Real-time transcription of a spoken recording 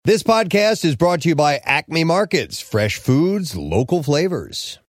This podcast is brought to you by Acme Markets, fresh foods, local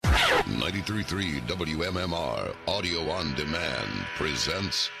flavors. 93.3 WMMR Audio on Demand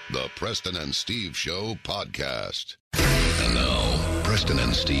presents the Preston and Steve Show podcast. And now, Preston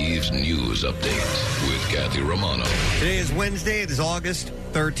and Steve's news update with Kathy Romano. Today is Wednesday. It is August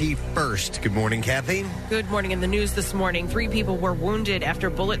 31st. Good morning, Kathy. Good morning. In the news this morning, 3 people were wounded after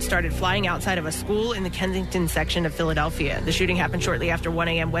bullets started flying outside of a school in the Kensington section of Philadelphia. The shooting happened shortly after 1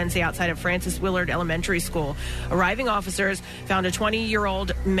 a.m. Wednesday outside of Francis Willard Elementary School. Arriving officers found a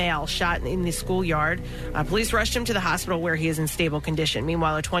 20-year-old male shot in the schoolyard. Police rushed him to the hospital where he is in stable condition.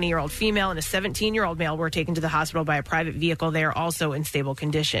 Meanwhile, a 20-year-old female and a 17-year-old male were taken to the hospital by a private vehicle. They are also in stable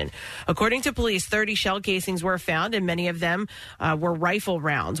condition. According to police, 30 shell casings were found, and many of them were rifle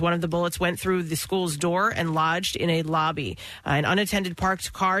rounds. One of the bullets went through the school's door and lodged in a lobby. An unattended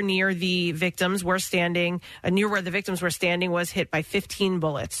parked car near where the victims were standing was hit by 15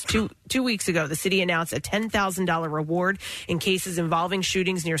 bullets. Two weeks ago, the city announced a $10,000 reward in cases involving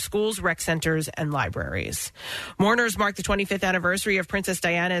shootings near schools, rec centers, and libraries. Mourners marked the 25th anniversary of Princess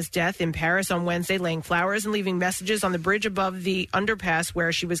Diana's death in Paris on Wednesday, laying flowers and leaving messages on the bridge above the underpass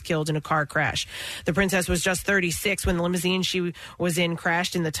where she was killed in a car crash. The princess was just 36 when the limousine she was in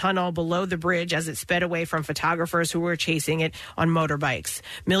crashed in the tunnel below the bridge as it sped away from photographers who were chasing it on motorbikes.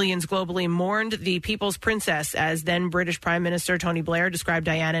 Millions globally mourned the People's Princess, as then British Prime Minister Tony Blair described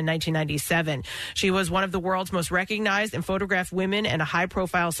Diana in 1997. She was one of the world's most recognized and photographed women and a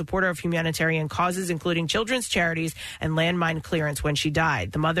high-profile supporter of humanitarian causes, including children's charities and landmine clearance when she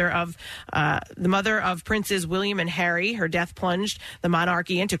died. The mother of Princes William and Harry, her death plunged the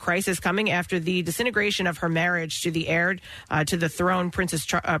monarchy into crisis coming after the disintegration of her marriage to the heir to the throne,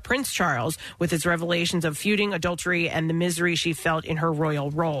 Prince Charles, with its revelations of feuding, adultery, and the misery she felt in her royal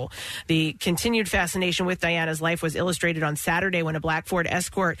role. The continued fascination with Diana's life was illustrated on Saturday when a black Ford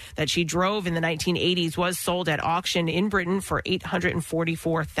Escort that she drove in the 1980s was sold at auction in Britain for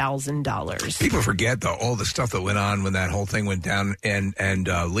 $844,000. People forget, though, all the stuff that went on when that whole thing went down, and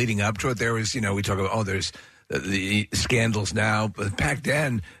leading up to it, there was, we talk about, there's the scandals now, but back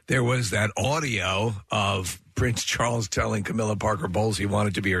then there was that audio of Prince Charles telling Camilla Parker Bowles he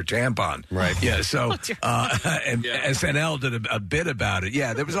wanted to be her tampon. Right. Yeah, so, SNL did a bit about it.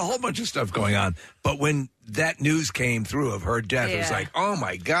 Yeah, there was a whole bunch of stuff going on. But when that news came through of her death, it was like, oh,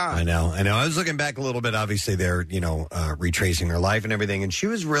 my God. I know. I was looking back a little bit. Obviously, they're, retracing her life and everything. And she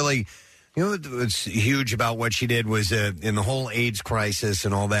was really... what's huge about what she did was in the whole AIDS crisis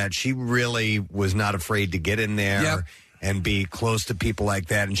and all that, she really was not afraid to get in there and be close to people like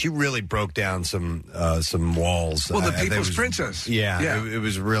that. And she really broke down some walls. Well, the People's Princess. Yeah. It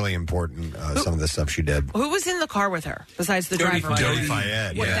was really important, some of the stuff she did. Who was in the car with her besides the driver? Jody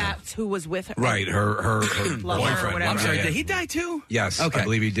Fayed. That's who was with her. Right, her boyfriend. I'm sorry, did he die too? Yes, okay. I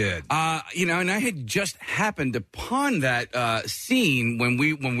believe he did. And I had just happened upon that scene when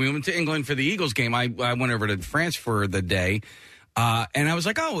we went to England for the Eagles game. I went over to France for the day. And I was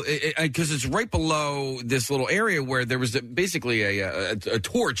like, because it's right below this little area where there was basically a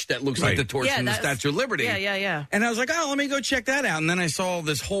torch that looks like the torch from the Statue of Liberty. Yeah. And I was like, let me go check that out. And then I saw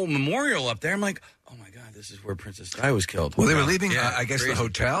this whole memorial up there. I'm like, oh, my God, this is where Princess Di was killed. Well, they were leaving, I guess, the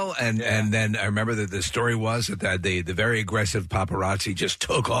hotel. And then I remember that the story was that the very aggressive paparazzi just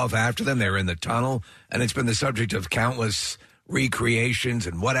took off after them. They were in the tunnel. And it's been the subject of countless recreations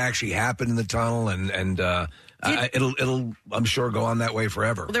and what actually happened in the tunnel. It'll, I'm sure, go on that way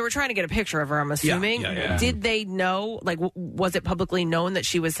forever. Well, they were trying to get a picture of her, I'm assuming. Yeah. Did they know, was it publicly known that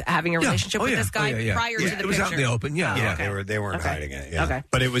she was having a relationship with this guy prior to the picture? It was out in the open, Okay. They weren't hiding it, Okay.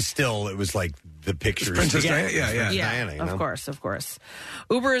 But it was like the pictures. Princess Diana, Diana, of course.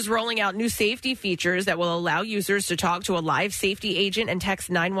 Uber is rolling out new safety features that will allow users to talk to a live safety agent and text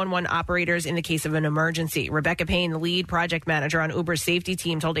 911 operators in the case of an emergency. Rebecca Payne, the lead project manager on Uber's safety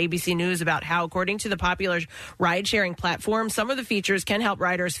team, told ABC News about how, according to the popular ride-sharing platform, some of the features can help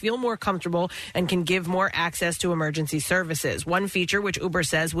riders feel more comfortable and can give more access to emergency services. One feature, which Uber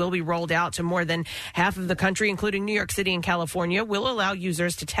says will be rolled out to more than half of the country, including New York City and California, will allow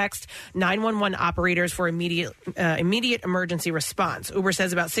users to text 911 operators for immediate emergency response. Uber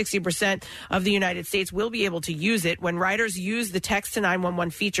says about 60% of the United States will be able to use it. When riders use the text to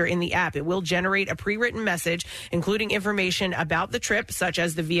 911 feature in the app, it will generate a pre-written message, including information about the trip, such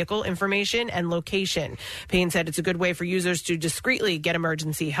as the vehicle information and location. Payne said it's a good way for users to discreetly get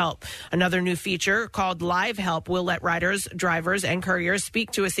emergency help. Another new feature called Live Help will let riders, drivers, and couriers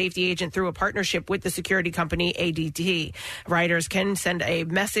speak to a safety agent through a partnership with the security company ADT. Riders can send a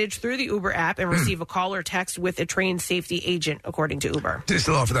message through the Uber app and receive a call or text with a trained safety agent, according to Uber. Do they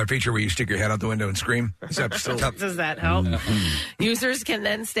still offer that feature where you stick your head out the window and scream? Is that still Does that help? Users can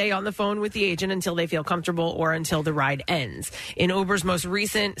then stay on the phone with the agent until they feel comfortable or until the ride ends. In Uber's most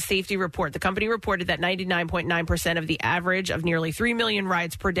recent safety report, the company reported that 99.9% of the average of nearly 3 million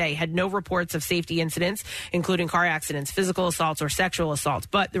rides per day had no reports of safety incidents, including car accidents, physical assaults, or sexual assaults.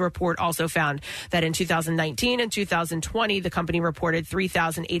 But the report also found that in 2019 and 2020, the company reported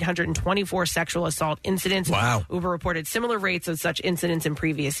 3,824 sexual assault incidents. Wow. Uber reported similar rates of such incidents in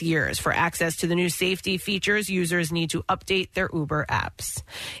previous years. For access to the new safety features, users need to update their Uber apps.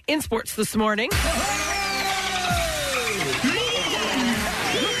 In sports this morning.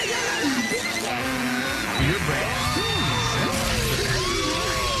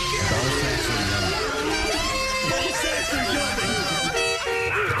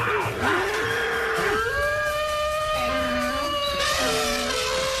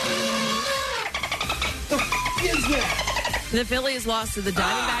 The Phillies lost to the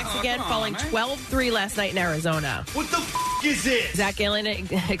Diamondbacks again, falling 12-3 last night in Arizona. What the is it? Zach Gallen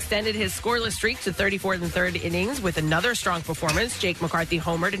extended his scoreless streak to 34 and third innings with another strong performance. Jake McCarthy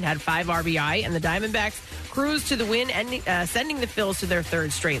homered and had 5 RBI, and the Diamondbacks cruised to the win, sending the Phils to their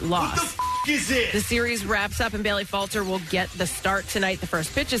third straight loss. What the is it? The series wraps up, and Bailey Falter will get the start tonight. The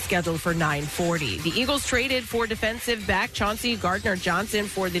first pitch is scheduled for 9:40. The Eagles traded for defensive back Chauncey Gardner-Johnson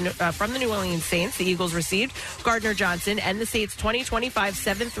from the New Orleans Saints. The Eagles received Gardner-Johnson and the Saints' 2025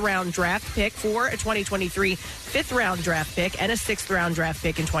 7th-round draft pick for a 2023 5th-round draft pick and a 6th-round draft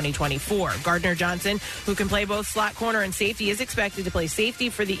pick in 2024. Gardner-Johnson, who can play both slot corner and safety, is expected to play safety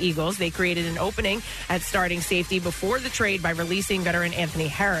for the Eagles. They created an opening at starting safety before the trade by releasing veteran Anthony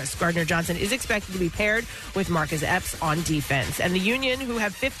Harris. Gardner-Johnson is expected to be paired with Marcus Epps on defense. And the Union, who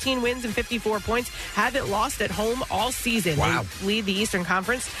have 15 wins and 54 points, haven't lost at home all season. Wow. They lead the Eastern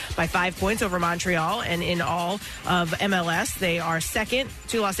Conference by 5 points over Montreal, and in all of MLS, they are second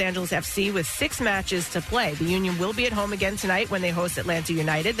to Los Angeles FC with 6 matches to play. The Union will be at home again tonight when they host Atlanta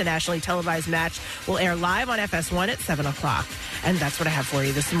United. The nationally televised match will air live on FS1 at 7 o'clock. And that's what I have for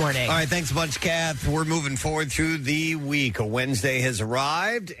you this morning. All right, thanks a bunch, Kath. We're moving forward through the week. A Wednesday has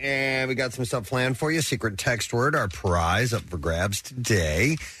arrived, and we got some stuff planned for you. Secret text word, our prize up for grabs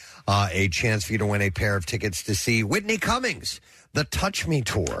today. A chance for you to win a pair of tickets to see Whitney Cummings, the Touch Me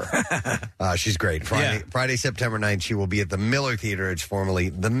Tour. She's great. Friday, September 9th, she will be at the Miller Theater. It's formerly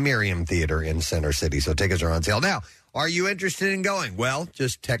the Miriam Theater in Center City. So tickets are on sale now. Are you interested in going? Well,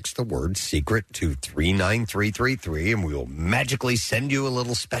 just text the word secret to 39333, and we will magically send you a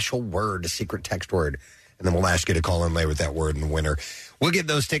little special word, a secret text word. And then we'll ask you to call in late with that word and the winner. We'll get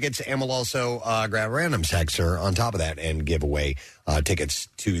those tickets, and we'll also grab a random texter on top of that and give away tickets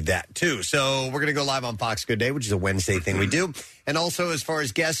to that, too. So we're going to go live on Fox Good Day, which is a Wednesday thing we do. And also, as far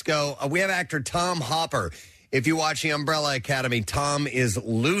as guests go, we have actor Tom Hopper. If you watch The Umbrella Academy, Tom is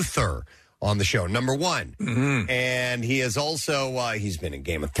Luther on the show, number 1. Mm-hmm. And he is also, he's been in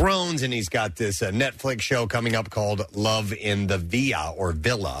Game of Thrones, and he's got this Netflix show coming up called Love in the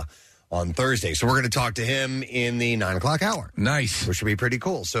Villa on Thursday. So we're going to talk to him in the 9 o'clock hour. Nice. Which should be pretty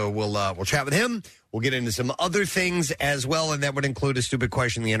cool. So we'll chat with him. We'll get into some other things as well, and that would include a stupid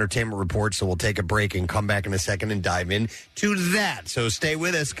question, the entertainment report. So we'll take a break and come back in a second and dive in to that. So stay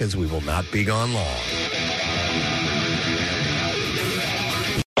with us, because we will not be gone long.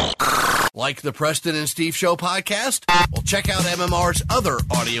 Like the Preston and Steve Show podcast? Well, check out MMR's other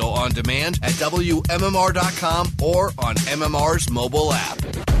audio on demand at WMMR.com or on MMR's mobile app.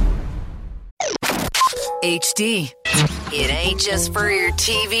 HD. It ain't just for your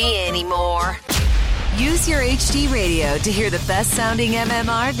TV anymore. Use your HD radio to hear the best sounding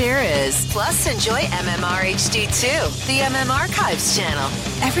MMR there is. Plus, enjoy MMR HD 2, the MM Archives channel.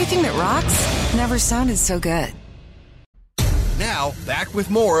 Everything that rocks never sounded so good. Now, back with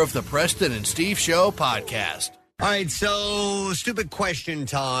more of the Preston and Steve Show podcast. All right, so stupid question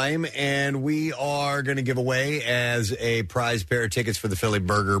time, and we are going to give away as a prize pair of tickets for the Philly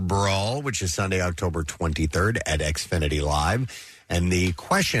Burger Brawl, which is Sunday, October 23rd at Xfinity Live. And the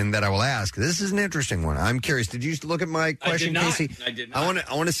question that I will ask, this is an interesting one. I'm curious. Did you look at my question, Casey? I did not.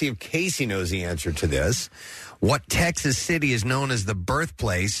 I want to see if Casey knows the answer to this. What Texas city is known as the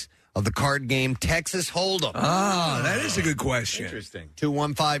birthplace of the card game Texas Hold'em? That is a good question. Interesting.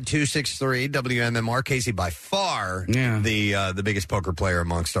 215-263-WMMR. Casey, by far, the biggest poker player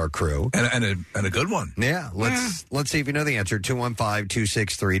amongst our crew. And a good one. Yeah. Let's see if you know the answer.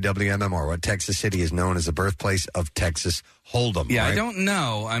 215-263-WMMR. What Texas city is known as the birthplace of Texas Hold'em? Yeah, right? I don't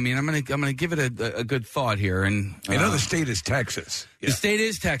know. I mean, I'm gonna give it a good thought here. And I know the state is Texas. The state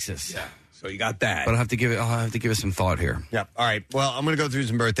is Texas. Yeah. So you got that. But I'll have to give it some thought here. Yep. All right. Well, I'm going to go through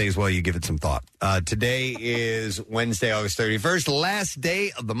some birthdays while you give it some thought. Today is Wednesday, August 31st, last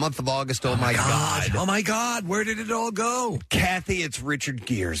day of the month of August. Oh, my God. Oh, my God. Where did it all go? Kathy, it's Richard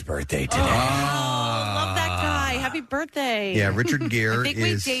Gere's birthday today. Oh, love that guy. Happy birthday. Yeah, Richard Gere I think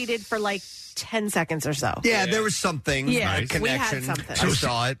we dated for like 10 seconds or so. Yeah, there was something. Yeah, a connection. we had something. I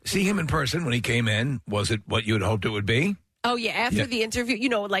saw it. See him in person when he came in. Was it what you had hoped it would be? Oh, yeah. After the interview, you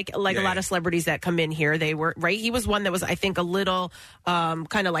know, like a lot of celebrities that come in here, they were, right? He was one that was, I think, a little kind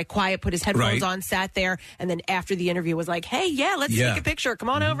of like quiet, put his headphones on, sat there. And then after the interview was like, hey, let's take a picture. Come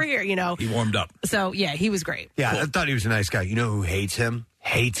on over here, you know. He warmed up. So, yeah, he was great. Yeah, I thought he was a nice guy. You know who hates him?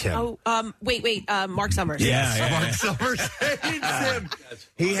 Oh, wait. Mark Summers. Yeah. Mark Summers hates him.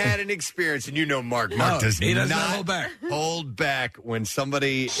 He had an experience, and you know Mark. Mark does he does not hold back. Hold back when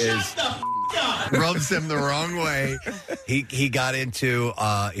somebody rubs him the wrong way. He got into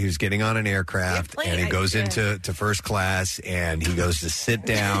he was getting on an aircraft, and he goes into first class, and he goes to sit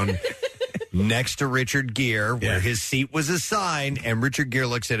down next to Richard Gere, where his seat was assigned, and Richard Gere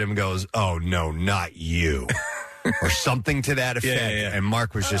looks at him and goes, "Oh no, not you." Or something to that effect. And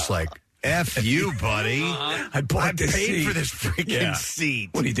Mark was just like, F you, buddy. I paid for this freaking seat.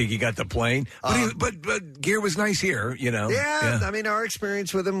 What do you think? He got the plane? But Gere was nice here, you know. Yeah, I mean, our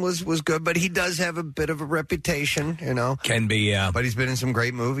experience with him was good, but he does have a bit of a reputation, you know. Can be, yeah. But he's been in some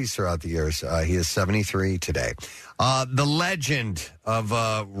great movies throughout the years. He is 73 today. The legend of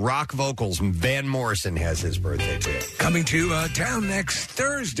rock vocals, Van Morrison, has his birthday today. Coming to town next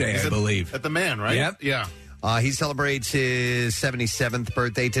Thursday, I believe. At the Man, right? Yep. Yeah. He celebrates his 77th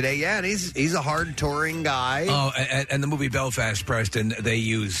birthday today. Yeah, and he's a hard touring guy. Oh, and the movie Belfast, Preston, they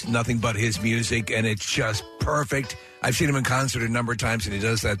use nothing but his music, and it's just perfect. I've seen him in concert a number of times, and he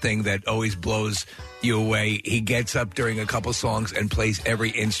does that thing that always blows you away. He gets up during a couple songs and plays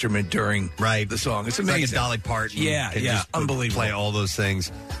every instrument during the song. It's amazing. Like a Dolly Parton. Yeah, unbelievable. Play all those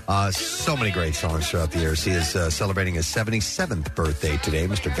things. So many great songs throughout the years. He is celebrating his 77th birthday today,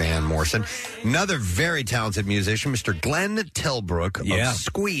 Mr. Van Morrison. Another very talented musician, Mr. Glenn Tilbrook of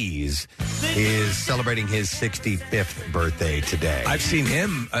Squeeze, is celebrating his 65th birthday today. I've seen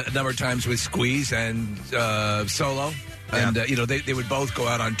him a number of times with Squeeze and solo. And, you know, they would both go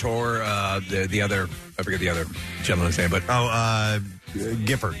out on tour. The other, I forget the other gentleman's name, but...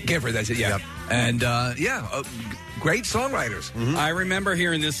 Gifford. Gifford, that's it, yeah. Yep. And, great songwriters. Mm-hmm. I remember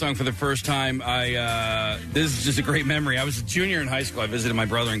hearing this song for the first time. This is just a great memory. I was a junior in high school. I visited my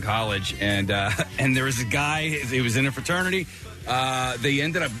brother in college, and there was a guy, he was in a fraternity. They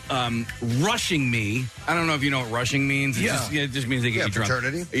ended up rushing me. I don't know if you know what rushing means. It just means they get you drunk.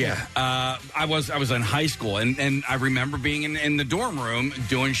 Fraternity? Yeah. I was in high school, and I remember being in the dorm room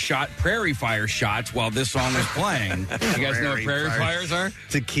doing Prairie Fire shots while this song was playing. You guys know what Prairie Fires are?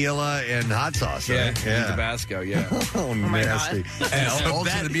 Tequila and hot sauce, right? Yeah. Tabasco, yeah. Oh, nasty. And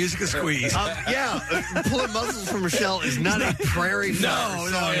also the music of Squeeze. Pulling muscles from Michelle is not a Prairie Fire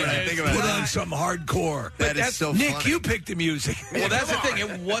song. Put on some hardcore. That is so Nick, funny. you picked the music. Well, that's the thing.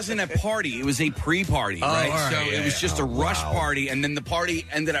 It wasn't a party. It was a pre-party, right? All right. So it was just a rush party, and then the party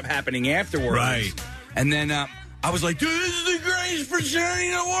ended up happening afterwards. Right. And then I was like, dude, this is the greatest fraternity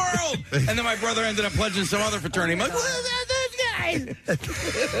in the world. And then my brother ended up pledging some other fraternity. I'm like, what are those guys?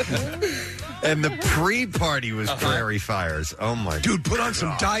 And the pre-party was Prairie Fires. Oh, my God. Dude, put on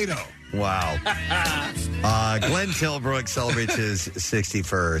some Dido. Wow. Glenn Tilbrook celebrates his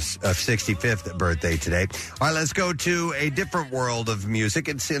 65th birthday today. All right, let's go to a different world of music.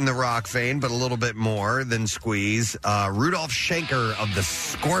 It's in the rock vein, but a little bit more than Squeeze. Rudolf Schenker of the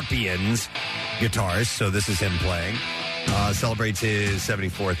Scorpions, guitarist, so this is him playing. Celebrates his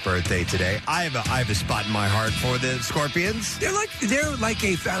 74th birthday today. I have a spot in my heart for the Scorpions. They're like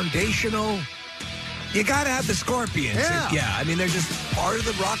a foundational... You got to have the Scorpions. Yeah. I mean, they're just part of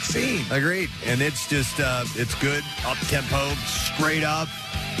the rock scene. Agreed. And it's just, it's good, up-tempo, straight up,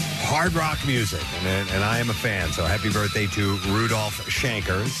 hard rock music. And I am a fan. So happy birthday to Rudolf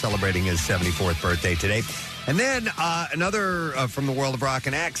Schenker, celebrating his 74th birthday today. And then another from the world of rock,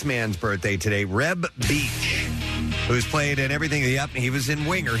 an Axeman's birthday today, Reb Beach, who's played in everything. Yep, he was in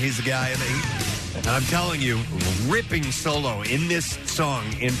Winger. He's the guy. And I'm telling you, ripping solo in this song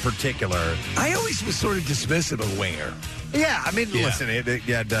in particular. I always was sort of dismissive of Winger. Yeah, I mean, listen,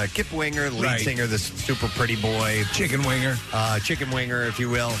 you had Kip Winger, lead singer, this super pretty boy. Chicken Winger, if you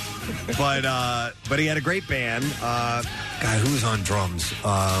will. But he had a great band. God, who was on drums?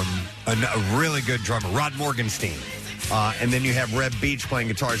 A really good drummer, Rod Morgenstein. And then you have Reb Beach playing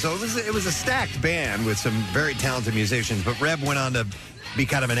guitar. So it was a stacked band with some very talented musicians. But Reb went on to be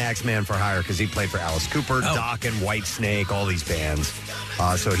kind of an Axeman for hire because he played for Alice Cooper, Dokken, Whitesnake, all these bands.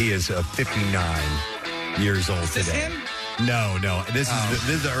 So he is 59 years old today. Him? No. This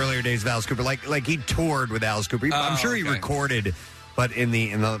is the earlier days of Alice Cooper. Like he toured with Alice Cooper. I'm sure he recorded, but in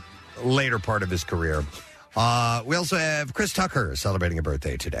the later part of his career. We also have Chris Tucker celebrating a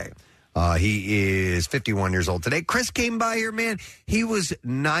birthday today. He is 51 years old today. Chris came by here, man. He was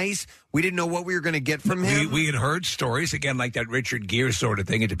nice. We didn't know what we were going to get from him. We had heard stories, again, like that Richard Gere sort of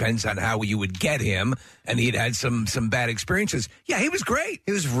thing. It depends on how you would get him. And he'd had some bad experiences. Yeah, he was great.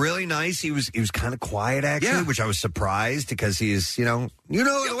 He was really nice. He was kind of quiet, actually, which I was surprised because he's, the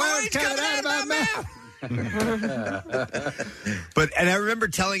word's coming out of my mouth. And I remember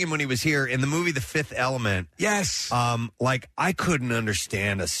telling him when he was here in the movie The Fifth Element. Yes. I couldn't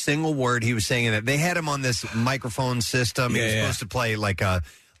understand a single word he was saying in that. They had him on this microphone system. He was supposed to play like a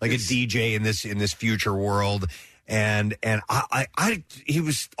DJ in this future world. And he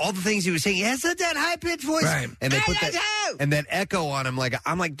was all the things he was saying. He has that high pitched voice, right. And they put that echo on him.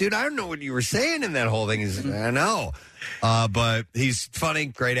 I'm like, dude, I don't know what you were saying in that whole thing. He's like, I know, but he's funny,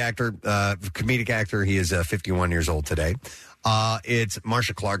 great actor, comedic actor. He is 51 years old today. It's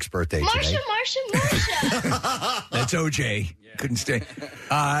Marsha Clark's birthday today. Marsha. That's OJ. Yeah. Couldn't stay.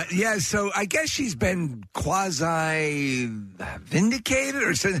 So I guess she's been quasi vindicated,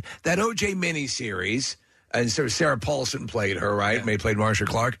 or that OJ miniseries. And so Sarah Paulson played her, right? Yeah. Played Marsha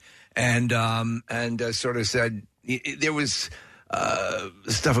Clark, and sort of said there was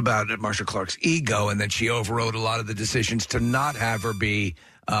stuff about Marsha Clark's ego, and that she overrode a lot of the decisions to not have her be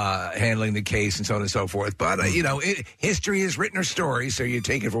handling the case, and so on and so forth. But history has written her story, so you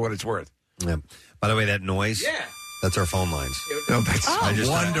take it for what it's worth. Yeah. By the way, that noise. Yeah. That's our phone lines. No, that's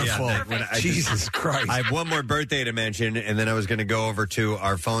wonderful. Jesus Christ. I have one more birthday to mention, and then I was going to go over to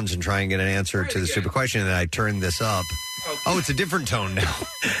our phones and try and get an answer to the stupid question, and I turned this up. Okay. Oh, it's a different tone now.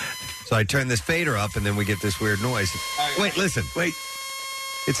 So I turned this fader up, and then we get this weird noise. Wait, listen. Wait.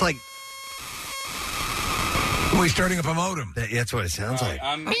 It's like... We're starting up a modem. That's what it sounds like.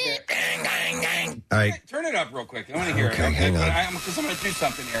 All right. Turn it up real quick. I want to hear it. Okay, hang on. Because I'm going to do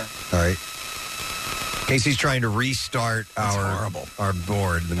something here. All right. Casey's trying to restart our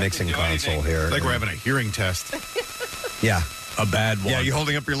board, the mixing console here. Like we're having a hearing test. Yeah. A bad one. Yeah, you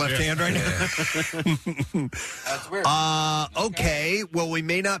holding up your left hand right now? That's weird. Okay. Well, we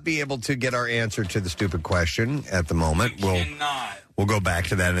may not be able to get our answer to the stupid question at the moment. We'll go back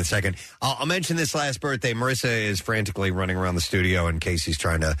to that in a second. I'll mention this last birthday. Marissa is frantically running around the studio, and Casey's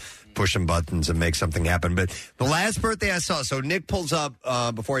trying to push some buttons and make something happen. But the last birthday I saw, so Nick pulls up,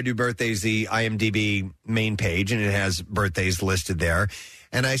 before I do birthdays, the IMDb main page, and it has birthdays listed there.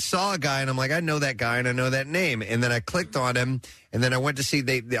 And I saw a guy, and I'm like, I know that guy, and I know that name. And then I clicked on him, and then I went to see,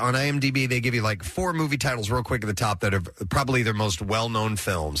 on IMDb, they give you like 4 movie titles real quick at the top that are probably their most well-known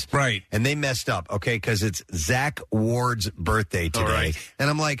films. Right. And they messed up, okay, because it's Zach Ward's birthday today. Right. And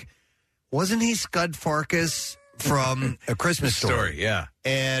I'm like, wasn't he Scud Farkas from A Christmas Story? Yeah.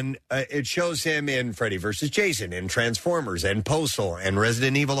 And it shows him in Freddy vs. Jason, and Transformers, and Postal, and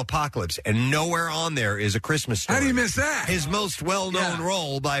Resident Evil Apocalypse. And nowhere on there is A Christmas Story. How do you miss that? His most well-known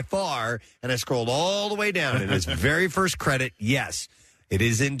role by far. And I scrolled all the way down, and his very first credit, yes, it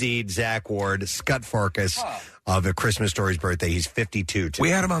is indeed Zach Ward, Scud Farkas of A Christmas Story's birthday. He's 52 today. We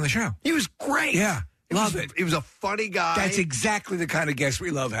had him on the show. He was great. Yeah. Love it. He was a funny guy. That's exactly the kind of guest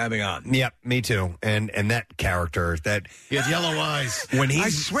we love having on. Yep, me too. And that character, he had yellow eyes. I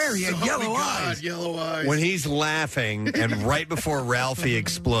swear he had yellow eyes. Yellow eyes. When he's laughing, and right before Ralphie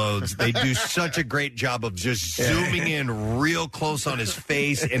explodes, they do such a great job of just zooming in real close on his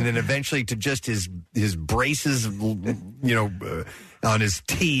face, and then eventually to just his braces, on his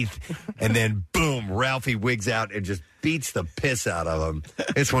teeth, and then boom, Ralphie wigs out and just beats the piss out of him.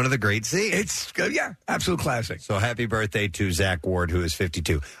 It's one of the great scenes. It's absolute classic. So happy birthday to Zach Ward, who is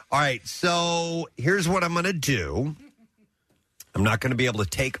 52. All right, so here's what I'm going to do. I'm not going to be able to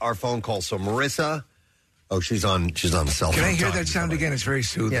take our phone call. So Marissa, she's on the cell phone. Can I hear that sound again? It's very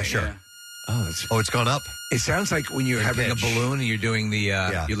soothing. Yeah, sure. Yeah. It's gone up. It sounds like when you're having a balloon and you're doing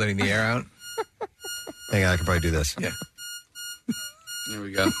the you're letting the air out. Hang on, I can probably do this. Yeah. There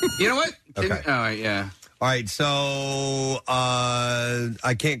we go. You know what? Okay. All right, yeah. All right, so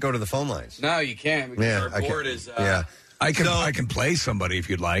I can't go to the phone lines. No, you can't because our board is... I can play somebody if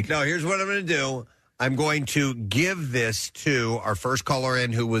you'd like. No, here's what I'm going to do. I'm going to give this to our first caller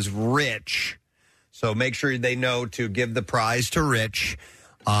in, who was Rich. So make sure they know to give the prize to Rich.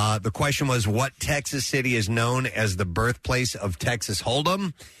 The question was, what Texas city is known as the birthplace of Texas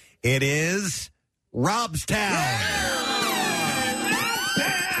Hold'em? It is Robstown.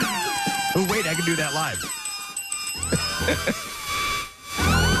 Oh, wait, I can do that live.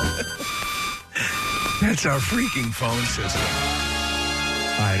 That's our freaking phone system.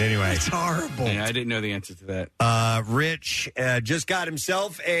 All right, anyway. It's horrible. Yeah, I didn't know the answer to that. Rich just got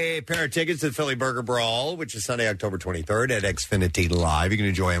himself a pair of tickets to the Philly Burger Brawl, which is Sunday, October 23rd at Xfinity Live. You can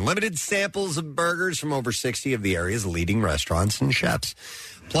enjoy unlimited samples of burgers from over 60 of the area's leading restaurants and chefs.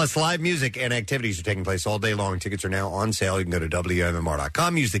 Plus, live music and activities are taking place all day long. Tickets are now on sale. You can go to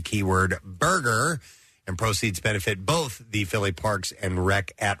WMMR.com, use the keyword burger, and proceeds benefit both the Philly Parks and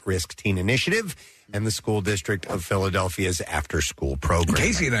Rec at-Risk Teen Initiative and the School District of Philadelphia's after-school program.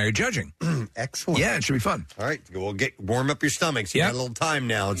 Casey and I are judging. Excellent. Yeah, it should be fun. All right, we'll warm up your stomachs. You got a little time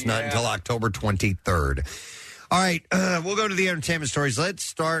now. It's not until October 23rd. All right, we'll go to the entertainment stories. Let's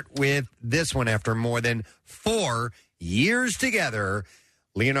start with this one. After more than 4 years together,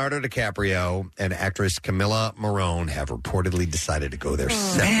 Leonardo DiCaprio and actress Camilla Morrone have reportedly decided to go their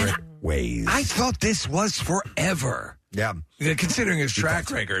separate ways. I thought this was forever. Yeah. Considering his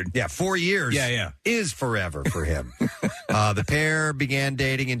track record. Yeah, 4 years is forever for him. The pair began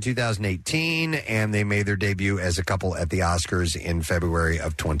dating in 2018, and they made their debut as a couple at the Oscars in February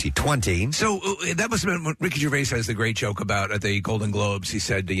of 2020. So that must have been when Ricky Gervais has the great joke about at the Golden Globes. He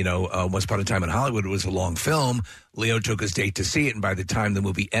said, Once Upon a Time in Hollywood was a long film. Leo took his date to see it, and by the time the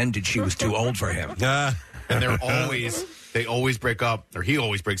movie ended, she was too old for him. And they always break up, or he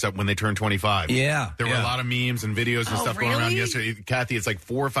always breaks up when they turn 25. Yeah. There were a lot of memes and videos and stuff going around yesterday. Kathy, it's like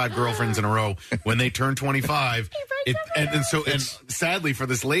 4 or 5 girlfriends in a row. When they turn 25, and sadly for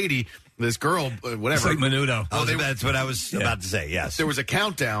this lady, this girl, whatever. It's like Menudo. That's what I was about to say, yes. There was a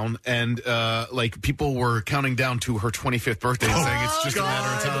countdown, and people were counting down to her 25th birthday and saying it's just a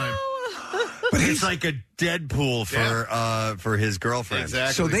matter of time. But it's like a Deadpool for his girlfriend.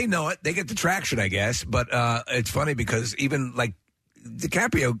 Exactly. So they know it. They get the traction, I guess. But it's funny because even like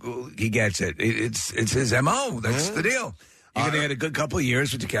DiCaprio, he gets it. It's his MO. That's the deal. You're going to get a good couple of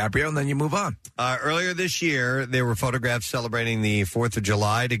years with DiCaprio, and then you move on. Earlier this year, they were photographed celebrating the 4th of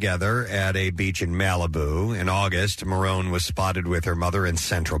July together at a beach in Malibu. In August, Morrone was spotted with her mother in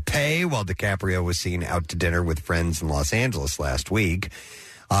Saint-Tropez, while DiCaprio was seen out to dinner with friends in Los Angeles last week.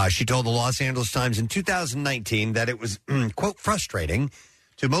 She told the Los Angeles Times in 2019 that it was, quote, frustrating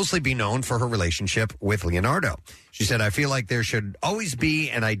to mostly be known for her relationship with Leonardo. She said, I feel like there should always be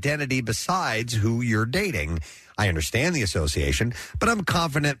an identity besides who you're dating. I understand the association, but I'm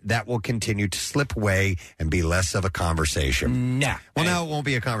confident that will continue to slip away and be less of a conversation. Nah. Well, now it won't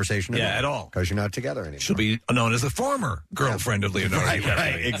be a conversation at all. Because you're not together anymore. She'll be known as the former girlfriend of Leonardo.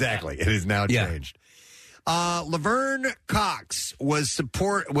 Right, exactly. It is now changed. Laverne Cox was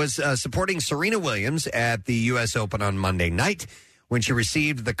supporting Serena Williams at the U.S. Open on Monday night when she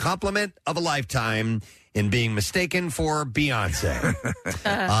received the compliment of a lifetime in being mistaken for Beyonce.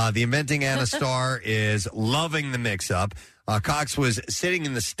 The Inventing Anna star is loving the mix-up. Cox was sitting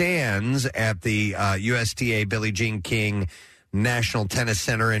in the stands at the USTA Billie Jean King National Tennis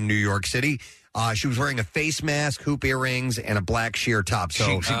Center in New York City. She was wearing a face mask, hoop earrings, and a black sheer top.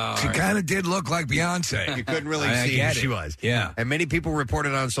 So she kind of did look like Beyonce. You couldn't really see who she was. Yeah. And many people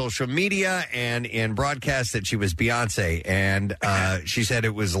reported on social media and in broadcasts that she was Beyonce. And she said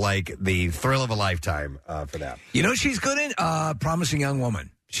it was like the thrill of a lifetime for that. You know she's good in Promising Young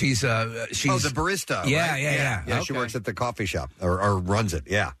Woman. She's the barista. Yeah, right? yeah. Okay. She works at the coffee shop or runs it.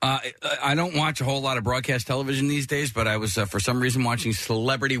 Yeah. I don't watch a whole lot of broadcast television these days, but I was for some reason watching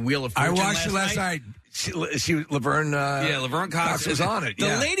Celebrity Wheel of Fortune. I watched it last night. Laverne Cox was on it.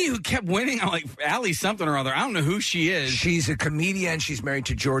 The lady who kept winning, I'm like Allie something or other. I don't know who she is. She's a comedian. She's married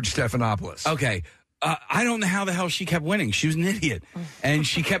to George Stephanopoulos. Okay. I don't know how the hell she kept winning. She was an idiot, and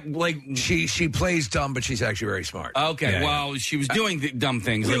she kept she plays dumb, but she's actually very smart. Okay, she was doing dumb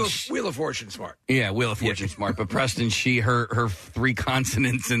things. Wheel of Fortune smart. Yeah, Wheel of Fortune smart. But Preston, her 3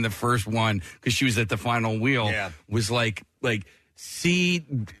 consonants in the first one because she was at the final wheel was like C,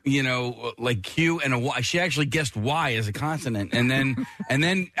 like Q and a Y. She actually guessed Y as a consonant, and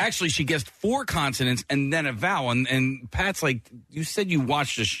then actually she guessed 4 consonants and then a vowel. And Pat's like, you said you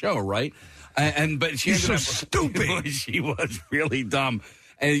watched the show, right? But she ended up stupid. She was really dumb.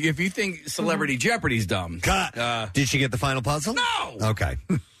 And if you think Celebrity Jeopardy's dumb, did she get the final puzzle? No. Okay,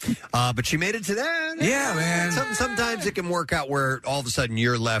 but she made it to that. Yeah, man. Sometimes it can work out where all of a sudden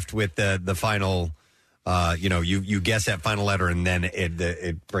you're left with the final. You guess that final letter and then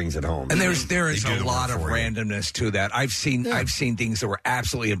it brings it home. And there is a lot of randomness to that. I've seen things that were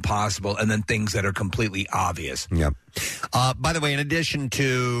absolutely impossible, and then things that are completely obvious. Yep. By the way, in addition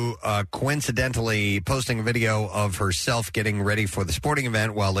to coincidentally posting a video of herself getting ready for the sporting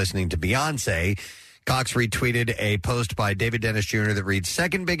event while listening to Beyonce, Cox retweeted a post by David Dennis Jr. that reads,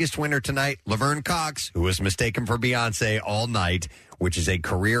 second biggest winner tonight, Laverne Cox, who was mistaken for Beyonce all night, which is a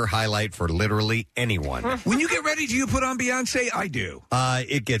career highlight for literally anyone. When you get ready, do you put on Beyonce? I do.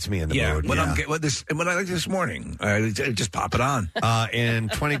 It gets me in the mood. When I like this morning, I just pop it on. In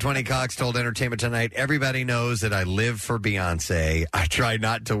 2020, Cox told Entertainment Tonight, everybody knows that I live for Beyonce. I try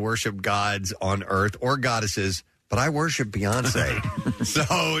not to worship gods on earth or goddesses, but I worship Beyonce.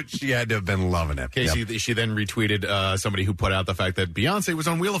 So she had to have been loving it. Okay, she then retweeted somebody who put out the fact that Beyonce was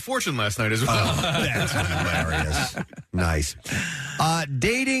on Wheel of Fortune last night as well. That's hilarious. Nice.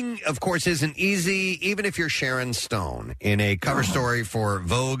 Dating, of course, isn't easy, even if you're Sharon Stone. In a cover story for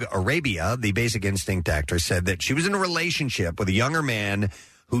Vogue Arabia, the Basic Instinct actress said that she was in a relationship with a younger man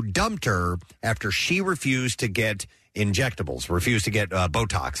who dumped her after she refused to get refused to get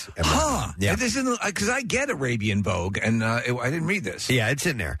Botox. Yeah. Because I get Arabian Vogue, and I didn't read this. Yeah, it's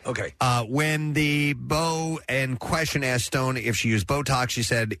in there. Okay. When the beau in question asked Stone if she used Botox, she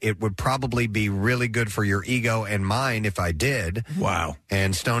said, it would probably be really good for your ego and mine if I did. Wow.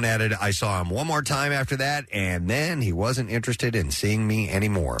 And Stone added, I saw him one more time after that, and then he wasn't interested in seeing me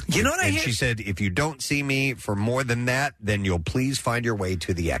anymore. You know what and she said, if you don't see me for more than that, then you'll please find your way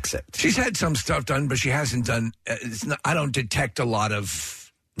to the exit. She's had some stuff done, but she hasn't done... I don't detect a lot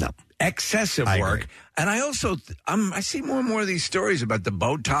of excessive work. And I also, I see more and more of these stories about the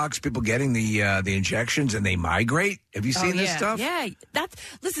Botox, people getting the injections and they migrate. Have you seen this stuff? Yeah.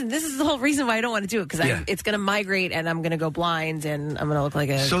 Listen, this is the whole reason why I don't want to do it, because it's going to migrate and I'm going to go blind and I'm going to look like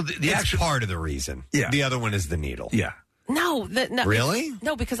a... So that's part of the reason. Yeah. The other one is the needle. Yeah. No. Really?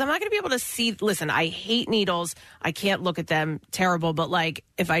 No, because I'm not going to be able to see. Listen, I hate needles. I can't look at them. Terrible. But like,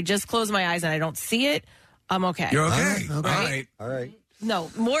 if I just close my eyes and I don't see it, I'm okay. You're okay. All right. No,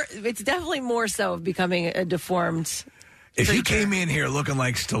 it's definitely more so of becoming a deformed. If you came in here looking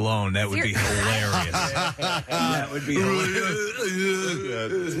like Stallone, that would be hilarious. That would be hilarious.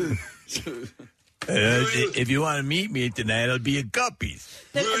 If you want to meet me tonight, I'll be a guppies.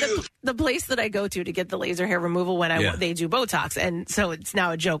 The place that I go to get the laser hair removal when they do Botox, and so it's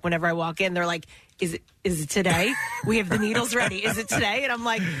now a joke. Whenever I walk in, they're like, Is it today? We have the needles ready. Is it today? And I'm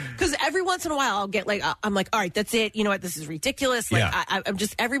like, because every once in a while I'll get like, I'm like, all right, that's it. You know what? This is ridiculous. Like, I'm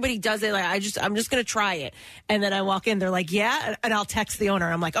just, everybody does it. Like, I'm just going to try it. And then I walk in, they're like, yeah. And I'll text the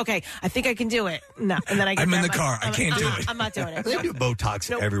owner. I'm like, okay, I think I can do it. No. And then I'm in the car. I can't do it. I'm not doing it. They do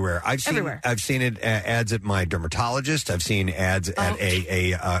Botox everywhere. I've seen it ads at my dermatologist. I've seen ads at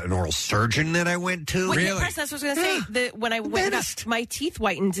an oral surgeon that I went to. Wait, really? That's what I was going to say. When I went up, my teeth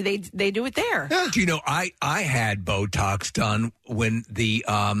whitened. They do it there. Yeah. Do you know, I had Botox done when they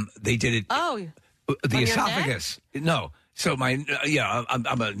did it. Oh, the esophagus. No. So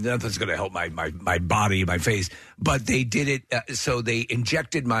nothing's going to help my body, my face. But they did it. So they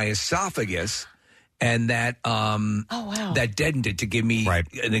injected my esophagus, and that that deadened it to give me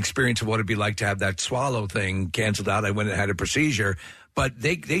an experience of what it'd be like to have that swallow thing canceled out. I went and had a procedure. But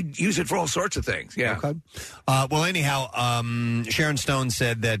they use it for all sorts of things. Yeah. Okay. Well, anyhow, Sharon Stone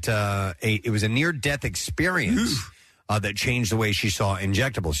said that it was a near-death experience that changed the way she saw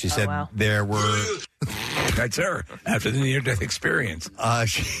injectables. She said there were... That's her, after the near-death experience.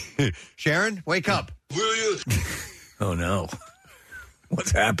 Sharon, wake up. Oh, no.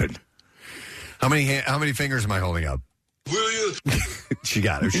 What's happened? How many fingers am I holding up? She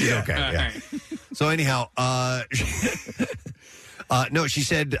got it. She's okay. Yeah. So anyhow... no, she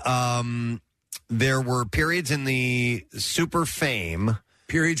said there were periods in the super fame.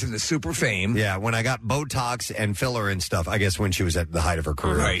 Yeah, when I got Botox and filler and stuff, I guess when she was at the height of her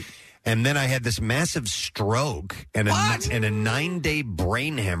career. Right. And then I had this massive stroke and a 9-day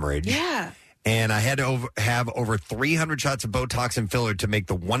brain hemorrhage. Yeah. And I had to have over 300 shots of Botox and filler to make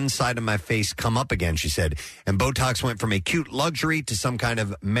the one side of my face come up again, she said. And Botox went from a cute luxury to some kind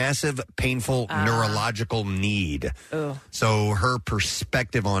of massive, painful neurological need. So her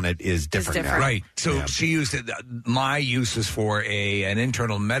perspective on it is different now. Right. So she used it. My use is for an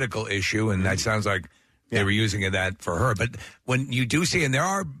internal medical issue, and that sounds like they were using that for her. But when you do see, and there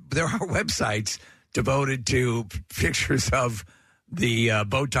are websites devoted to pictures of the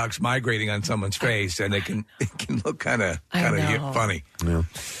Botox migrating on someone's face, and it can look kind of funny. Yeah.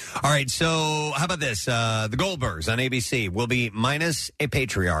 All right, so how about this? The Goldbergs on ABC will be minus a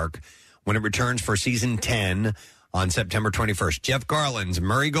patriarch when it returns for season 10 on September 21st. Jeff Garland's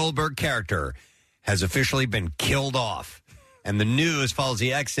Murray Goldberg character has officially been killed off. And the news follows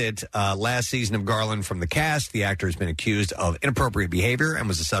the exit last season of Garland from the cast. The actor has been accused of inappropriate behavior and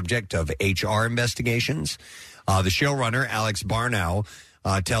was the subject of HR investigations. The showrunner, Alex Barnow,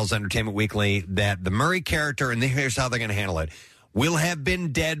 tells Entertainment Weekly that the Murray character, and here's how they're going to handle it, will have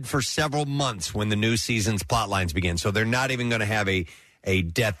been dead for several months when the new season's plot lines begin. So they're not even going to have a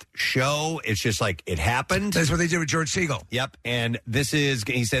death show. It's just like it happened. That's what they did with George Segal. Yep. And he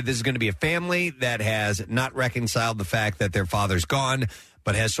said this is going to be a family that has not reconciled the fact that their father's gone,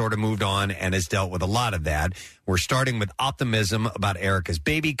 but has sort of moved on and has dealt with a lot of that. We're starting with optimism about Erica's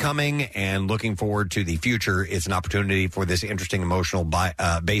baby coming and looking forward to the future. It's an opportunity for this interesting emotional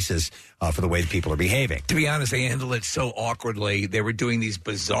basis for the way that people are behaving. To be honest, they handled it so awkwardly. They were doing these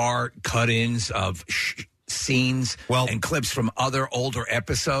bizarre cut-ins of scenes and clips from other older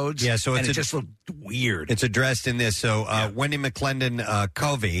episodes. Yeah, so it just looked weird. It's addressed in this. So Wendy McClendon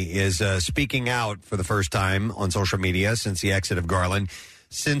Covey is speaking out for the first time on social media since the exit of Garland.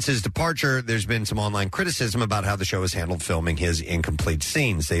 Since his departure, there's been some online criticism about how the show has handled filming his incomplete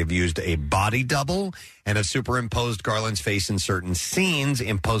scenes. They have used a body double and have superimposed Garland's face in certain scenes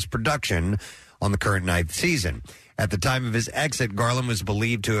in post-production on the current 9th season. At the time of his exit, Garland was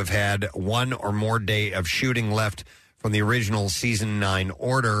believed to have had one or more day of shooting left from the original season 9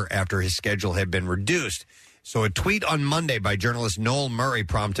 order after his schedule had been reduced. So a tweet on Monday by journalist Noel Murray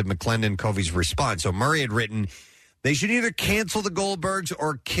prompted McClendon Covey's response. So Murray had written, they should either cancel the Goldbergs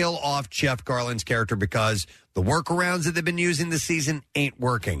or kill off Jeff Garland's character because the workarounds that they've been using this season ain't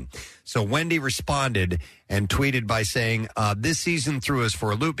working. So Wendy responded and tweeted by saying, this season threw us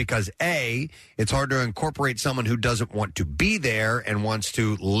for a loop because A, it's hard to incorporate someone who doesn't want to be there and wants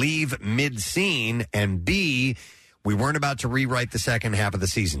to leave mid-scene, and B, we weren't about to rewrite the second half of the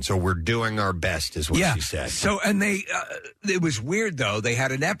season, so we're doing our best, is what she said. So, and it was weird, though. They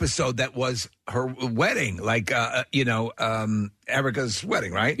had an episode that was her wedding, like, Erica's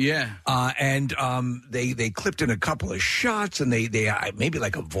wedding, right? Yeah. And they clipped in a couple of shots, and they maybe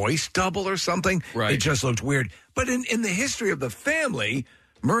like a voice double or something. Right. It just looked weird. But in the history of the family,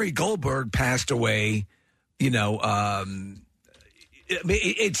 Murray Goldberg passed away,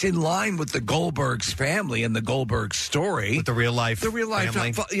 it's in line with the Goldberg's family and the Goldberg story. With the real life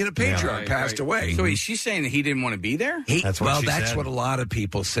family. Patriarch passed away. So she's saying that he didn't want to be there? That's what she said. What a lot of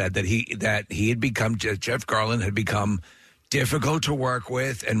people said, that he had become, Jeff Garland had become difficult to work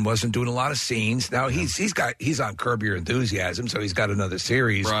with and wasn't doing a lot of scenes. Now he's on Curb Your Enthusiasm, so he's got another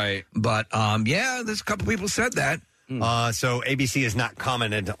series. Right. But there's a couple people said that. So ABC has not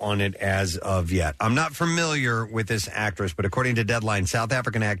commented on it as of yet. I'm not familiar with this actress, but according to Deadline, South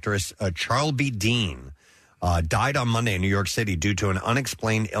African actress Charles B. Dean died on Monday in New York City due to an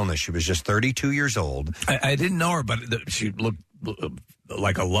unexplained illness. She was just 32 years old. I didn't know her, but she looked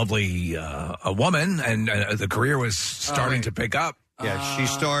like a lovely a woman, and the career was starting to pick up. Yeah, she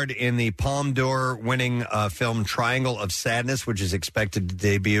starred in the Palme d'Or winning film Triangle of Sadness, which is expected to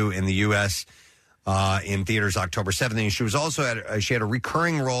debut in the U.S. In theaters October 7th. And she was also she had a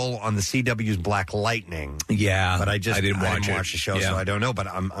recurring role on the CW's Black Lightning. Yeah, but I didn't watch the show, so I don't know. But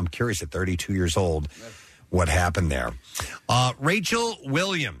I'm curious. At 32 years old, what happened there? Rachel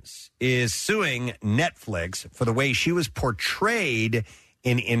Williams is suing Netflix for the way she was portrayed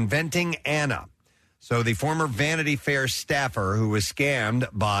in Inventing Anna. So the former Vanity Fair staffer who was scammed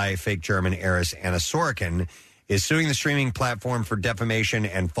by fake German heiress Anna Sorokin is suing the streaming platform for defamation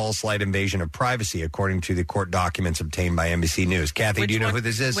and false light invasion of privacy, according to the court documents obtained by NBC News. Kathy, do you know who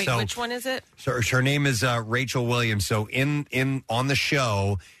this is? Wait, which one is it? So her name is Rachel Williams. So in on the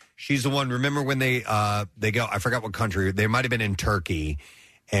show, she's the one. Remember when they go? I forgot what country. They might have been in Turkey,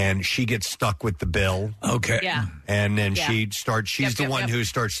 and she gets stuck with the bill. Okay. Yeah. And then she's the one who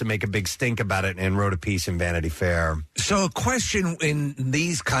starts to make a big stink about it and wrote a piece in Vanity Fair. So a question in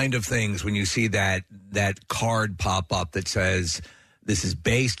these kind of things, when you see that card pop up that says this is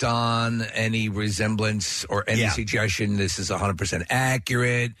based on any resemblance or any suggestion, this is 100%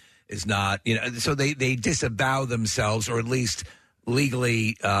 accurate, is not, so they disavow themselves, or at least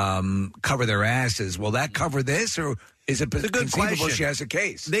legally cover their asses. Will that cover this, or is it conceivable she has a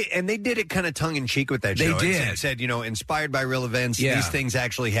case? They did it kind of tongue-in-cheek with that show. They did. It said, inspired by real events, these things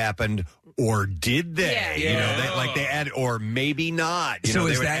actually happened, or did they? Yeah. They add, or maybe not. So they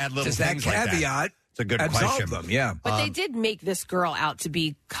does would add little that things like that. caveat It's a good absolve question. them? Yeah. But they did make this girl out to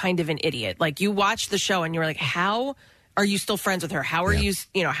be kind of an idiot. Like, you watch the show and you're like, how are you still friends with her? How are you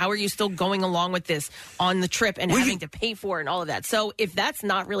still going along with this on the trip and having to pay for it and all of that? So if that's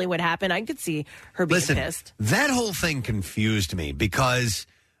not really what happened, I could see her being pissed. That whole thing confused me because,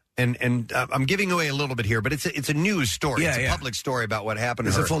 and I'm giving away a little bit here, but it's a news story. It's a public story about what happened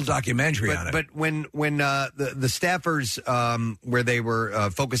to her. There's a full documentary on it. But when the staffers, where they were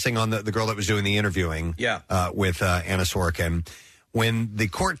focusing on the girl that was doing the interviewing with Anna Sorokin, when the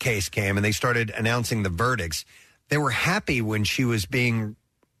court case came and they started announcing the verdicts, they were happy when she was being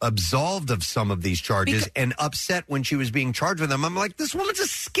absolved of some of these charges and upset when she was being charged with them. I'm like, this woman's a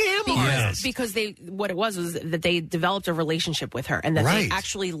scam artist. Because what it was that they developed a relationship with her and that they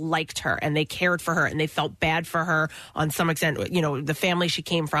actually liked her and they cared for her and they felt bad for her on some extent, you know, the family she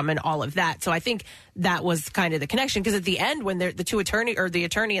came from and all of that. So I think that was kind of the connection, because at the end when the two attorney or the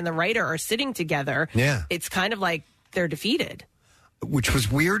attorney and the writer are sitting together, it's kind of like they're defeated. Which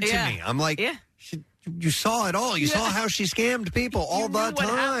was weird to me. I'm like, you saw it all. You saw how she scammed people all the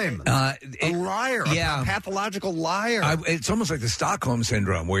time. A liar, a pathological liar. It's almost like the Stockholm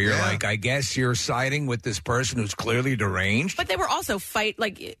Syndrome, where you're like, I guess you're siding with this person who's clearly deranged. But they were also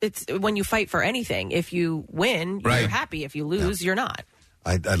it's when you fight for anything. If you win, you're happy. If you lose, you're not.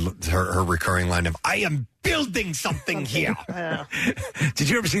 Her recurring line of, I am building something here. Did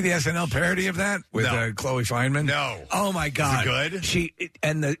you ever see the SNL parody of that with Chloe Fineman? No. Oh, my God. Is it good?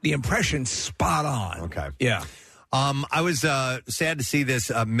 And the impression's spot on. Okay. Yeah. I was sad to see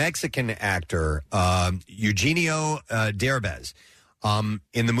this Mexican actor, Eugenio Derbez.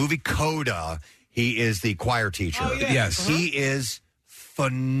 In the movie Coda, he is the choir teacher. Oh, yeah. Yes. He is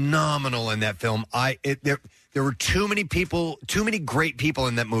phenomenal in that film. There were too many great people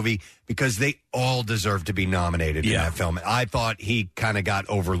in that movie because they all deserve to be nominated in that film. I thought he kind of got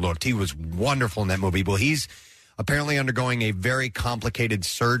overlooked. He was wonderful in that movie. Well, he's apparently undergoing a very complicated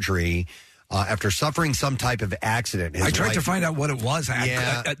surgery after suffering some type of accident. I tried to find out what it was.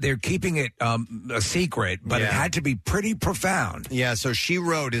 They're keeping it a secret, but it had to be pretty profound. Yeah, so she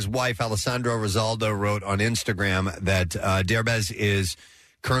wrote, his wife, Alessandra Rosaldo, wrote on Instagram that Derbez is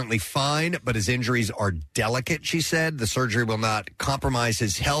currently fine, but his injuries are delicate, she said. The surgery will not compromise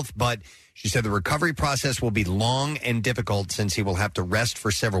his health, but she said the recovery process will be long and difficult since he will have to rest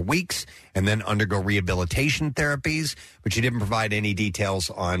for several weeks and then undergo rehabilitation therapies. But she didn't provide any details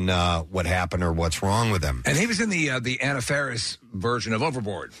on what happened or what's wrong with him. And he was in the Anna Faris version of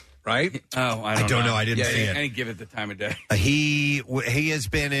Overboard, right? Oh, I don't know. I didn't see it. I didn't give it the time of day. He has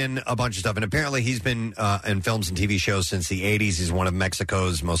been in a bunch of stuff, and apparently he's been in films and TV shows since the 80s. He's one of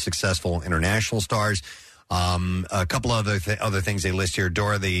Mexico's most successful international stars. A couple other things they list here: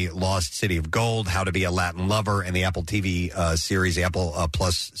 Dora the Lost City of Gold, How to Be a Latin Lover, and the Apple TV series, the Apple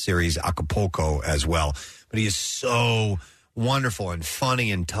Plus series Acapulco as well. But he is so wonderful and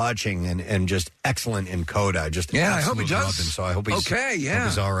funny and touching and just excellent in Coda. I hope he does. Love him, so I hope he's okay. Yeah, hope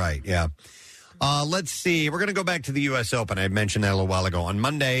he's all right. Yeah. Let's see. We're going to go back to the U.S. Open. I mentioned that a little while ago. On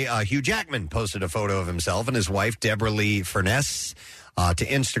Monday, Hugh Jackman posted a photo of himself and his wife, Deborah Lee Furness, to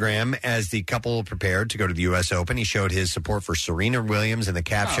Instagram as the couple prepared to go to the U.S. Open. He showed his support for Serena Williams in the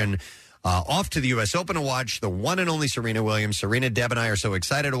caption, off to the U.S. Open to watch the one and only Serena Williams. Serena, Deb, and I are so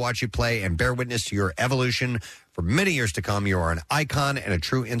excited to watch you play and bear witness to your evolution for many years to come. You are an icon and a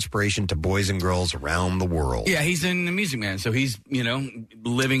true inspiration to boys and girls around the world. Yeah, he's in the Music Man, so he's,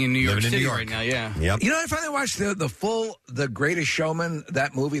 living in New York City right now, yeah. Yep. I finally watched the full The Greatest Showman,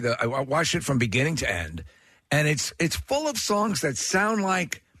 that movie. I watched it from beginning to end, and it's full of songs that sound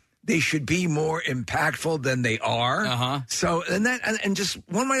like they should be more impactful than they are. Uh-huh. So, and just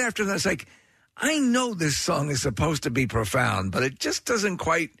one right after that, it's like, I know this song is supposed to be profound, but it just doesn't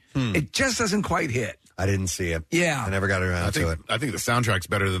quite hit. I didn't see it. Yeah. I never got around to it. I think the soundtrack's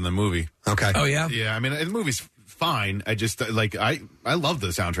better than the movie. Okay. Oh, yeah? Yeah, I mean, the movie's fine. I just, I love the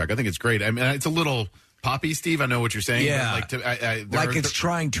soundtrack. I think it's great. I mean, it's a little poppy, Steve. I know what you're saying. Yeah. But it's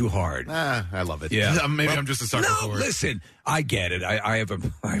trying too hard. I love it. Yeah. Maybe I'm just a sucker for it. Listen, I get it. I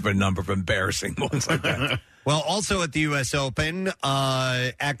have a number of embarrassing ones like that. Well, also at the U.S. Open,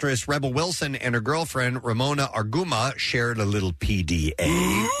 actress Rebel Wilson and her girlfriend Ramona Arguma shared a little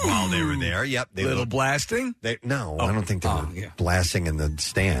PDA while they were there. Yep. Blasting? I don't think they were blasting in the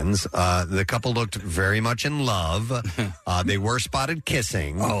stands. The couple looked very much in love. They were spotted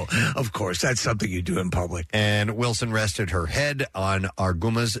kissing. Oh, of course. That's something you do in public. And Wilson rested her head on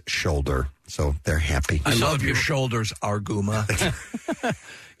Arguma's shoulder. So they're happy. I love your shoulders, Arguma.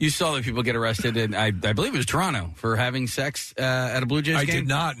 You saw that people get arrested, and I believe it was Toronto, for having sex at a Blue Jays game? I did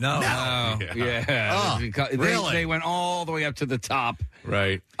not, no. Yeah. Really? They went all the way up to the top.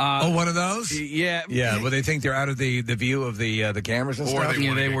 Right. One of those? Yeah. Yeah, well, they think they're out of the view of the cameras and stuff?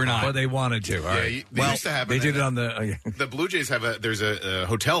 They were not. Or they wanted to. All right. They used to have they did it on the... The Blue Jays there's a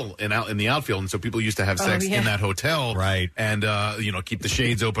hotel in the outfield, and so people used to have sex in that hotel. Right. And, keep the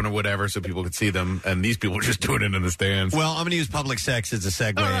shades open or whatever so people could see them, and these people were just doing it in the stands. Well, I'm going to use public sex as a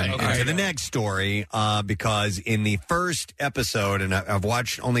segue into the next story, because in the first episode, and I've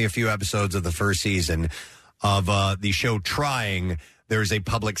watched only a few episodes of the first season of the show Trying, there's a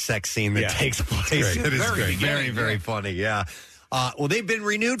public sex scene that takes place. That is very, great. very, very funny, yeah. Well, they've been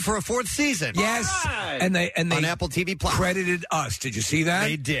renewed for a 4th season. Yes, and they on Apple TV Plus credited us. Did you see that?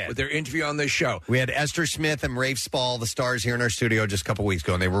 They did with their interview on this show. We had Esther Smith and Rafe Spall, the stars, here in our studio just a couple weeks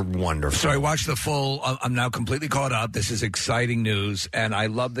ago, and they were wonderful. So I watched the full. I'm now completely caught up. This is exciting news, and I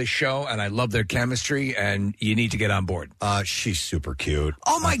love this show, and I love their chemistry, and you need to get on board. She's super cute.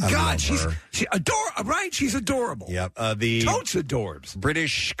 Oh my I God, love she's her. adorable, right? She's adorable. Yep. The totes adorbs.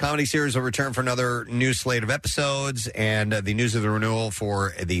 British comedy series will return for another new slate of episodes, and the news of the renewal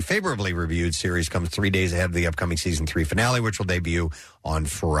for the favorably reviewed series comes 3 days ahead of the upcoming season 3 finale, which will debut on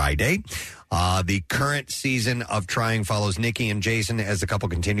Friday. The current season of Trying follows Nikki and Jason as the couple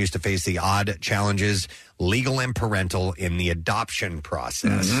continues to face the odd challenges, legal and parental, in the adoption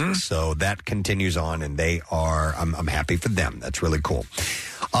process. Mm-hmm. So that continues on, and they are. I'm happy for them. That's really cool.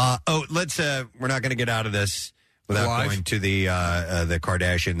 Let's. We're not going to get out of this without going to the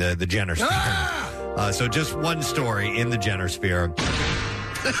Kardashian, the Jenner sphere. So just one story in the Jenner sphere.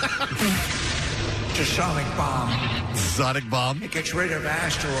 It's a sonic bomb. Sonic bomb? It gets rid of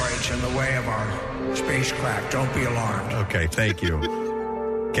asteroids in the way of our spacecraft. Don't be alarmed. Okay, thank you,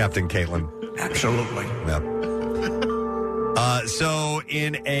 Captain Caitlin. Absolutely. Yep. So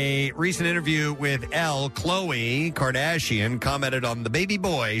in a recent interview with Elle, Khloe Kardashian commented on the baby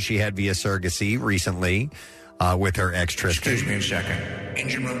boy she had via surrogacy recently with her ex Tristan. Excuse me a second.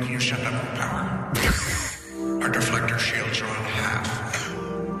 Engine room, can you send up more power? Our deflector shields are on half.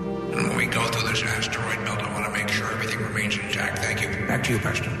 And when we go through this asteroid belt, I want to make sure everything remains intact. Thank you. Back to you,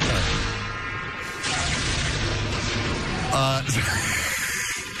 Preston.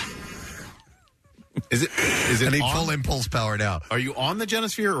 Is it? I need on, full impulse power now. Are you on the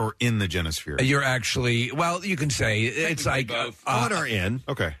Genosphere or in the Genosphere? You're actually, well, you can say it's like on or in.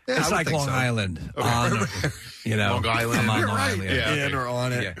 Okay, it's like Long Island. Okay. On, Long Island. I'm on You're Long right. Island. Yeah, In or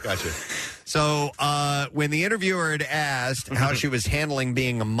on it. Yeah, gotcha. So when the interviewer had asked how she was handling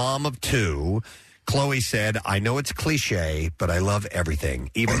being a mom of two, Khloe said, "I know it's cliche, but I love everything.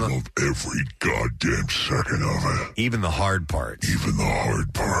 I love every goddamn second of it. Even the hard parts. Even the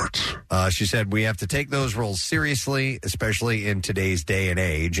hard parts." She said, "We have to take those roles seriously, especially in today's day and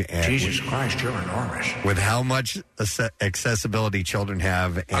age. And Jesus Christ, you're enormous. with how much accessibility children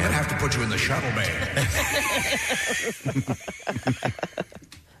have." And I'm going to have to put you in the shuttle bay.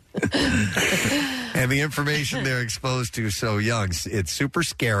 and the information they're exposed to so young. It's super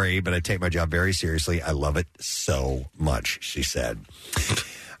scary, but I take my job very seriously. I love it so much, she said.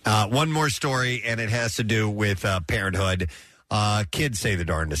 One more story, and it has to do with parenthood. Kids say the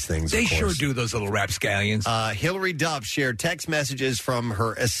darndest things. They of course. sure do, those little rapscallions. Hillary Duff shared text messages from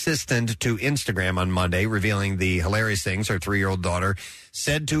her assistant to Instagram on Monday, revealing the hilarious things her 3-year-old daughter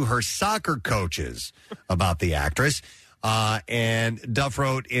said to her soccer coaches about the actress. And Duff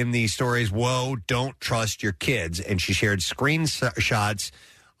wrote in the stories, "Whoa, don't trust your kids." And she shared screenshots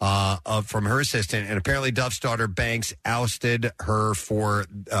from her assistant. And apparently Duff's daughter Banks ousted her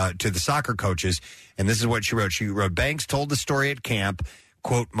to the soccer coaches. And this is what she wrote. She wrote, "Banks told the story at camp,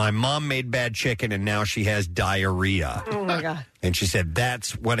 quote, my mom made bad chicken and now she has diarrhea." Oh, my God. And she said,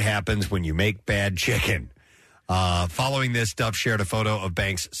 "That's what happens when you make bad chicken." Following this, Duff shared a photo of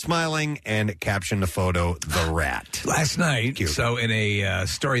Banks smiling and captioned the photo, "The Rat." Last night, Cute. so in a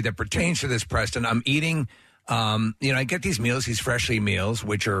story that pertains to this, Preston, I'm eating, I get these meals, these freshly meals,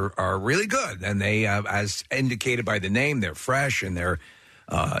 which are really good. And they, as indicated by the name, they're fresh and they're,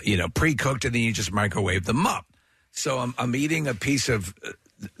 pre-cooked, and then you just microwave them up. So I'm eating a piece of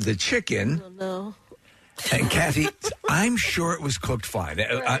the chicken. Oh, no. And Kathy, I'm sure it was cooked fine.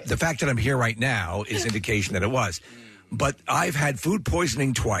 The fact that I'm here right now is indication that it was. But I've had food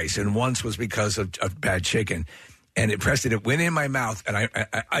poisoning twice, and once was because of bad chicken. And it went in my mouth, and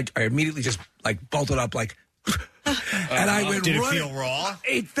I immediately just bolted up and I went. Did it running. feel raw?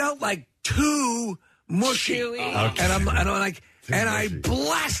 It felt like too mushy. Chewy. Okay. And I'm like, and I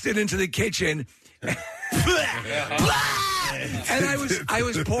blasted into the kitchen. And I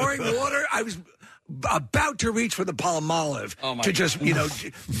was pouring water. I was about to reach for the Palmolive to just,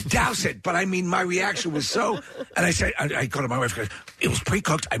 douse it. But I mean, my reaction was so, and I said, I go to my wife, it was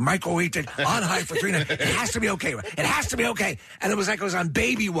pre-cooked. I microwaved it on high for 3 minutes. It has to be okay. It has to be okay. And it was like I was on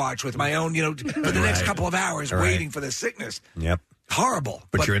baby watch with my own, for the next couple of hours waiting for the sickness. Yep. Horrible.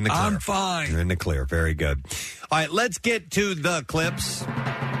 But you're in the clear. I'm fine. You're in the clear. Very good. All right, let's get to the clips.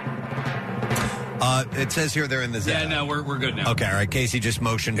 It says here they're in the Zeta. Yeah, no, we're good now. Okay, all right. Casey just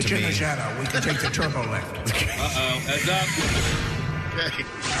motioned It's to in me. the shadow. We can take the turbo lift. Uh-oh, heads up.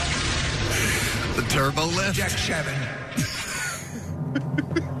 The turbo lift? Jack 7.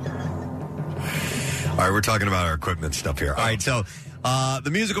 All right, we're talking about our equipment stuff here. All right, so The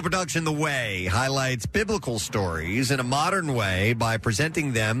musical production The Way highlights biblical stories in a modern way by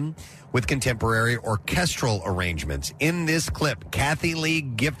presenting them with contemporary orchestral arrangements. In this clip, Kathy Lee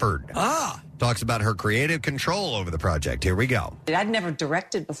Gifford talks about her creative control over the project. Here we go. I'd never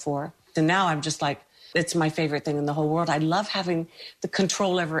directed before, and now I'm just like, it's my favorite thing in the whole world. I love having the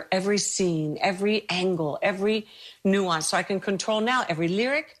control over every scene, every angle, every nuance. So I can control now every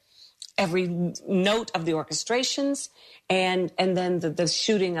lyric, every note of the orchestrations, and then the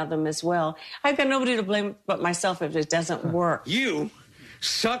shooting of them as well. I've got nobody to blame but myself if it doesn't work. You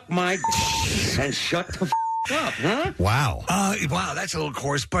suck my and shut the up, huh? Wow. Wow, that's a little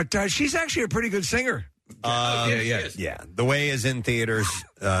coarse, but she's actually a pretty good singer. Yeah. The Way is in theaters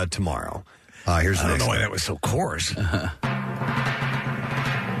tomorrow. Here's the I don't next know why one. that was so coarse. From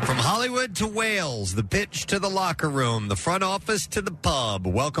Hollywood to Wales, the pitch to the locker room, the front office to the pub.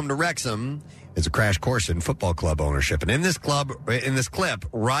 Welcome to Wrexham. It's a crash course in football club ownership. And in this clip,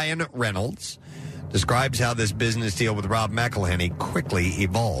 Ryan Reynolds describes how this business deal with Rob McElhenney quickly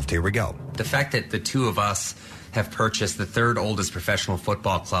evolved. Here we go. The fact that the two of us have purchased the third oldest professional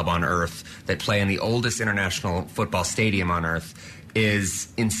football club on earth that play in the oldest international football stadium on earth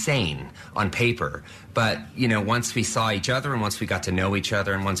is insane on paper. But, once we saw each other and once we got to know each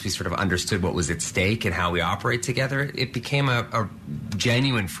other and once we sort of understood what was at stake and how we operate together, it became a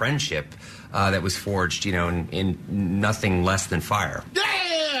genuine friendship that was forged, in nothing less than fire.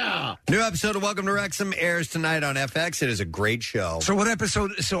 Yeah! New episode of Welcome to Wrexham airs tonight on FX. It is a great show. So what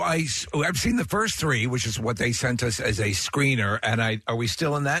episode? So I've seen the first three, which is what they sent us as a screener. And are we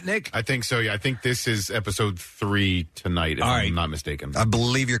still in that, Nick? I think so, yeah. I think this is episode 3 tonight, if I'm not mistaken. I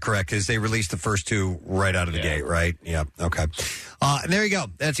believe you're correct, because they released the first two right out of the gate, right? Yeah, okay. And there you go.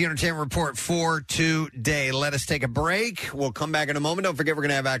 That's the entertainment report for today. Let us take a break. We'll come back in a moment. Don't forget, we're going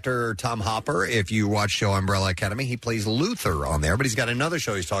to have actor Tom Hopper. If you watch show Umbrella Academy, he plays Luther on there, but he's got another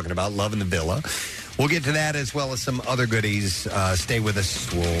show he's talking about, Love in the Villa. We'll get to that as well as some other goodies. Stay with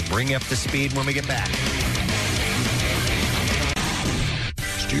us. We'll bring you up to speed when we get back.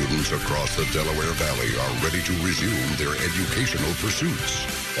 Students across the Delaware Valley are ready to resume their educational pursuits.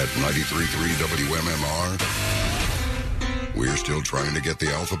 At 93.3 WMMR, we're still trying to get the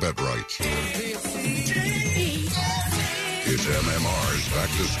alphabet right. It's MMR's Back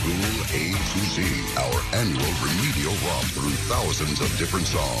to School A to Z, our annual remedial romp through thousands of different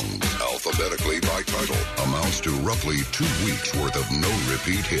songs, alphabetically by title, amounts to roughly 2 weeks worth of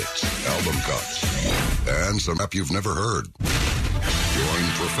no-repeat hits, album cuts, and some rap you've never heard. Join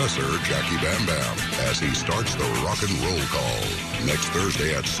Professor Jackie Bam Bam as he starts the rock and roll call next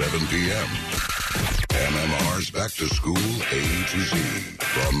Thursday at 7 p.m. MMR's Back to School A to Z.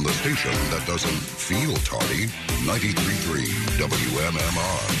 From the station that doesn't feel tawny, 93.3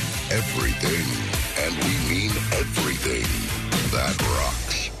 WMMR. Everything, and we mean everything, that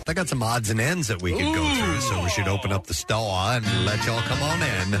rocks. I got some odds and ends that we could go through, so we should open up the store and let y'all come on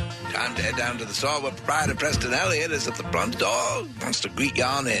in. Time to head down to the store where proprietor Preston Elliott is at the front door. Wants to greet you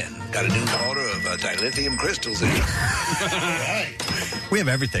on in. Got a new order of dilithium crystals in. We have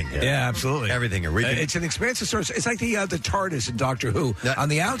everything here. Yeah, absolutely. Everything here. It's an expansive source. It's like the TARDIS in Doctor Who. On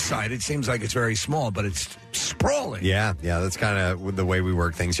the outside, it seems like it's very small, but it's sprawling. Yeah, that's kind of the way we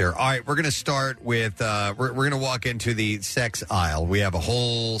work things here. All right, we're going to start with, we're going to walk into the sex aisle. We have a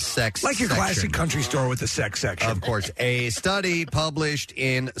whole sex like your section. classic country store with the sex section. Of course. A study published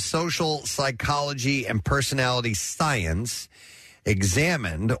in Social Psychology and Personality Science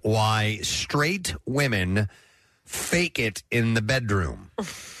examined why straight women fake it in the bedroom.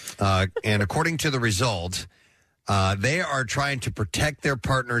 And according to the result, they are trying to protect their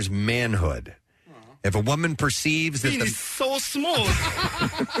partner's manhood. If a woman perceives that Penis so small.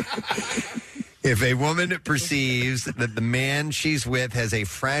 If a woman perceives that the man she's with has a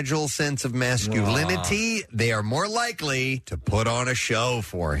fragile sense of masculinity, they are more likely to put on a show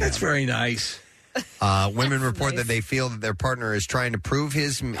for him. That's very nice. Women report that they feel that their partner is trying to prove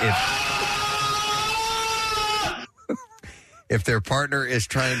if their partner is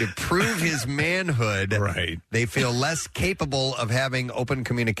trying to prove his manhood, they feel less capable of having open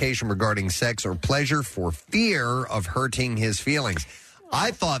communication regarding sex or pleasure for fear of hurting his feelings.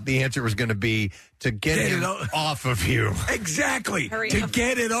 I thought the answer was going to be to get him off of you. Exactly. To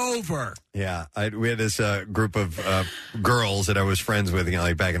get it over. Yeah. We had this group of girls that I was friends with,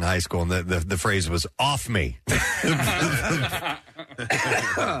 like back in high school, and the phrase was, off me.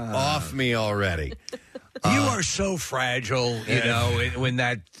 Off me already. You are so fragile,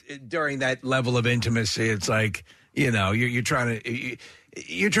 when during that level of intimacy, it's like, you're trying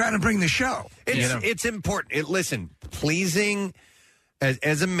to bring the show. It's important. Listen, pleasing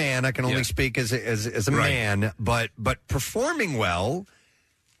as a man, I can only speak as a man, but performing well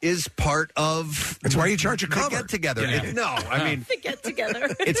is part of. That's why you charge a cover. Get together. Yeah. No, I mean to get together.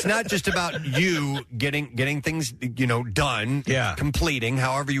 It's not just about you getting things done, completing,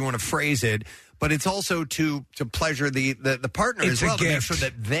 however you want to phrase it. But it's also to pleasure the partner It's as well, a to make gift. sure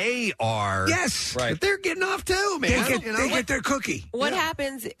that they are Right. that they're getting off too, man. They get their cookie. What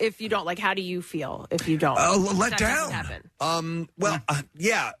happens if you don't? Like, how do you feel if you don't? Let That down. doesn't happen.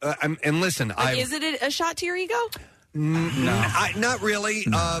 And listen, Like, is it a shot to your ego? not really.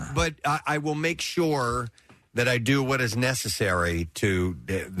 But I will make sure that I do what is necessary to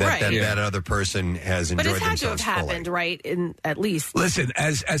that other person has But enjoyed it's had to have themselves fully. happened, right? In at least. Listen,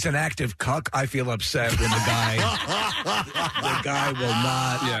 as an active cuck, I feel upset when the guy will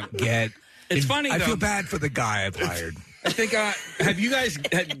not get. It's funny, I though. feel bad for the guy I've hired. I think. Have you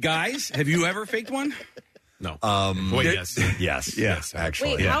guys? Have you ever faked one? No. Yes,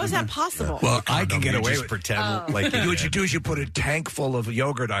 actually. Wait, how is that possible? Well, I can get You away just with pretend like what you do is you put a tank full of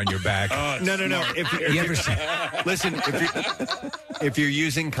yogurt on your back. No. Listen, if you're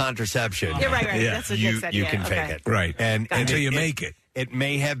using contraception, Yeah, right. That's what you Nick said. you Yeah, can okay. fake it, Right. And Until you make it. It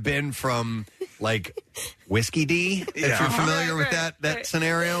may have been from like Whiskey D, if you're familiar with that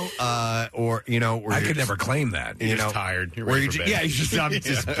scenario, or where I you're could just, never claim that. You know, tired. You're where ready you for ju- bed. yeah, you just I'm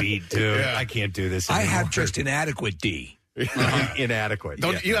just beat, dude. Yeah. I can't do this. I anymore. have just inadequate D. Inadequate.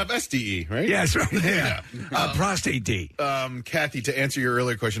 You have SDE, right? Yes, right. Yeah. Prostate D. Kathy, to answer your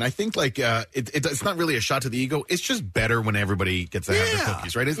earlier question, I think it's not really a shot to the ego. It's just better when everybody gets to have their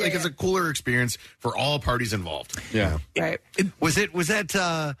cookies, right? It's it's a cooler experience for all parties involved. Yeah. Right. Was that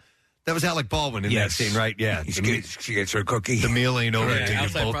was Alec Baldwin in that scene, right? Yeah. She gets her cookie. The meal ain't over Right.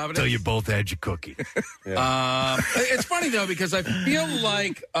 Outside Providence? till you both had your cookie. It's funny though because I feel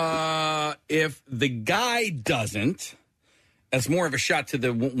like if the guy doesn't, that's more of a shot to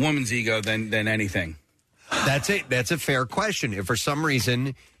the woman's ego than anything. That's a fair question. If for some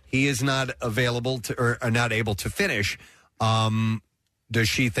reason he is not available to or not able to finish, does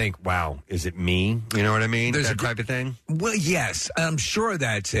she think, "Wow, is it me?" You know what I mean? There's that a type of thing. Well, yes, I'm sure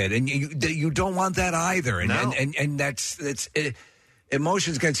that's it, and you don't want that either, and No. and that's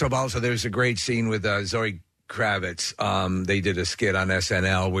emotions get so volatile. There's a great scene with Zoe Kravitz. They did a skit on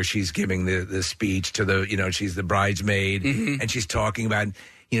SNL where she's giving the speech to she's the bridesmaid, and she's talking about.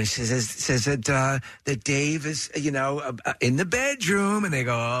 She says that Dave is, in the bedroom, and they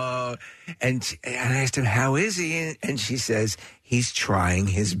go, oh, and I asked him, how is he? And she says, he's trying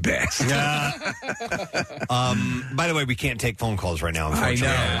his best. By the way, we can't take phone calls right now. I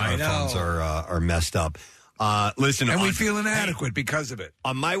Unfortunately, know. our phones are messed up. Listen, And we feel inadequate because of it.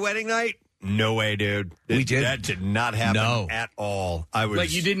 On my wedding night, no way, dude. We did. That did not happen at all. I was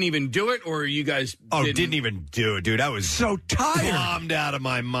Like you didn't even do it, or you guys? didn't even do it, dude. I was so tired, bombed out of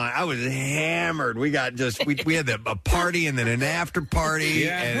my mind. I was hammered. We got we had a party and then an after party,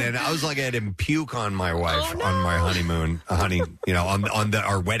 and then I was like I had him puke on my wife on my honeymoon, on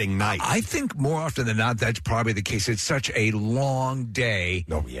our wedding night. I think more often than not, that's probably the case. It's such a long day.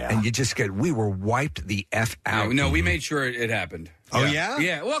 Oh yeah, and you just we were wiped the F out. No, we made sure it happened. Oh yeah,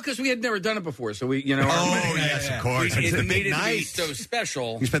 yeah. Well, because we had never done it before, so we, Oh yes, of course. It's the big needed to be night. so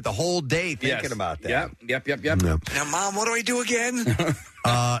special. You spent the whole day thinking about that. Yep. No. Now, Mom, what do I do again?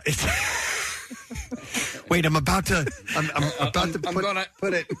 Wait, I'm about to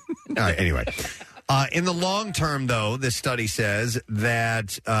put it. All right, anyway. In the long term, though, this study says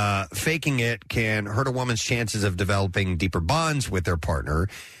that faking it can hurt a woman's chances of developing deeper bonds with their partner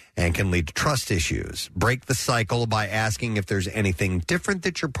and can lead to trust issues. Break the cycle by asking if there's anything different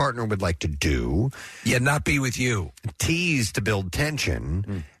that your partner would like to do. Yeah, not be with you. Tease to build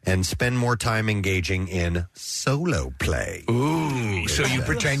tension and spend more time engaging in solo play. Ooh, so you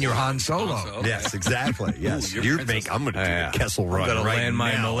pretend you're Han Solo. Yes, exactly. Yes. I'm going to do a Kessel Run I'm going right to land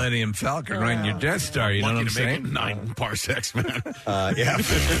my now. Millennium Falcon right in your Death Star. You know what I'm saying? 9 parsecs, man.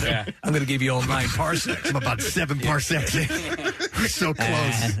 Yeah. I'm going to give you all 9 parsecs. I'm about 7 parsecs in. We're so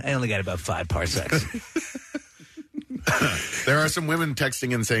close. I only got about 5 parsecs. There are some women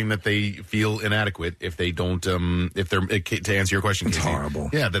texting and saying that they feel inadequate if they don't, if they're, to answer your question, It's Casey. horrible.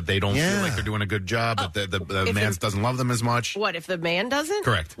 Yeah, that they don't feel like they're doing a good job, that the man doesn't love them as much. What if the man doesn't?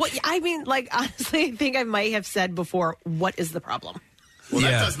 Correct. Well, I mean, honestly, I think I might have said before, what is the problem? Well,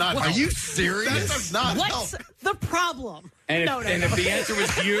 that does not help. Are you serious? That does not What's help. the problem? And if the answer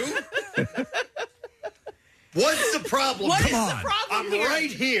was you, What's the problem? What is Come the on. problem I'm here?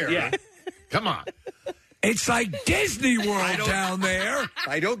 right here. yeah. Come on. It's like Disney World down there.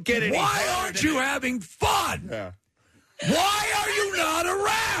 I don't get it. Why aren't you having fun? Yeah. Why are you not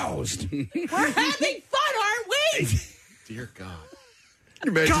aroused? We're having fun, aren't we? Dear God.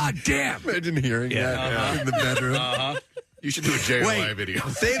 God damn! Imagine hearing that in the bedroom. You should do a JLI video.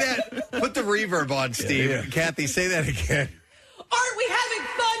 Say that. Put the reverb on, Steve. Yeah. Kathy, say that again. Aren't we having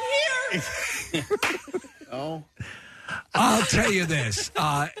fun here? Oh. I'll tell you this.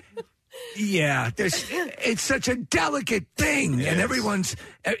 It's such a delicate thing, and everyone's,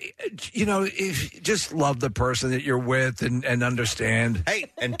 if just love the person that you're with and understand.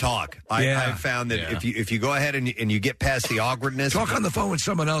 Hey, and talk. I've found that if you go ahead and you get past the awkwardness, Talk on the phone with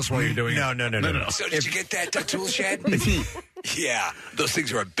someone else while you're doing no. it. So did you get that tool shed? Yeah, those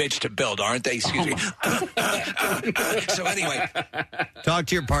things are a bitch to build, aren't they? Excuse me. So anyway, talk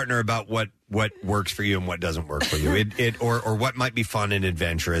to your partner about what works for you and what doesn't work for you. Or what might be fun and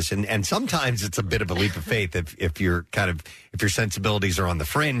adventurous. And sometimes it's a bit of a leap of faith if your sensibilities are on the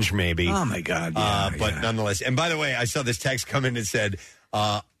fringe, maybe. Oh my God! But nonetheless. And by the way, I saw this text come in and said,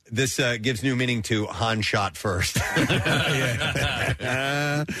 this gives new meaning to Han shot first.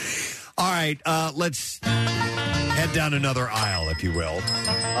 All right, let's head down another aisle, if you will.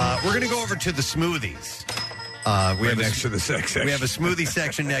 We're going to go over to the smoothies. We have next to the sex section. We have a smoothie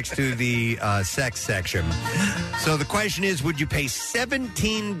section next to the sex section. So the question is, would you pay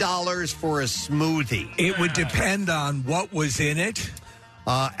 $17 for a smoothie? It would depend on what was in it.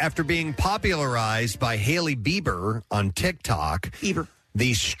 After being popularized by Hailey Bieber on TikTok,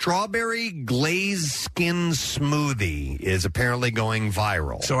 the strawberry glazed skin smoothie is apparently going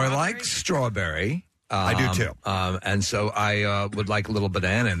viral. So I like strawberry. I do too. And so I would like a little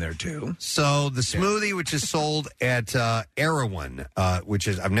banana in there too. So the smoothie, which is sold at Erewhon, which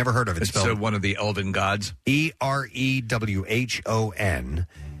is, I've never heard of it. It's spelled one of the elven gods. Erewhon.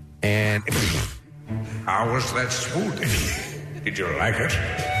 And how was that smoothie? Did you like it?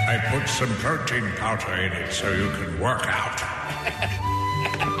 I put some protein powder in it so you can work out.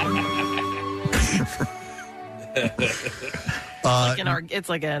 It's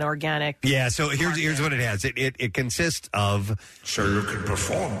like an organic. Yeah, so here's what it has. It consists of... So you can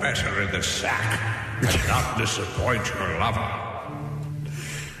perform better in the sack and not disappoint your lover.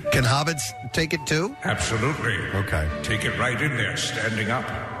 Can hobbits take it too? Absolutely. Okay. Take it right in there, standing up.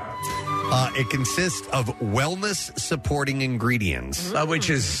 It consists of wellness-supporting ingredients. Which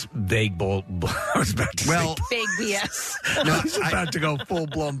is vague bull. I was about to say. Big BS. No, I was about to go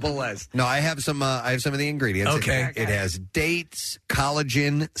full-blown burlesque. No, I have some of the ingredients. Okay. It has dates,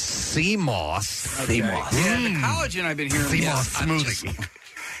 collagen, sea moss. Sea moss. Yeah, the collagen I've been hearing. Sea moss smoothie.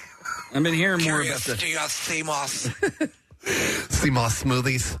 I've been hearing more about do you have sea moss? Sea moss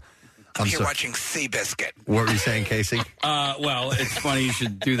smoothies. I'm here watching Seabiscuit. What were you saying, Casey? Well, it's funny you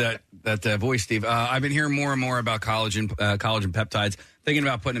should do that voice, Steve. I've been hearing more and more about collagen peptides. Thinking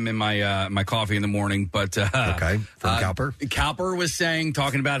about putting them in my coffee in the morning, but okay, from Cowper. Cowper was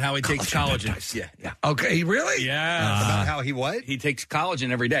talking about how he takes collagen. Yeah. Okay, really? Yeah. About how he what? He takes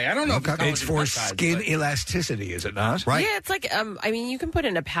collagen every day. I don't know. Okay. It's for skin but... elasticity, is it not? Right. Yeah, it's like you can put it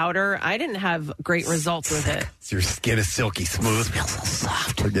in a powder. I didn't have great results with it. So your skin is silky smooth. It smells so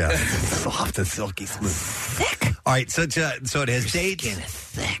soft. Yeah, soft and silky smooth. Thick. All right, so it has dates. Skin is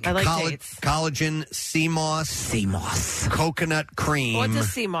thick. I like dates. Collagen, sea moss, coconut cream. What does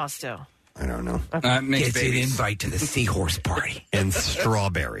sea moss do? I don't know. Gets an invite to the seahorse party. And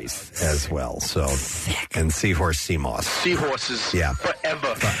strawberries as well. So and seahorse sea moss. Seahorses. Yeah.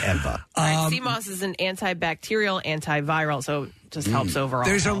 Forever. Sea moss is an antibacterial, antiviral, so it just helps overall.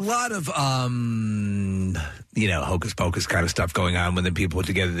 There's a health. lot of hocus pocus kind of stuff going on when the people put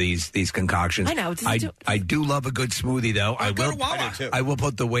together these concoctions. I know. I do love a good smoothie though. I will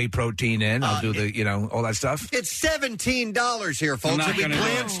put the whey protein in. I'll do all that stuff. It's $17 here, folks. Have we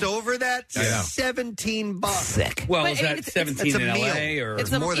glanced over that? $17. Sick. Well, But is that 17 in LA or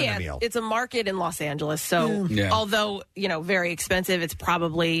it's more than a meal? It's a market in Los Angeles, so although very expensive, it's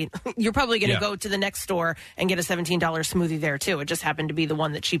probably you're probably going to go to the next store and get a $17 smoothie there too. It just happened to be the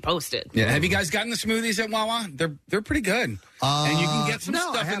one that she posted. Yeah, have you guys gotten the smoothies at Wawa? They're pretty good, and you can get some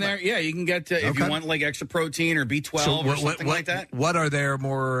stuff in there. Yeah, you can get if you want like extra protein or B12 or something like that. What are there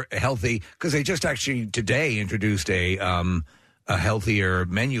more healthy? Because they just actually today introduced a healthier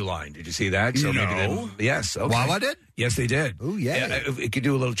menu line. Did you see that? So no. Yes. Okay. Wawa did? Yes, they did. Oh, yeah. It could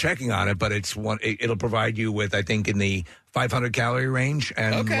do a little checking on it, but it'll provide you with, I think, in the 500 calorie range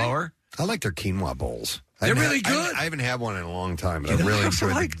and lower. I like their quinoa bowls. They're really good. I haven't had one in a long time, but I really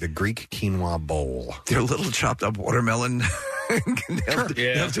enjoy the Greek quinoa bowl. They're little chopped up watermelon. They'll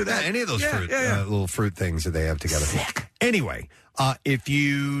do that. Any of those little fruit things that they have together. Sick. Anyway, if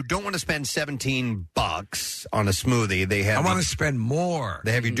you don't want to spend $17 on a smoothie, they have. I want to spend more.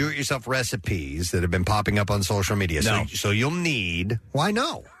 They have your do-it-yourself recipes that have been popping up on social media. No. So you'll need. Why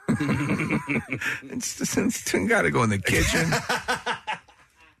no? It's got to go in the kitchen.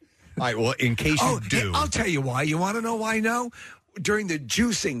 right, well, in case you do. Hey, I'll tell you why. You want to know why? No? During the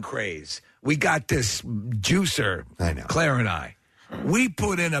juicing craze, we got this juicer, I know. Claire and I. We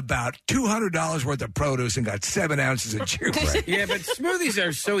put in about $200 worth of produce and got 7 ounces of juice. Yeah, but smoothies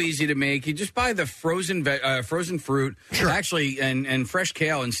are so easy to make. You just buy the frozen fruit, actually, and fresh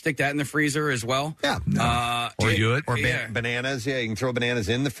kale, and stick that in the freezer as well. Yeah, bananas. Yeah, you can throw bananas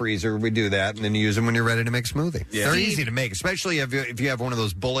in the freezer. We do that, and then you use them when you're ready to make smoothie. Yeah. They're easy to make, especially if you have one of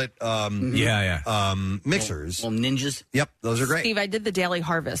those bullet mixers. Well, ninjas. Yep, those are great. Steve, I did the Daily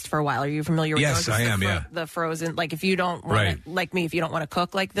Harvest for a while. Are you familiar with those? Yes, I am. The frozen, like if you don't want to, like me, if you don't want to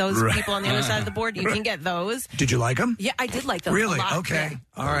cook like those people on the other side of the board, you can get those. Did you like them? Yeah, I did like them. Really? A lot. Okay. Yeah.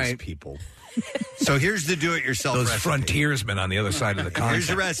 All right. People. So here's the do-it-yourself Those recipe. frontiersmen on the other side of the continent. Here's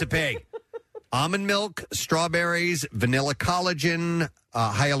the recipe. Almond milk, strawberries, vanilla collagen,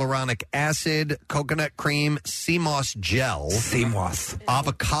 hyaluronic acid, coconut cream, sea moss gel,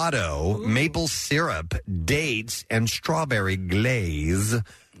 avocado, maple syrup, dates, and strawberry glaze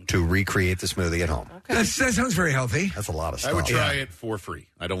to recreate the smoothie at home. Okay. That sounds very healthy. That's a lot of stuff. I would try it for free.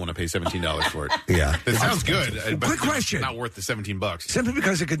 I don't want to pay $17 for it. Yeah. It sounds good. But Quick question. It's not worth the $17. Simply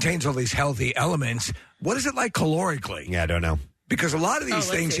because it contains all these healthy elements, what is it like calorically? Yeah, I don't know. Because a lot of these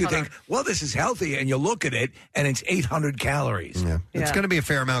things you think, well, this is healthy, and you look at it, and it's 800 calories. Yeah. It's going to be a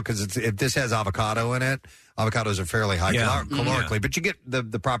fair amount because if this has avocado in it, avocados are fairly high calorically, but you get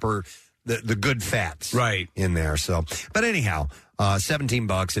the proper... The good fats in there. So, but anyhow,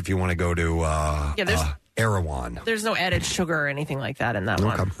 $17 if you want to go to Erewhon. There's no added sugar or anything like that in that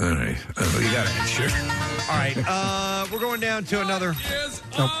one. All right. You got to add sugar. All right. We're going down to another.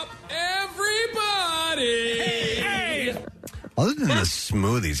 Everybody! Other than the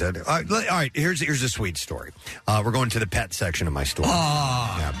smoothies, all right. Here's a sweet story. We're going to the pet section of my store.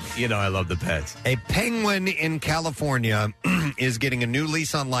 You know I love the pets. A penguin in California is getting a new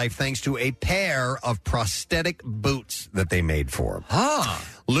lease on life thanks to a pair of prosthetic boots that they made for him.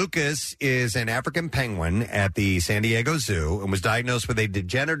 Lucas is an African penguin at the San Diego Zoo and was diagnosed with a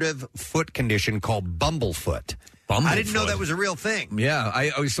degenerative foot condition called bumblefoot. I didn't know that was a real thing. Yeah, I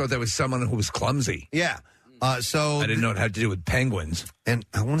always thought that was someone who was clumsy. Yeah. So I didn't know it had to do with penguins. And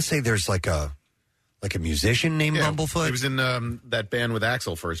I want to say there's like a musician named Bumblefoot. He was in that band with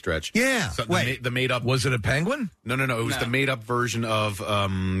Axl for a stretch. Yeah. So the made up. Was it a penguin? No. It was the made up version of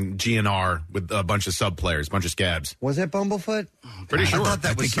GNR with a bunch of sub players, a bunch of scabs. Was that Bumblefoot? Pretty sure. I thought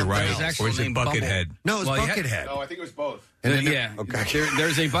that was you're right. else. Or is it Buckethead? No, it was Buckethead. No, I think it was both. Okay.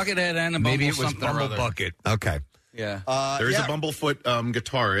 There's a Buckethead and a Maybe Bumble it was something or Bumble other. Bucket. Okay. Yeah. There's a Bumblefoot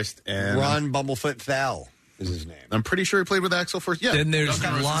guitarist. And Ron Bumblefoot Thal is his name. I'm pretty sure he played with Axl first. Yeah. Then there's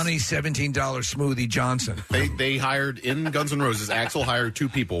Lonnie $17 Smoothie Johnson. They hired, in Guns N' Roses, Axl hired two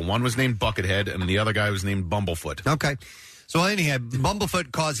people. One was named Buckethead, and the other guy was named Bumblefoot. Okay. So anyhow,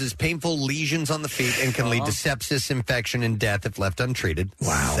 Bumblefoot causes painful lesions on the feet and can lead to sepsis, infection, and death if left untreated.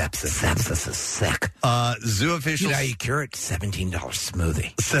 Wow. Sepsis is sick. Zoo officials... You know how you cure it? $17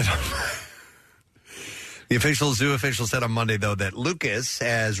 smoothie. The zoo official said on Monday, though, that Lucas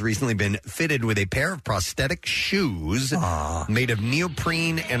has recently been fitted with a pair of prosthetic shoes made of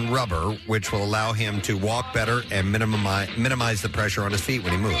neoprene and rubber, which will allow him to walk better and minimize the pressure on his feet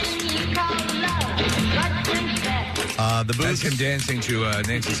when he moves. The boots. That's him dancing to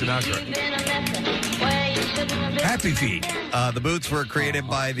Nancy Sinatra. Happy Feet. The boots were created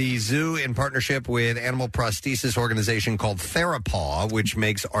by the zoo in partnership with animal prosthesis organization called Therapaw, which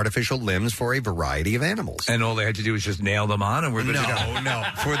makes artificial limbs for a variety of animals. And all they had to do was just nail them on, and we're good to go. No.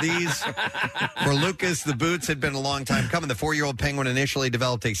 For Lucas, the boots had been a long time coming. The 4-year-old penguin initially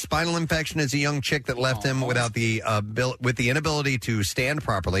developed a spinal infection as a young chick that left him with the inability to stand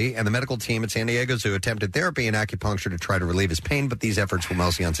properly. And the medical team at San Diego Zoo attempted therapy and acupuncture to try to relieve his pain, but these efforts were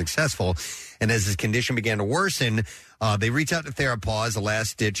mostly unsuccessful. And as his condition began to worsen, they reached out to Therapaw as a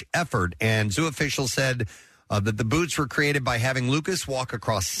last-ditch effort. And zoo officials said that the boots were created by having Lucas walk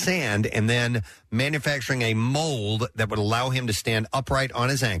across sand and then manufacturing a mold that would allow him to stand upright on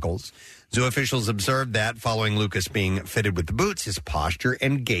his ankles. Zoo officials observed that following Lucas being fitted with the boots, his posture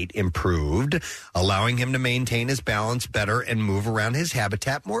and gait improved, allowing him to maintain his balance better and move around his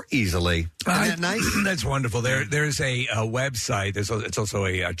habitat more easily. Isn't that nice? That's wonderful. There's a website. It's also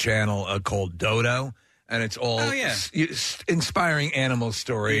a channel called Dodo, and it's all inspiring animal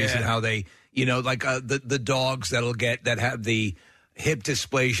stories and how they, like the dogs that have the hip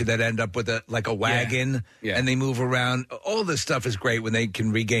dysplasia that end up with a wagon and they move around. All this stuff is great when they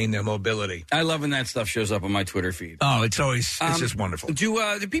can regain their mobility. I love when that stuff shows up on my Twitter feed. Oh, it's just wonderful.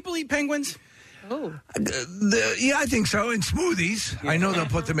 Do people eat penguins? Oh. Yeah, I think so. And smoothies. I know they'll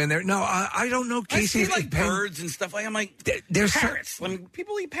put them in there. No, I don't know, Casey. I see, like birds and stuff. I'm like, there's parrots. I mean,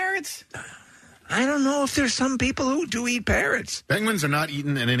 people eat parrots. I don't know if there's some people who do eat parrots. Penguins are not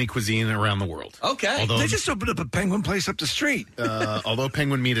eaten in any cuisine around the world. Okay. Although, They just opened up a penguin place up the street. Although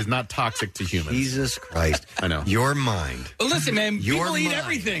penguin meat is not toxic to humans. Jesus Christ. I know. Your mind. Well, listen, man, Your people eat mind.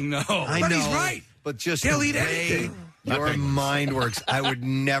 everything, though. I But know. he's right. But just They'll the eat way anything. Your mind works. I would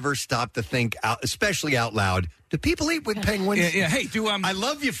never stop to think, especially out loud, do people eat with penguins? Yeah. Hey, I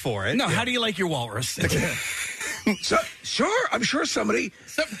love you for it. No, how do you like your walrus? So, sure, I'm sure somebody.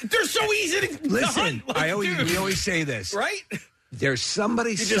 They're so easy to Listen. hunt. Like, We always say this, right? There's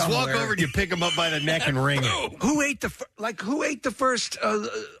somebody You just walk somewhere over and you pick them up by the neck and ring it. who ate the first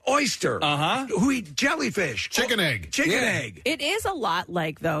oyster? Who ate jellyfish? Chicken egg. Chicken egg. It is a lot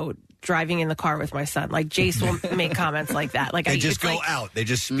like, though, driving in the car with my son. Like, Jace will make comments like that. Like, They just it's go like, out. They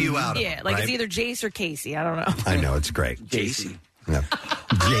just spew out of Yeah, them, like right? it's either Jace or Casey. I don't know. I know, it's great. Casey. Yeah.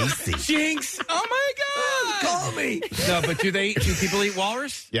 JC. Jinx. Oh, my God. Call me. No, but do people eat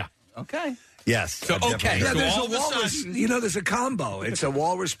walrus? Yeah. Okay. Yes. So, I've okay. definitely Yeah, heard there's all a of a walrus. sudden- There's a combo. It's a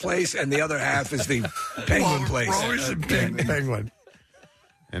walrus place, and the other half is the penguin place. Walrus and penguin.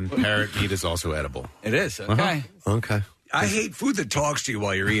 And parrot meat is also edible. It is. Okay. Okay. I hate food that talks to you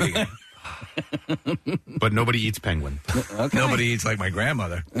while you're eating it. But nobody eats penguin. Nobody eats like my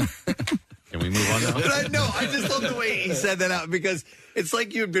grandmother. Can we move on now? But I just love the way he said that out because it's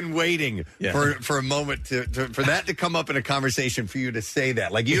like you've been waiting for a moment for that to come up in a conversation for you to say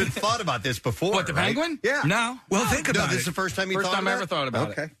that. Like you had thought about this before. What, the right? penguin? Yeah. No. Well, think about This it. is the first time you First thought time about I ever thought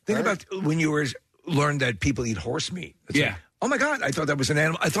about it. Okay. Think about when you learned that people eat horse meat. It's Yeah. like, oh my God! I thought that was an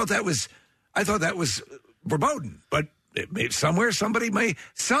animal. I thought that was verboten. But somebody may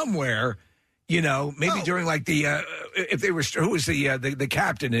maybe during like the if they were who was the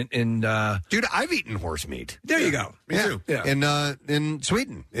captain in Dude, I've eaten horse meat. there you go. Me too. Yeah. In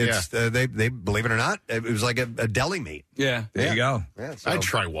Sweden, it's they believe it or not, it was like a deli meat. Yeah. There you go. Yeah, so- I'd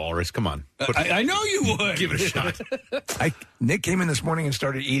try walrus. Come on. I know you would. Give it a shot. Nick came in this morning and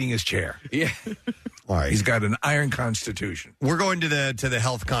started eating his chair. Yeah. All right. He's got an iron constitution. We're going to the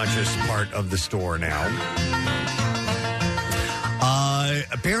health conscious part of the store now.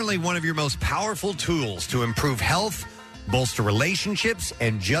 Apparently, one of your most powerful tools to improve health, bolster relationships,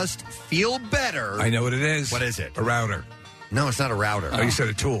 and just feel better. I know what it is. What is it? A router. No, it's not a router. Oh, you said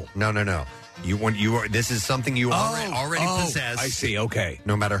a tool. No. This is something you already possess. I see. Okay.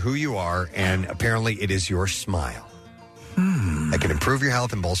 No matter who you are, and apparently it is your smile. That can improve your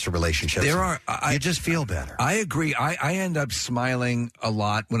health and bolster relationships. You just feel better. I agree. I end up smiling a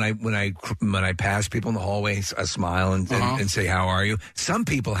lot when I pass people in the hallway. I smile and say, "How are you?" Some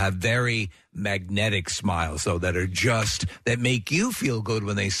people have very magnetic smiles, though, that make you feel good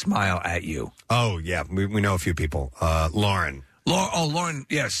when they smile at you. Oh yeah, we know a few people. Lauren. Lauren.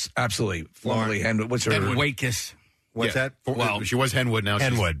 Yes, absolutely. Formerly Henwood. What's her name? Waikus. What's that? Well, she was Henwood. Now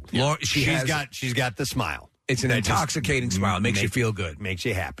Henwood. She's She's got the smile. It's an intoxicating smile. It makes you feel good. Makes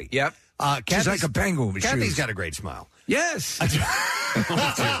you happy. Yep. She's like a penguin with Kathy's shoes. got a great smile. Yes. Thank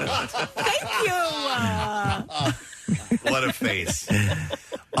you. What a face.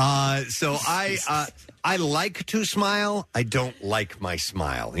 So I like to smile. I don't like my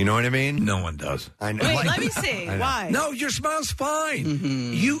smile. You know what I mean? No one does. I know. Wait, let me see. Why? No, your smile's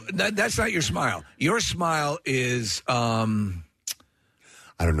fine. That's not your smile. Your smile is I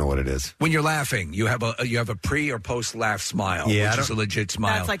don't know what it is. when you're laughing. You have a pre or post laugh smile, Yeah, which is a legit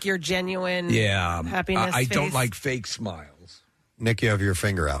smile. That's like your genuine yeah, happiness I don't face. like fake smiles. Nick, you have your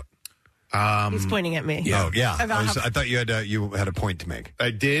finger out. He's pointing at me. Oh yeah. About I thought you had a point to make. I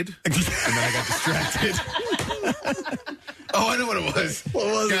did, and then I got distracted. Oh, I know what it was. What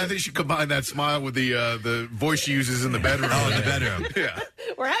was I think she combined that smile with the voice she uses in the bedroom. Oh, in the bedroom. Yeah.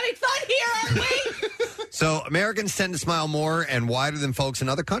 We're having fun here, aren't we? So Americans tend to smile more and wider than folks in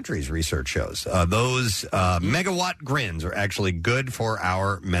other countries, research shows. Those megawatt grins are actually good for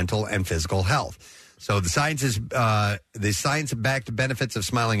our mental and physical health. So the science-backed benefits of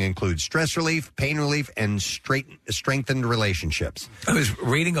smiling include stress relief, pain relief, and strengthened relationships. I was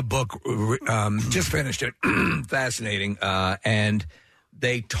reading a book, just finished it, fascinating, and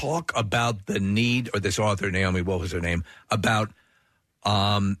they talk about the need, or this author, Naomi, what was her name, about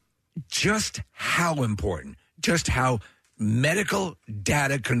just how important, just how medical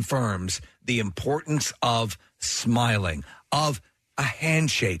data confirms the importance of smiling, of a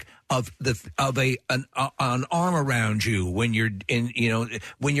handshake, of an arm around you when you're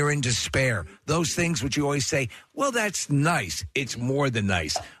in despair. Those things which you always say, well, that's nice. It's more than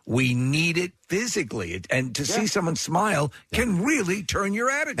nice. We need it physically, and to see someone smile can really turn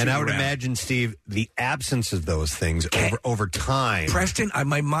your attitude And I would around. imagine, Steve, the absence of those things over time. Preston,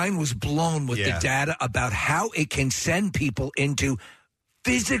 my mind was blown with the data about how it can send people into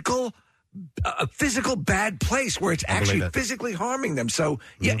a physical bad place where it's actually physically harming them. So,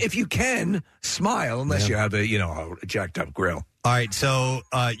 if you can, smile, unless you have a jacked up grill. All right, so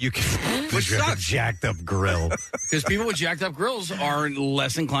you can Which you have a sucks. jacked up grill. Because people with jacked up grills are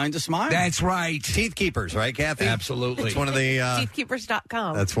less inclined to smile. That's right. Teeth keepers, right, Kathy? Absolutely. It's one of the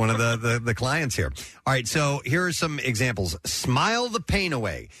Teethkeepers.com. That's one of the clients here. All right, so here are some examples. Smile the pain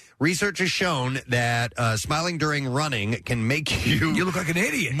away. Research has shown that smiling during running can make you look like an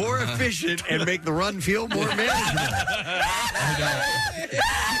idiot. More efficient and make the run feel more manageable.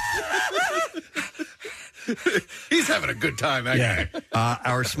 He's having a good time, that guy.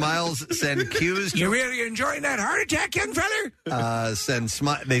 Our smiles send cues. You really enjoying that heart attack, young feller?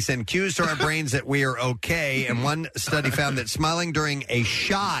 They send cues to our brains that we are okay. And one study found that smiling during a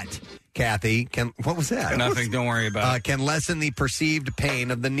shot, Kathy, what was that? Nothing. Don't worry about it. Can lessen the perceived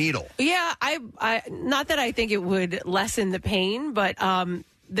pain of the needle. Yeah, I not that I think it would lessen the pain, but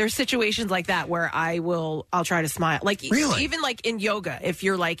there's situations like that where I'll try to smile. Like Really? even like in yoga, if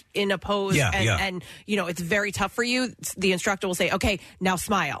you're like in a pose and it's very tough for you, the instructor will say, "Okay, now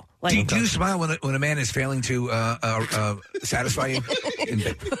smile." Like, Do you smile when a man is failing to satisfy you?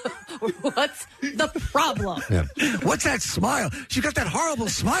 What's the problem? What's that smile? You got that horrible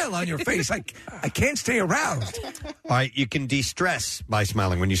smile on your face. I can't stay aroused. All right, you can de-stress by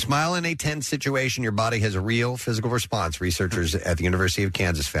smiling. When you smile in a tense situation, your body has a real physical response. Researchers at the University of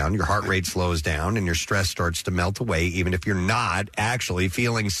Kansas found your heart rate slows down and your stress starts to melt away, even if you're not actually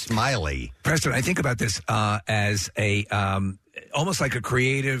feeling smiley. Preston, I think about this as a almost like a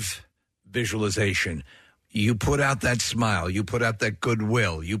creative visualization. You put out that smile, you put out that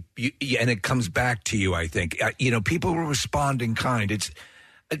goodwill, you and it comes back to you. I think people will respond in kind. It's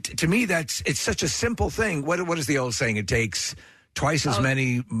to me it's such a simple thing. What is the old saying? It takes twice as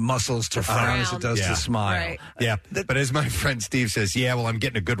many muscles to frown as it does to smile. Right. Yeah, but as my friend Steve says, I'm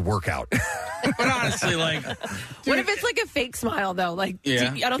getting a good workout. But honestly, like, what if it's like a fake smile though? Like,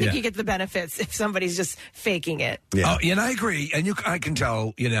 I don't think you get the benefits if somebody's just faking it. Yeah, and I agree. And I can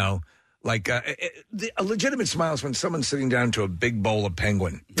tell, like a legitimate smile is when someone's sitting down to a big bowl of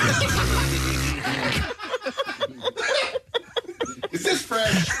penguin. Is this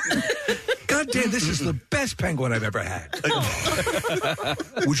fresh? God damn, this is the best penguin I've ever had.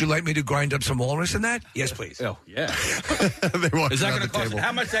 Would you like me to grind up some walrus in that? Yes, please. Oh, yeah. Is that going to cost?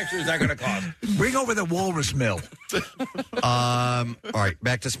 How much extra is that going to cost? Bring over the walrus mill. All right,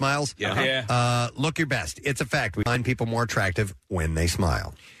 back to smiles. Yeah. Look your best. It's a fact. We find people more attractive when they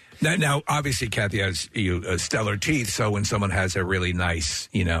smile. Now, obviously, Kathy has stellar teeth, so when someone has a really nice,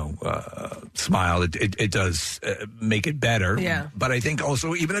 smile, it does make it better. Yeah. But I think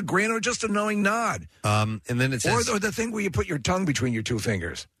also even a grin or just a knowing nod. And then it says, or the thing where you put your tongue between your two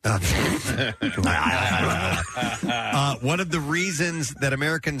fingers. one of the reasons that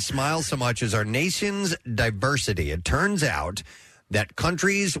Americans smile so much is our nation's diversity. It turns out that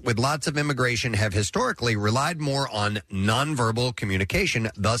countries with lots of immigration have historically relied more on nonverbal communication.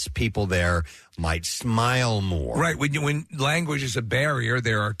 Thus, people there might smile more. Right. When language is a barrier,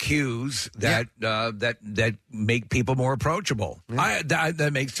 there are cues that that make people more approachable. That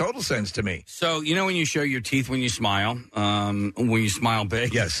makes total sense to me. So, when you show your teeth when you smile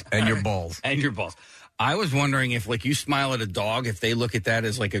big. Yes, and your balls. And your balls. I was wondering if, like, you smile at a dog, if they look at that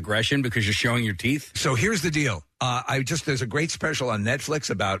as, like, aggression because you're showing your teeth. So here's the deal. There's a great special on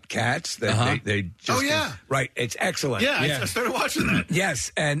Netflix about cats. That they just, Oh, yeah. Right. It's excellent. Yeah, I started watching that.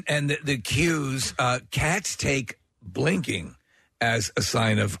 Yes. And the cues, cats take blinking as a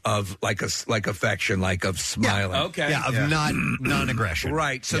sign of like affection, like of smiling. Yeah, okay. Yeah, of non-aggression.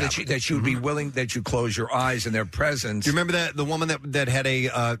 Right. So that you would be willing, that you close your eyes in their presence. Do you remember the woman that had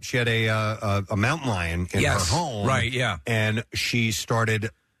a mountain lion in her home? Right. Yeah. And she started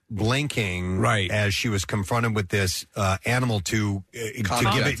blinking as she was confronted with this animal to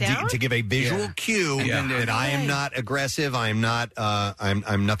give a visual cue that I am not aggressive. I am not.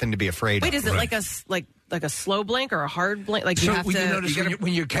 I'm nothing to be afraid of. Wait, is it like a slow blink or a hard blink? Like, you have when to. You notice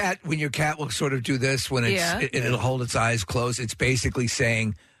when your cat will sort of do this when it'll hold its eyes closed. It's basically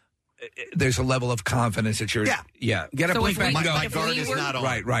saying, there's a level of confidence that you're. Yeah. Get a So blink if we- back and go. My guard is not on.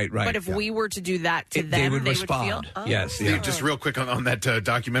 Right. But if we were to do that to them, they would respond. feel. Oh. Yes. Steve, just real quick on that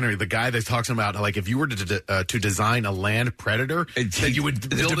documentary, the guy that's talking about like if you were to design a land predator, that you would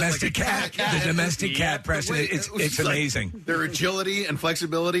build domestic it like cat. The domestic cat, Preston. It's amazing. Like their agility and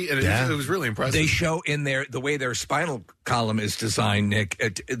flexibility, and it was really impressive. They show in there the way their spinal column is designed, Nick.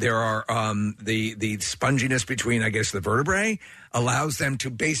 There are the sponginess between, I guess, the vertebrae allows them to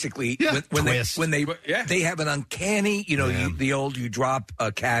basically when they have an uncanny, you drop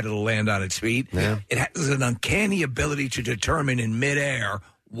a cat, it'll land on its feet. Yeah. It has an uncanny ability to determine in midair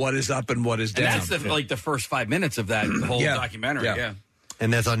what is up and what is down. And that's the first 5 minutes of that whole documentary. Yeah.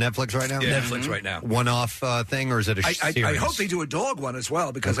 And that's on Netflix right now? Netflix right now. One-off thing, or is it a series? I hope they do a dog one as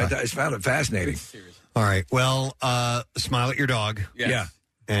well, because I found it fascinating. All right. Well, smile at your dog. Yeah.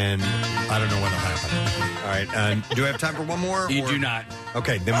 And I don't know what'll happen. All right. Do we have time for one more? You do not.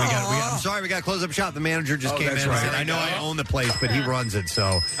 Okay, then I'm sorry, we got to close up shop. The manager just came in and said, I know I own the place, but he runs it,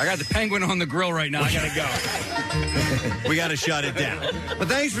 so. I got the penguin on the grill right now. I got to go. We got to shut it down. But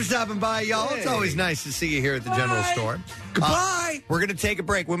thanks for stopping by, y'all. It's always nice to see you here at the general store. Goodbye. We're going to take a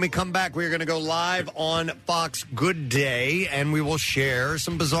break. When we come back, we're going to go live on Fox Good Day, and we will share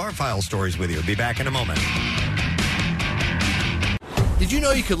some bizarre file stories with you. Be back in a moment. Did you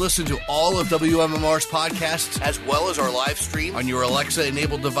know you could listen to all of WMMR's podcasts as well as our live stream on your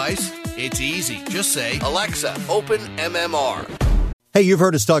Alexa-enabled device? It's easy. Just say, Alexa, open MMR. Hey, you've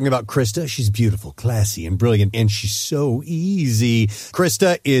heard us talking about Krista. She's beautiful, classy, and brilliant, and she's so easy.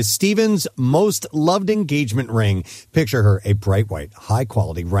 Krista is Steven's most loved engagement ring. Picture her, a bright white,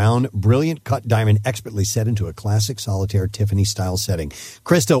 high-quality, round, brilliant cut diamond expertly set into a classic solitaire Tiffany-style setting.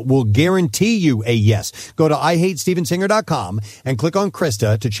 Krista will guarantee you a yes. Go to IHateStevenSinger.com and click on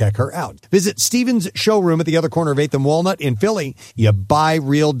Krista to check her out. Visit Steven's showroom at the other corner of 8th and Walnut in Philly. You buy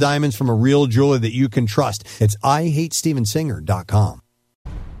real diamonds from a real jeweler that you can trust. It's IHateStevenSinger.com.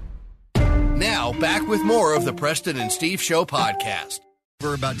 Now, back with more of the Preston and Steve Show podcast.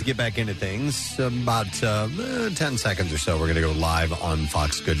 We're about to get back into things. About 10 seconds or so, we're going to go live on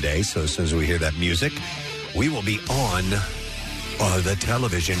Fox Good Day. So as soon as we hear that music, we will be on the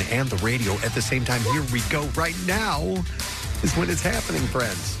television and the radio at the same time. Here we go. Right now is when it's happening,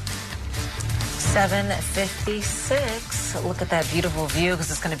 friends. 7:56. Look at that beautiful view, because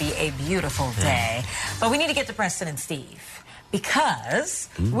it's going to be a beautiful day. But we need to get to Preston and Steve, because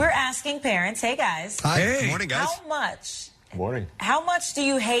we're asking parents, hey guys. Hi. Hey. Morning, guys. How much do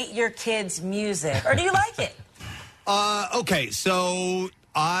you hate your kids' music? Or do you like it? Okay, so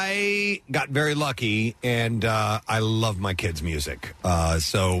I got very lucky, and I love my kids' music.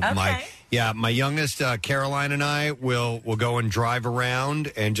 My youngest, Caroline, and I will go and drive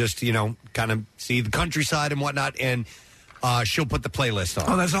around and just, kind of see the countryside and whatnot, and she'll put the playlist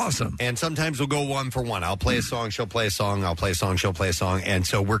on. Oh, that's awesome. And sometimes we'll go one for one. I'll play a song, she'll play a song, I'll play a song, she'll play a song. And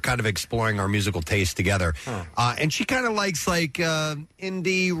so we're kind of exploring our musical taste together. And she kind of likes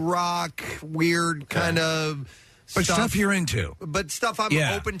indie rock, weird kind of But stuff you're into. But stuff I'm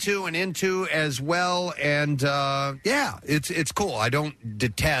open to and into as well. And it's cool. I don't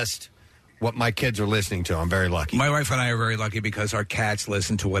detest what my kids are listening to. I'm very lucky. My wife and I are very lucky because our cats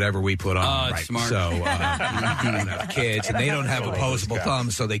listen to whatever we put on. Right. Smart. So we don't have kids, and they don't have opposable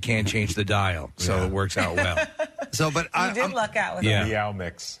thumbs, so they can't change the dial. So it works out well. You did luck out with that. Meow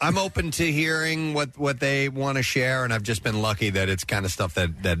mix. I'm open to hearing what they want to share, and I've just been lucky that it's kind of stuff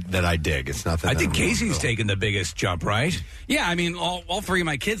that I dig. It's nothing. I think Casey's taken the biggest jump, right? Yeah, I mean, all three of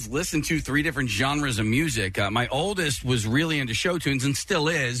my kids listen to three different genres of music. My oldest was really into show tunes and still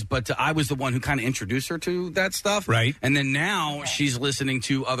is, but I was the one who kind of introduced her to that stuff. Right. And then now she's listening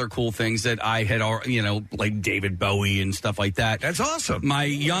to other cool things that I had, like David Bowie and stuff like that. That's awesome. My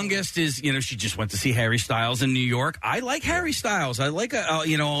youngest is, she just went to see Harry Styles in New York. I like Harry Styles. I like,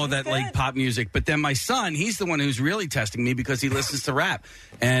 all of that like pop music. But then my son, he's the one who's really testing me because he listens to rap.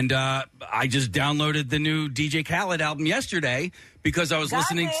 And I just downloaded the new DJ Khaled album yesterday because I was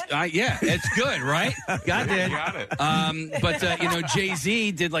listening. It's good, right? Got it. But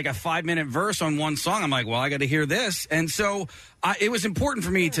Jay-Z did like a 5-minute verse on one song. I'm like, well, I got to hear this. And so it was important for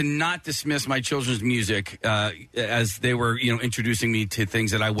me to not dismiss my children's music as they were, introducing me to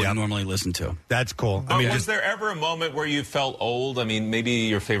things that I wouldn't normally listen to. That's cool. I mean, was there ever a moment where you felt old? I mean, maybe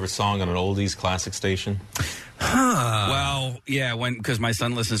your favorite song on an oldies classic station? Well, yeah, because my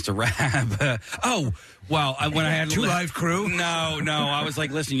son listens to rap. When I had Two Live Crew? No, I was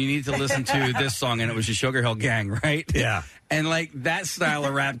like, listen, you need to listen to this song, and it was the Sugar Hill Gang, right? Yeah. And like that style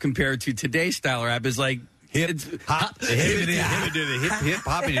of rap compared to today's style of rap is like, Hip, hop, hip, hip,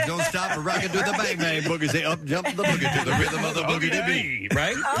 hop, and you don't stop and rock it to the bang, bang, boogie. Say up, jump the boogie to the rhythm of the boogie to beat.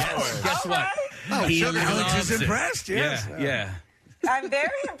 Right? Oh, Guess what? Oh, He Alex loves is it. impressed, yes. Yeah. I'm very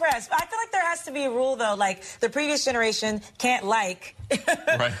impressed. I feel like there has to be a rule, though. Like, the previous generation can't like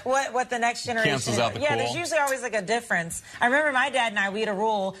what the next generation Cancels is. out the Yeah, cool. there's usually always like a difference. I remember my dad and I, we had a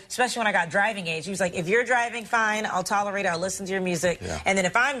rule, especially when I got driving age. He was like, if you're driving, fine, I'll tolerate it, I'll listen to your music. Yeah. And then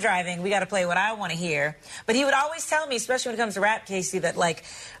if I'm driving, we got to play what I want to hear. But he would always tell me, especially when it comes to rap, Casey, that like,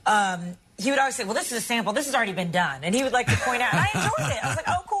 he would always say, well, this is a sample, this has already been done. And he would like to point out, and I enjoyed it. I was like,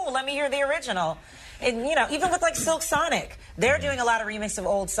 oh, cool, let me hear the original. And, you know, even with like Silk Sonic, they're doing a lot of remix of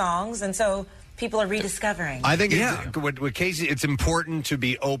old songs, and so people are rediscovering. I think with Casey, it's important to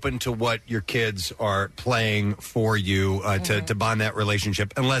be open to what your kids are playing for you to bond that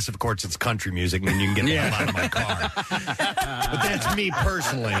relationship. Unless, of course, it's country music, and then you can get the hell out of my car. But that's me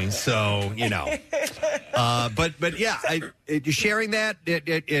personally, so you know. But yeah, sharing that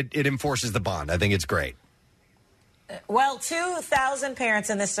it enforces the bond. I think it's great. Well, 2,000 parents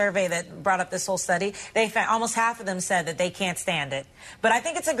in this survey that brought up this whole study, they found almost half of them said that they can't stand it. But I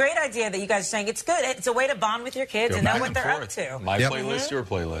think it's a great idea that you guys are saying it's good. It's a way to bond with your kids and know what they're up to. My playlist, your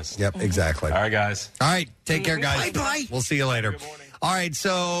playlist. Yep, exactly. All right, guys. All right, take care, guys. Bye-bye. We'll see you later. All right,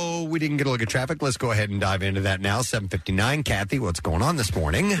 so we didn't get a look at traffic. Let's go ahead and dive into that now. 7:59. Kathy, what's going on this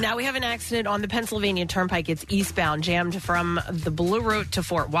morning? Now we have an accident on the Pennsylvania Turnpike. It's eastbound, jammed from the Blue Route to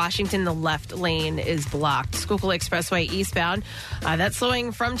Fort Washington. The left lane is blocked. Schuylkill Expressway eastbound. That's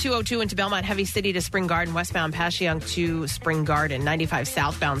slowing from 202 into Belmont Heavy City to Spring Garden. Westbound Passyunk to Spring Garden. 95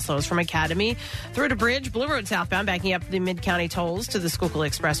 southbound slows from Academy through to Bridge. Blue Road southbound backing up the Mid-County tolls to the Schuylkill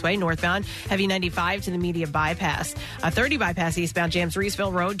Expressway. Northbound Heavy 95 to the Media Bypass. 30 bypass eastbound jams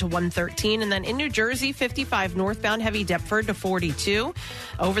Reesville Road to 113. And then in New Jersey, 55 northbound Heavy Deptford to 42.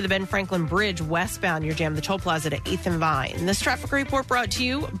 Over the Ben Franklin Bridge westbound, you're jammed the toll plaza to 8th and Vine. This traffic report brought to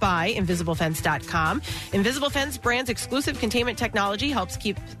you by InvisibleFence.com. Invisible Fence brand's exclusive containment technology helps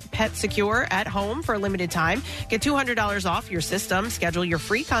keep pets secure at home for a limited time. Get $200 off your system. Schedule your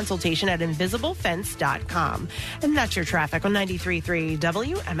free consultation at InvisibleFence.com. And that's your traffic on 93.3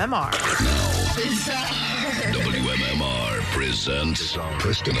 WMMR. WMMR presents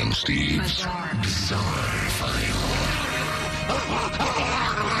Preston and Steve's Bizarre File.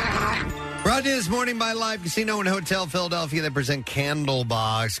 Brought to you this morning by Live Casino and Hotel Philadelphia that present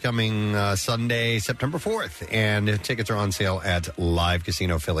Candlebox coming Sunday, September 4th. And tickets are on sale at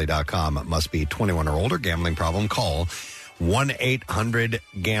livecasinophilly.com. Must be 21 or older. Gambling problem? Call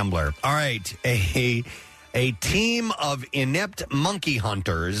 1-800-GAMBLER. All right. A team of inept monkey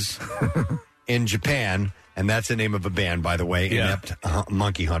hunters in Japan, and that's the name of a band, by the way, Inept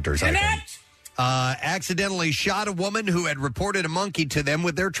Monkey Hunters. Inept! Accidentally shot a woman who had reported a monkey to them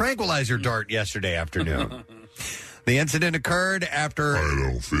with their tranquilizer dart yesterday afternoon. The incident occurred after I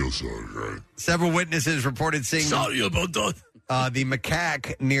don't feel so good. Several witnesses reported seeing Sorry about that. The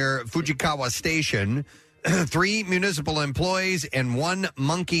macaque near Fujikawa Station. 3 municipal employees and 1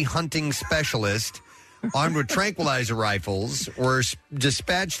 monkey hunting specialist armed with tranquilizer rifles were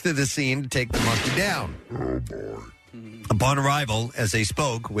dispatched to the scene to take the monkey down. Oh, boy. Upon arrival, as they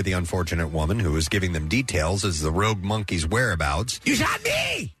spoke with the unfortunate woman who was giving them details as the rogue monkey's whereabouts, You shot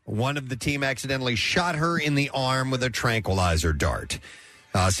me! one of the team accidentally shot her in the arm with a tranquilizer dart.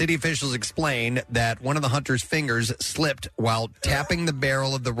 City officials explained that one of the hunter's fingers slipped while tapping the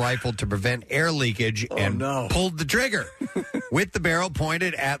barrel of the rifle to prevent air leakage and pulled the trigger with the barrel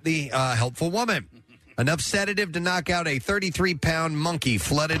pointed at the helpful woman. Enough sedative to knock out a 33-pound monkey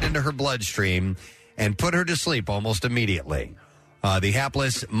flooded into her bloodstream and put her to sleep almost immediately. The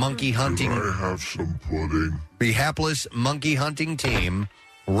hapless monkey hunting... Can I have some pudding? The hapless monkey hunting team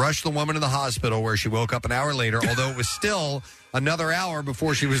rushed the woman to the hospital where she woke up an hour later, although it was still another hour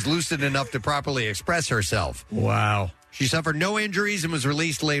before she was lucid enough to properly express herself. Wow. She suffered no injuries and was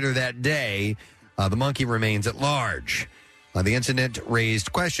released later that day. The monkey remains at large. The incident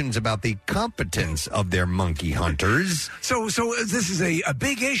raised questions about the competence of their monkey hunters. So this is a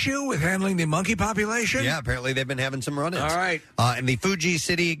big issue with handling the monkey population? Yeah, apparently they've been having some run-ins. All right. And the Fuji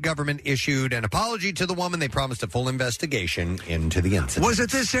city government issued an apology to the woman. They promised a full investigation into the incident. Was it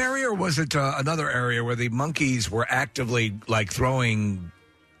this area or was it another area where the monkeys were actively like throwing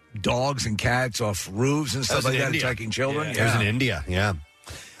dogs and cats off roofs and stuff like that, attacking children? Yeah. It was in India, yeah.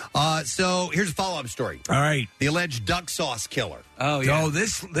 So here's a follow-up story. All right. The alleged duck sauce killer. Oh, yeah. Oh,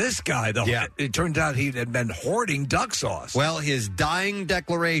 this guy, it turned out he had been hoarding duck sauce. Well, his dying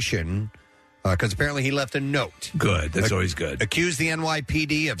declaration because apparently he left a note. Good. That's always good. Accused the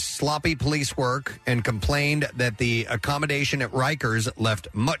NYPD of sloppy police work and complained that the accommodation at Rikers left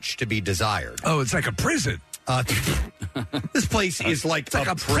much to be desired. Oh, it's like a prison. This place is like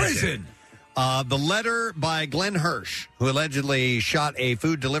a prison. The letter by Glenn Hirsch, who allegedly shot a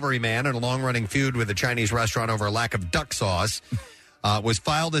food delivery man in a long-running feud with a Chinese restaurant over a lack of duck sauce, was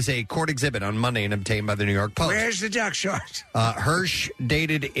filed as a court exhibit on Monday and obtained by the New York Post. Where's the duck sauce? Hirsch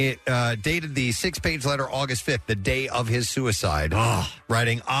dated the 6-page letter August 5th, the day of his suicide,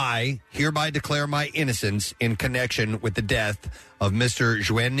 writing, "I hereby declare my innocence in connection with the death of Mr.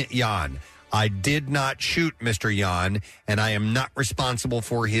 Zhuan Yan. I did not shoot Mr. Yan, and I am not responsible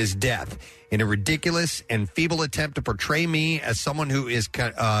for his death. In a ridiculous and feeble attempt to portray me as someone who is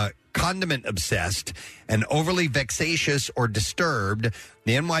condiment obsessed and overly vexatious or disturbed,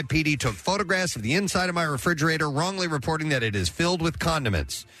 the NYPD took photographs of the inside of my refrigerator, wrongly reporting that it is filled with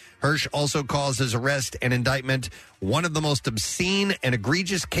condiments." Hirsch also calls his arrest and indictment one of the most obscene and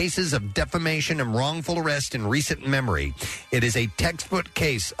egregious cases of defamation and wrongful arrest in recent memory. It is a textbook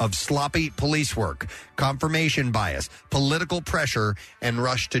case of sloppy police work, confirmation bias, political pressure, and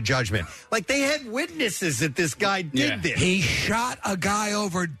rush to judgment. Like, they had witnesses that this guy did this. He shot a guy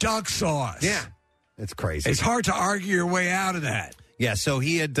over duck sauce. Yeah. It's crazy. It's hard to argue your way out of that. Yeah, so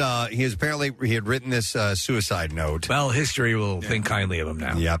he had written this suicide note. Well, history will think kindly of him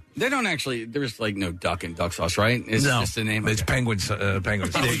now. Yep. They don't actually. There's like no duck in duck sauce, right? It's just the name. It's penguins.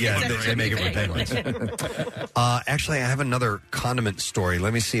 Penguins. They make it with penguins. Actually, I have another condiment story.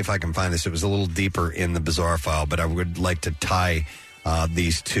 Let me see if I can find this. It was a little deeper in the bizarre file, but I would like to tie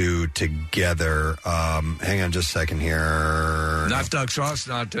these two together. Hang on just a second here. Not duck sauce,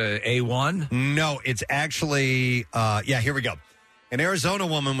 not A1? No, it's actually, here we go. An Arizona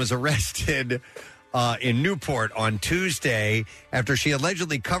woman was arrested in Newport on Tuesday after she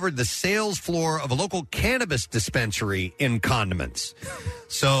allegedly covered the sales floor of a local cannabis dispensary in condiments.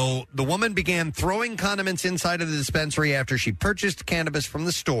 So the woman began throwing condiments inside of the dispensary after she purchased cannabis from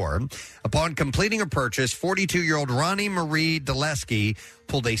the store. Upon completing her purchase, 42-year-old Ronnie Marie Deleski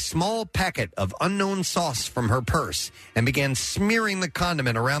pulled a small packet of unknown sauce from her purse and began smearing the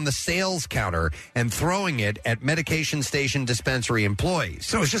condiment around the sales counter and throwing it at medication station dispensary employees.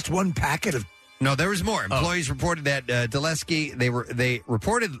 So it's just one packet of... No, there was more. Employees reported that Deleski, they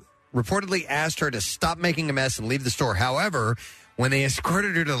reportedly asked her to stop making a mess and leave the store. However, when they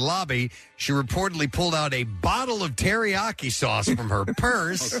escorted her to the lobby, she reportedly pulled out a bottle of teriyaki sauce from her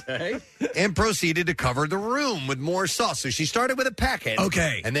purse and proceeded to cover the room with more sauce. So she started with a packet.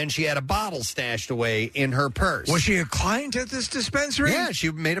 Okay. And then she had a bottle stashed away in her purse. Was she a client at this dispensary? Yeah, she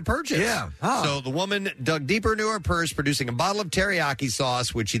made a purchase. Yeah. Oh. So the woman dug deeper into her purse, producing a bottle of teriyaki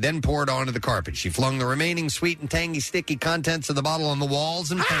sauce, which she then poured onto the carpet. She flung the remaining sweet and tangy, sticky contents of the bottle on the walls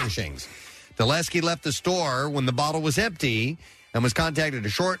and furnishings. Deleski left the store when the bottle was empty and was contacted a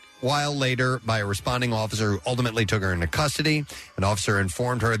short while later by a responding officer who ultimately took her into custody. An officer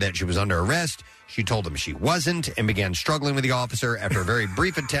informed her that she was under arrest. She told him she wasn't and began struggling with the officer. After a very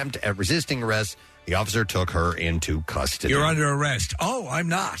brief attempt at resisting arrest, the officer took her into custody. You're under arrest. Oh, I'm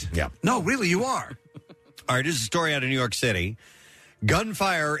not. Yeah. No, really, you are. All right, this is a story out of New York City.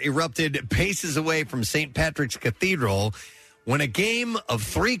 Gunfire erupted paces away from St. Patrick's Cathedral when a game of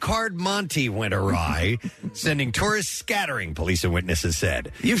three-card Monte went awry, sending tourists scattering, police and witnesses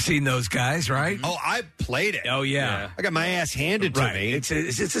said. You've seen those guys, right? Oh, I played it. Oh, yeah. I got my ass handed to me. It's a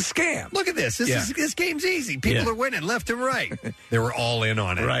scam. Look at this. This game's easy. People are winning left and right. They were all in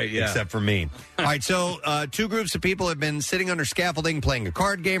on it, except for me. All right, so two groups of people have been sitting under scaffolding playing a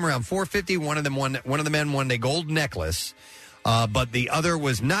card game around 4:50. One of the men won a gold necklace, but the other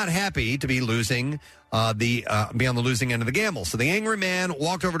was not happy to be losing. Be on the losing end of the gamble. So the angry man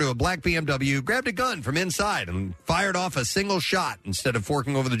walked over to a black BMW, grabbed a gun from inside, and fired off a single shot instead of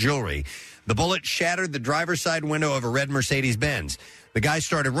forking over the jewelry. The bullet shattered the driver's side window of a red Mercedes-Benz. The guy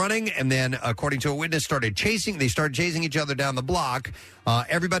started running, and then, according to a witness, they started chasing each other down the block.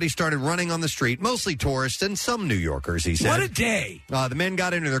 Everybody started running on the street, mostly tourists and some New Yorkers, he said. What a day. The men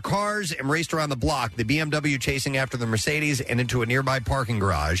got into their cars and raced around the block, the BMW chasing after the Mercedes and into a nearby parking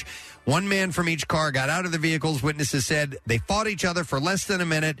garage. One man from each car got out of their vehicles. Witnesses said they fought each other for less than a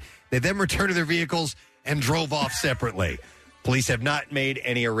minute. They then returned to their vehicles and drove off separately. Police have not made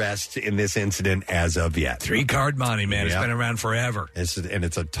any arrests in this incident as of yet. Three-card money, man. It's been around forever. It's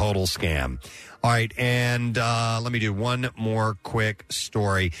a total scam. All right, and let me do one more quick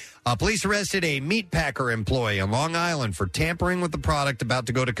story. Police arrested a meat packer employee on Long Island for tampering with the product about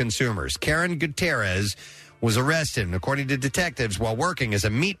to go to consumers. Karen Gutierrez was arrested, and according to detectives, while working as a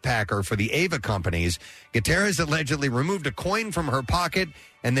meat packer for the Ava companies, Gutierrez allegedly removed a coin from her pocket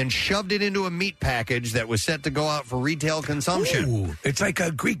and then shoved it into a meat package that was set to go out for retail consumption. Ooh, it's like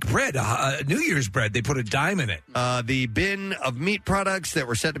a Greek bread, New Year's bread. They put a dime in it. The bin of meat products that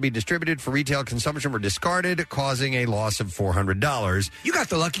were set to be distributed for retail consumption were discarded, causing a loss of $400. You got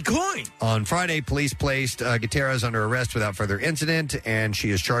the lucky coin. On Friday, police placed Gutierrez under arrest without further incident, and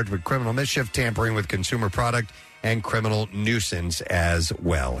she is charged with criminal mischief, tampering with consumer product, and criminal nuisance as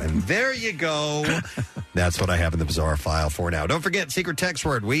well. And there you go. That's what I have in the bizarre file for now. Don't forget, secret text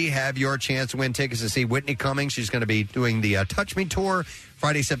word. We have your chance to win tickets to see Whitney Cummings. She's going to be doing the Touch Me Tour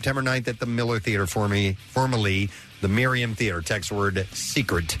Friday, September 9th at the Miller Theater, formerly the Miriam Theater. Text word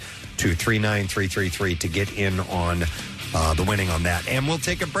secret to 39333 to get in on the winning on that. And we'll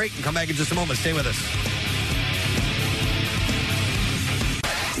take a break and come back in just a moment. Stay with us.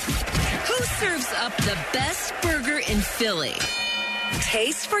 Who serves up the best burger in Philly?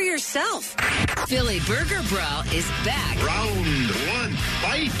 Taste for yourself. Philly Burger Brawl is back. Round one,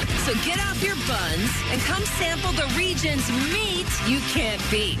 fight. So get off your buns and come sample the region's meat you can't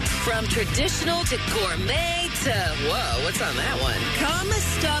beat. From traditional to gourmet to, whoa, what's on that one? Come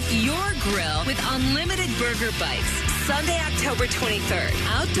stuff your grill with unlimited burger bites. Sunday, October 23rd.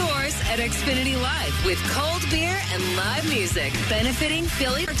 Outdoors at Xfinity Live with cold beer and live music. Benefiting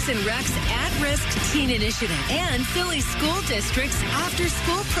Philly Parks and Rec's At-Risk Teen Initiative and Philly School District's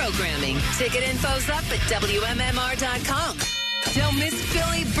after-school programming. Ticket info's up at WMMR.com. Don't miss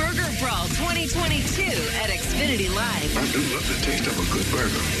Philly Burger Brawl 2022 at Xfinity Live. I do love the taste of a good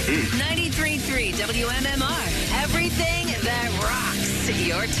burger. 93.3 WMMR. Everything that rocks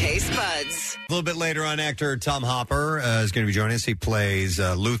your taste buds. A little bit later on, actor Tom Hopper is going to be joining us. He plays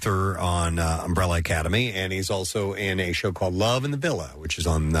Luther on Umbrella Academy, and he's also in a show called Love in the Villa, which is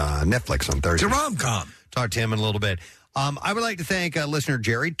on Netflix on Thursday. It's a rom-com. Talk to him in a little bit. I would like to thank listener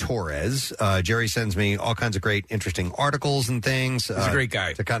Jerry Torres. Jerry sends me all kinds of great, interesting articles and things. He's a great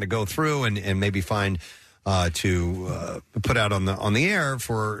guy. To kind of go through and maybe find to put out on the air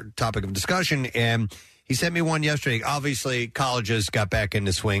for topic of discussion. And he sent me one yesterday. Obviously, colleges got back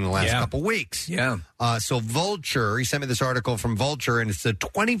into swing the last couple weeks. Yeah. So Vulture, he sent me this article from Vulture, and it's the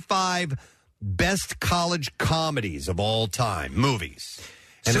 25 best college comedies of all time, movies.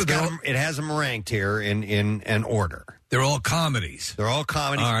 And So it has them ranked here in an order. They're all comedies. They're all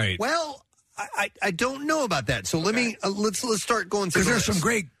comedies. All right. Well, I don't know about that. So let me let's start going through. Because there's some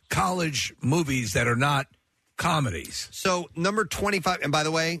great college movies that are not comedies. So number 25, and by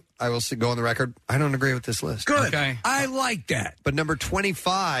the way, I will go on the record, I don't agree with this list. Good. Okay. I like that. But number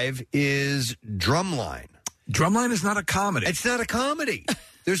 25 is Drumline. Drumline is not a comedy. It's not a comedy.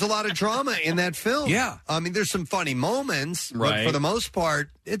 There's a lot of drama in that film. Yeah. I mean, there's some funny moments, Right. but for the most part,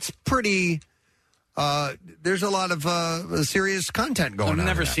 it's pretty... there's a lot of serious content going on. I've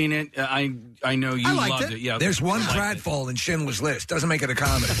never in that. seen it. I know you liked loved it. it. Yeah, There's one I liked it. pratfall in Schindler's List. Doesn't make it a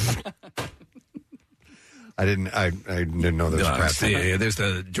comedy. I didn't know there was a pratfall. Yeah, there's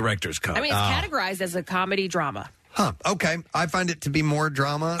the director's cut. I mean, it's categorized as a comedy drama. Huh. Okay. I find it to be more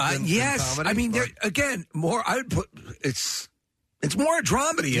drama than yes. comedy. I mean, there, again, more. I would put it's more a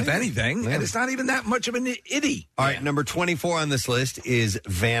dramedy, if anything, and it's not even that much of an itty. All right. Number 24 on this list is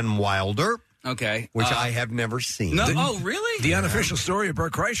Van Wilder. Okay. Which I have never seen. No, oh, really? The unofficial story of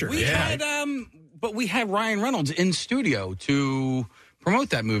Burt Kreischer. We had, but we had Ryan Reynolds in studio to promote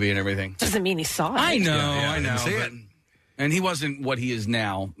that movie and everything. Doesn't mean he saw it. I know, I didn't see but, and he wasn't what he is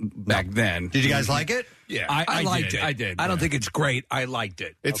now back then. Did you guys like it? Yeah, I liked it. I did. I don't think it's great. I liked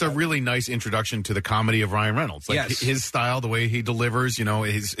it. It's a really nice introduction to the comedy of Ryan Reynolds. Like Yes. his style, the way he delivers,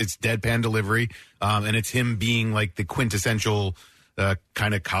 it's deadpan delivery, and it's him being like the quintessential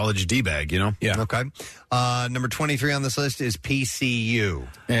kind of college D-bag, Yeah. Okay. Number 23 on this list is PCU.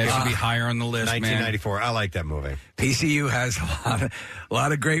 Yeah, it should be higher on the list, 1994. I like that movie. PCU has a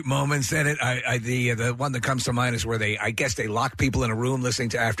lot of great moments in it. The one that comes to mind is where I guess they lock people in a room listening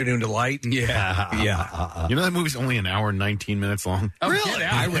to Afternoon Delight. Yeah. You know that movie's only an hour and 19 minutes long? Oh, Really?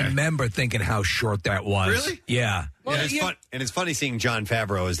 I remember thinking how short that was. Really? Yeah. Well, and it's funny seeing John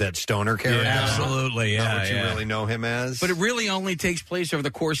Favreau as that stoner character. Absolutely. Not Yeah. what you really know him as. But it really only takes place over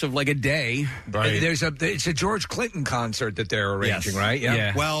the course of like a day. Right. It's a George Clinton concert that they're arranging, Yes. right?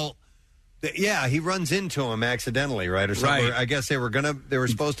 Yeah. Well, he runs into him accidentally, right? Or something. Right. I guess they were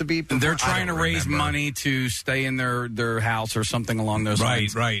supposed to be. They're trying I to don't raise remember. money to stay in their house or something along those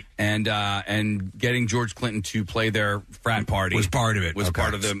lines. Right. And getting George Clinton to play their frat party Was part of it. Was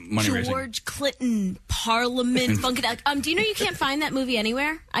part of the money raising. George Clinton Parliament Funkadelic. Do you know you can't find that movie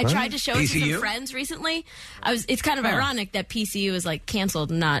anywhere? I tried to show it to PCU? some friends recently. It's kind of ironic that PCU is like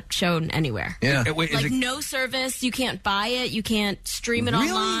canceled and not shown anywhere. Yeah. Wait, is Like it- no service, you can't buy it, you can't stream it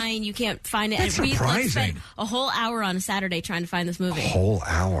online, you can't find it. That's and we surprising. spent a whole hour on a Saturday trying to find this movie. Whole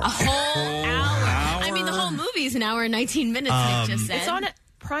hour. A whole hour. I mean, the whole movie is an hour and 19 minutes, Nick just said. It's on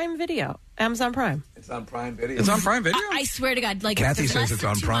Prime Video, Amazon Prime. It's on Prime Video. It's on Prime Video? I swear to God, like Kathy less says it's than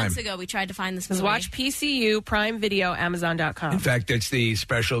on 2 Prime. months ago, we tried to find this Just movie. watch PCU, Prime Video, Amazon.com. In fact, it's the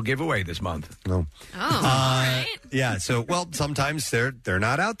special giveaway this month. No. Oh, all right. Yeah, so well, sometimes they're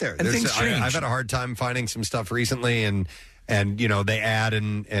not out there. And things change. I've had a hard time finding some stuff recently, and they add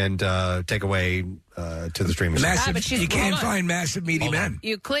and take away to the streaming. You can't find Massive Meaty Men.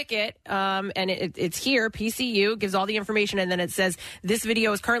 You click it, and it's here. PCU gives all the information, and then it says this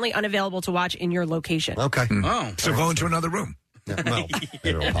video is currently unavailable to watch in your location. Okay. Oh, so go into another room. Well,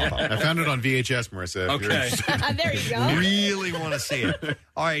 it'll pop up. I found it on VHS, Marissa. if you're interested. There you go. Really want to see it.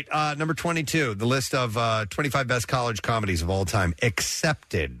 All right, number 22, the list of 25 best college comedies of all time.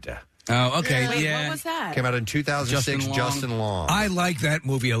 Accepted. Oh, okay. Wait, yeah. what was that? Came out in 2006. Justin Long. I like that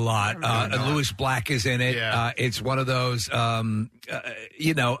movie a lot. Louis Black is in it. Yeah. It's one of those,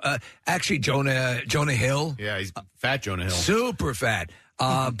 actually Jonah Hill. Yeah, he's fat Jonah Hill. Super fat.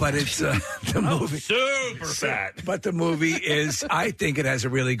 But it's the movie. Super fat. But the movie is, I think it has a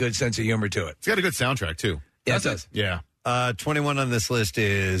really good sense of humor to it. It's got a good soundtrack, too. Yeah, it does. Yeah. 21 on this list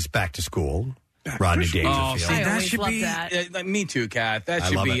is Back to School. Rodney Oh, Dangerfield. see, I that always should love be. that. Me too, Kath. That I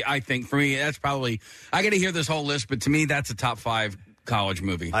should love be. it. I think for me, that's probably. I got to hear this whole list, but to me, that's a top 5 college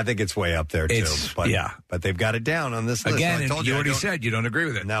movie. I think it's way up there, too. It's- But, yeah. but they've got it down on this list. Again, I and told you I already don't- said you don't agree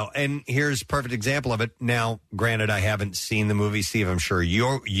with it. Now, and here's a perfect example of it. Now, granted, I haven't seen the movie, Steve. I'm sure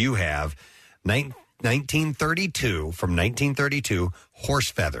you have. 1932,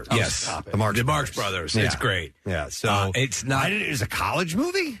 Horse Feathers. Yes. The Marx Brothers. Yeah. It's great. Yeah, so it's not. It is a college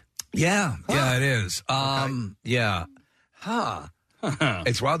movie? Yeah, it is. Yeah. Huh.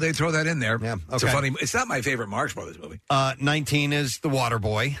 It's wild they throw that in there. Yeah, It's a okay. funny. It's not my favorite Marx Brothers movie. 19 is The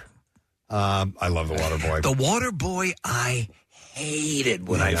Waterboy. I love The Waterboy. The Waterboy, I hated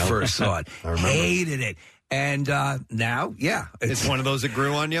when I know. first saw it. I remember. Hated it. And now, yeah. It's one of those that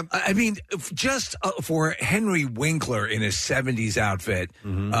grew on you? I mean, just for Henry Winkler in his 70s outfit,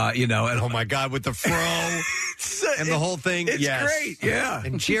 and Oh, my God, with the fro and the whole thing. It's yes. great, yeah.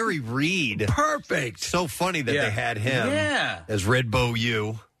 And Jerry Reed. Perfect. So funny that Yeah. they had him Yeah. as Red Bow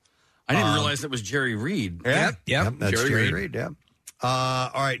U. I didn't realize that was Jerry Reed. Yep. That's Jerry Jerry Reed. Reed, yeah.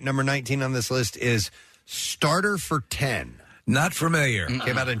 All right, number 19 on this list is Starter for 10. Not familiar.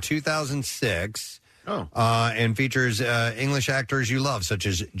 Came out in 2006. Oh. And features English actors you love, such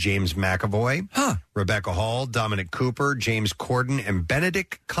as James McAvoy, Rebecca Hall, Dominic Cooper, James Corden, and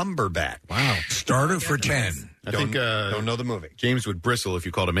Benedict Cumberbatch. Wow. Starter for 10. I think don't know the movie. James would bristle if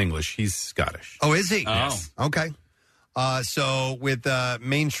you called him English. He's Scottish. Oh, is he? Oh. Yes. Okay. So with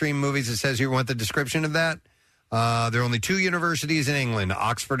mainstream movies, it says here, you want the description of that? There are only 2 universities in England,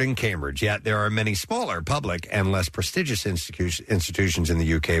 Oxford and Cambridge, yet there are many smaller, public, and less prestigious institutions in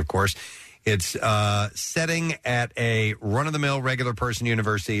the UK, of course. It's setting at a run-of-the-mill regular person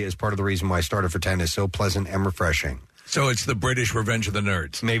university is part of the reason why Starter for 10 is so pleasant and refreshing. So it's the British Revenge of the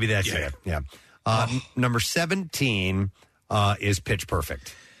Nerds. Maybe that's it. Yeah. Number 17 is Pitch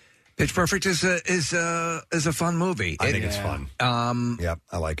Perfect. Pitch Perfect is a fun movie. I think it's fun. Yep,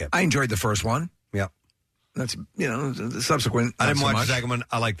 I like it. I enjoyed the first one. Yep. That's the subsequent. I didn't not so watch much. the second one.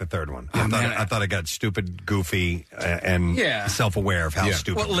 I like the third one. Oh, I thought it got stupid, goofy, and Yeah. self-aware of how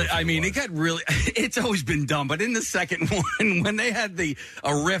stupid. Well, I mean, it got really. It's always been dumb, but in the second one, when they had a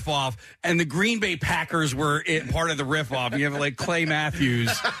riff off, and the Green Bay Packers were part of the riff off, you have like Clay Matthews,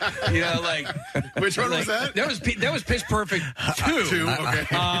 Which one was that? That was Pitch Perfect 2. 2, okay.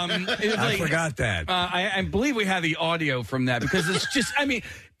 It was I forgot that. I believe we have the audio from that because it's just. I mean.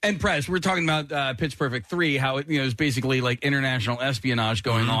 And Press, we're talking about Pitch Perfect 3, how it is basically like international espionage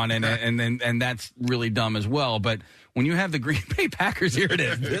going on, and that's really dumb as well. But when you have the Green Bay Packers, here it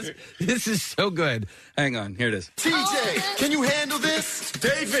is. This is so good. Hang on, here it is. TJ, can you handle this?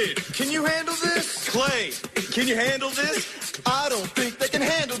 David, can you handle this? Clay, can you handle this? I don't think they can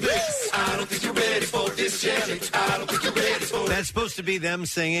handle this. I don't think you're ready for this challenge. I don't think you're ready for That's supposed to be them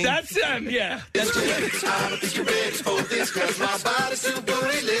singing. That's them, yeah. this challenge. I don't think you're ready for this because my body's too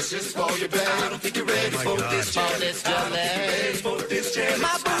bootylicious for your back. I don't think you're ready for this challenge. I don't think you're ready for this challenge.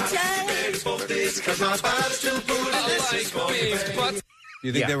 My booty. Ready for this because my body's too bootylicious for your back.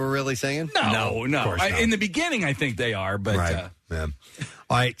 You think they were really singing? No. Of course not. In the beginning, I think they are, but Right. Yeah.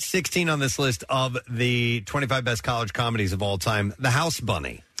 All right, 16 on this list of the 25 best college comedies of all time, The House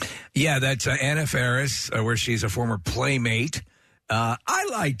Bunny. Yeah, that's Anna Faris, where she's a former playmate. I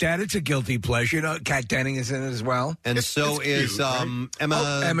like that. It's a guilty pleasure. You know, Kat Denning is in it as well. And so is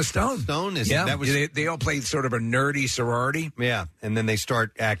Emma Stone. Stone is yeah. that was They all play sort of a nerdy sorority. Yeah, and then they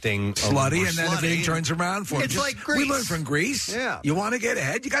start acting slutty, and then everything turns around for them. It's like Grease. We learned from Grease. Yeah. You want to get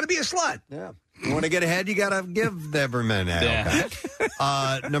ahead, you got to be a slut. Yeah. You want to get ahead, you got to give every minute. Yeah.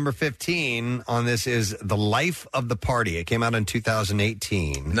 Okay. Number 15 on this is The Life of the Party. It came out in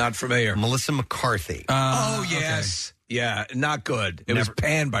 2018. Not familiar. Melissa McCarthy. Oh, yes. Yeah, not good. It was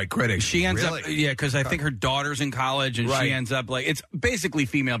panned by critics. She ends up, because I think her daughter's in college, and Right. she ends up it's basically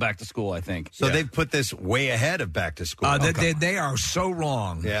female back to school, I think. So they've put this way ahead of Back to School. They are so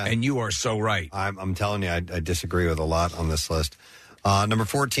wrong, and you are so right. I'm telling you, I disagree with a lot on this list. Number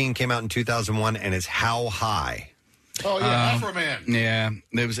 14 came out in 2001, and it's How High. Oh, yeah, Afro Man. Yeah,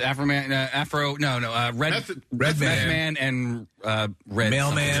 there was Afro Man, Red Man, and Red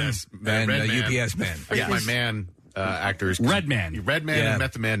Mailman Yes, and Red Man. UPS Man. I get my man actors. Red Man. Red Man Yeah. and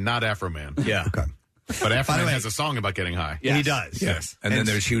Method Man, not Afro Man. Yeah. Okay. But Afro By the Man way- has a song about getting high. He does. Yes. And then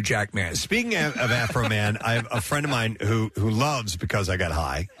there's Hugh Jackman. Speaking of Afro Man, I have a friend of mine who loves Because I Got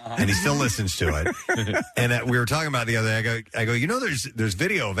High, and he still listens to it. And we were talking about it the other day. I go, you know, there's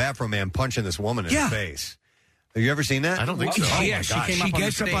video of Afro Man punching this woman in the face. Have you ever seen that? I don't think so. Oh, Yeah, my she gosh.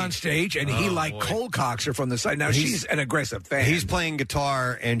 gets up on stage, and he cold cocks her from the side. Now, she's an aggressive fan. He's playing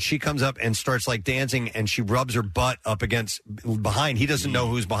guitar, and she comes up and starts like dancing, and she rubs her butt up against behind. He doesn't know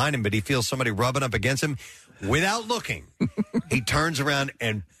who's behind him, but he feels somebody rubbing up against him. Without looking, he turns around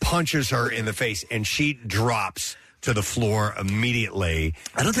and punches her in the face, and she drops to the floor immediately.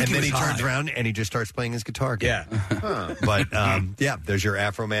 I don't think and he then was he turns high. around and he just starts playing his guitar again. Yeah. But there's your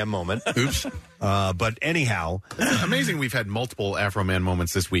Afro Man moment. Oops. But anyhow, Amazing we've had multiple Afro Man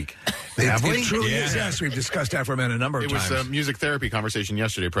moments this week. Have we? It truly is. Yes, we've discussed Afro Man a number of It times. was a music therapy conversation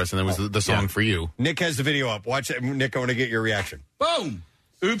yesterday, Preston. That was the song for you. Nick has the video up. Watch it. Nick, I want to get your reaction. Boom.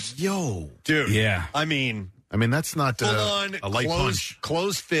 Oops. Yo. Dude. Yeah. I mean, that's not full on, a light punch.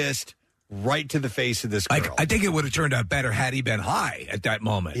 closed fist right to the face of this girl. I think it would have turned out better had he been high at that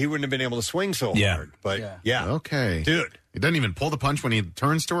moment. He wouldn't have been able to swing so Yeah. hard. But yeah. Okay. Dude. He doesn't even pull the punch when he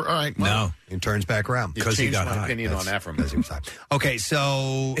turns to her. All right. Well, No. He turns back around. Because he he got my high. opinion on Afro Man. Okay,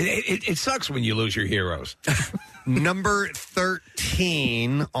 so It sucks when you lose your heroes. number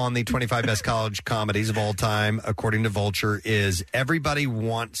 13 on the 25 best college comedies of all time, according to Vulture, is Everybody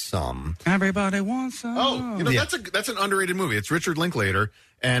Wants Some. Everybody wants some. Oh, you know, Yeah. that's an underrated movie. It's Richard Linklater,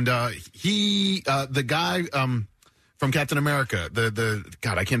 and the guy from Captain America, the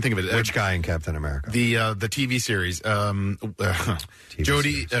God, I can't think of it. Which guy in Captain America? The TV series,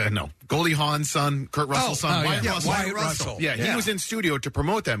 Goldie Hawn's son, Kurt Russell's son, Wyatt Russell. Wyatt Russell. Yeah, he was in studio to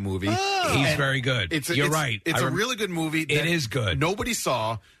promote that movie. He's very good. You're right. It's a really good movie. It is good. Nobody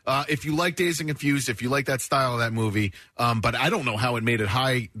saw. If you like Dazed and Confused, if you like that style of that movie, but I don't know how it made it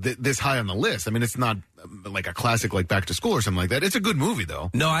high, this high on the list. I mean, it's not like a classic like Back to School or something like that. It's a good movie though.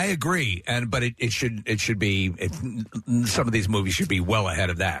 No, I agree, but it should be. Some of these movies should be well ahead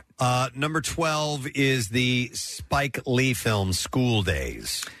of that. Number 12 is the Spike Lee film School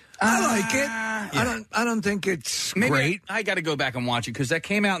Days. I like it. I don't think it's Maybe great. I got to go back and watch it because that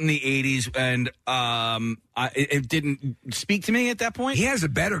came out in the 80s, and it didn't speak to me at that point. He has a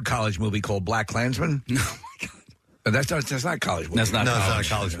better college movie called Black Klansman. No, my God. That's not a college movie. That's not No, college.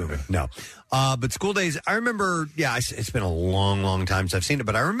 it's not a college movie. No. But School Days, I remember, it's been a long, long time since I've seen it,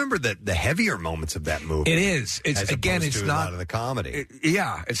 but I remember the heavier moments of that movie. It is. It's as again. opposed It's to not a lot of the comedy.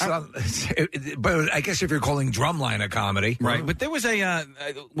 It's not. But I guess if you're calling Drumline a comedy, Right, but there was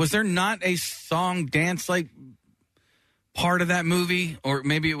was there not a song dance like part of that movie, or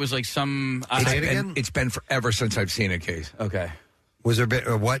maybe it was like some? It's been forever since I've seen a case. Okay. Was there a bit,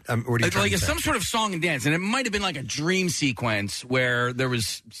 what? What are you It's trying like to say? some sort of song and dance, and it might have been like a dream sequence where there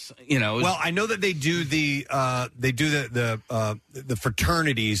was, Well, I know that they do the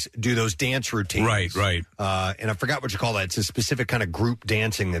fraternities do those dance routines, Right. And I forgot what you call that. It's a specific kind of group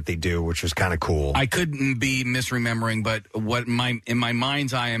dancing that they do, which was kind of cool. I couldn't be misremembering, but in my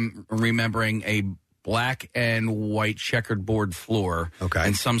mind's eye, I'm remembering a black and white checkered board floor,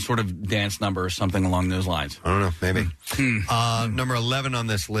 and some sort of dance number or something along those lines. I don't know, maybe. Number 11 on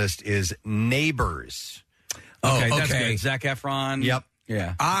this list is Neighbors. Okay, that's good. Zac Efron. Yep.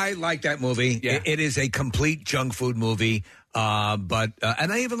 Yeah. I like that movie. Yeah. It is a complete junk food movie. And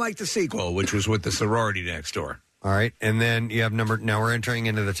I even like the sequel, which was with the sorority next door. All right, and then you have now we're entering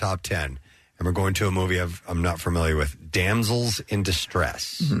into the top 10. And we're going to a movie I'm not familiar with, Damsels in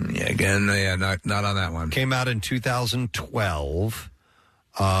Distress. Not on that one. Came out in 2012.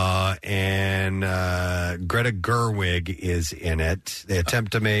 And Greta Gerwig is in it. They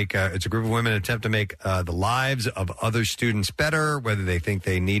attempt to make, it's a group of women attempt to make the lives of other students better, whether they think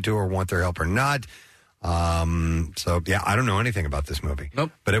they need to or want their help or not. So, yeah, I don't know anything about this movie.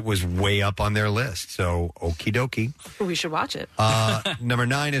 Nope. But it was way up on their list. So, okie dokie. We should watch it. Number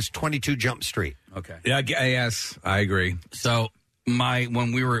 9 is 22 Jump Street. Okay. Yeah, yes, I agree. So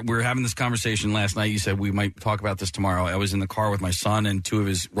when we were having this conversation last night, you said we might talk about this tomorrow. I was in the car with my son and 2 of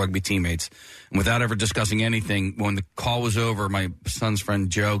his rugby teammates, and without ever discussing anything, when the call was over, my son's friend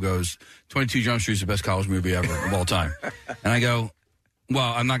Joe goes, 22 Jump Street is the best college movie ever of all time. And I go,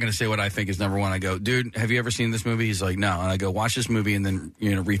 well, I'm not going to say what I think is number one. I go, dude, have you ever seen this movie? He's like, no. And I go, watch this movie and then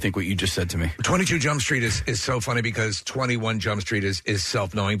rethink what you just said to me. 22 Jump Street is so funny because 21 Jump Street is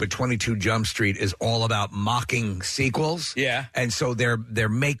self-knowing, but 22 Jump Street is all about mocking sequels. Yeah. And so they're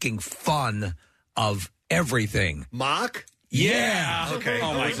making fun of everything. Mock? Yeah. Okay.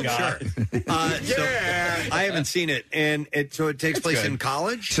 Oh, my God. So I haven't seen it. And it takes place in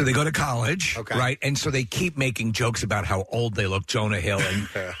college? So they go to college, Okay. right? And so they keep making jokes about how old they look, Jonah Hill.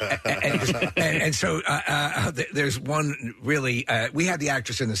 And so there's one really, we had the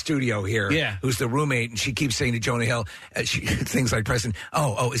actress in the studio here who's the roommate, and she keeps saying to Jonah Hill, things like, Preston,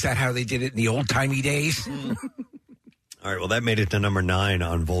 oh, is that how they did it in the old-timey days? All right, well, that made it to number 9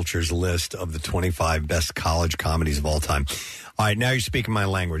 on Vulture's list of the 25 best college comedies of all time. All right, now you're speaking my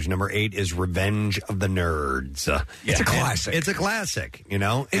language. Number 8 is Revenge of the Nerds. It's a classic. It's a classic, you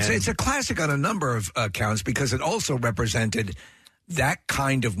know? It's a classic on a number of counts because it also represented that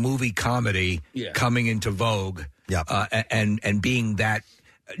kind of movie comedy coming into vogue and being that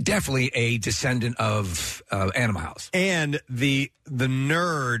definitely a descendant of Animal House. And the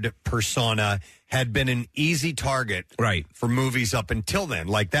nerd persona had been an easy target for movies up until then.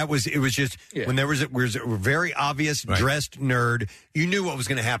 Like it was just when there was a very obvious dressed nerd, you knew what was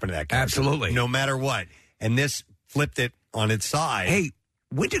going to happen to that character. Absolutely. No matter what. And this flipped it on its side. Hey,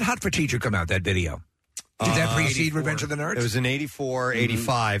 when did Hot for Teacher come out, that video? Did that precede 84. Revenge of the Nerds? It was in 84,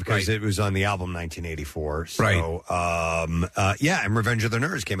 85, because it was on the album 1984. So, and Revenge of the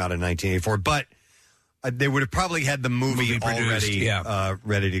Nerds came out in 1984. But they would have probably had the movie already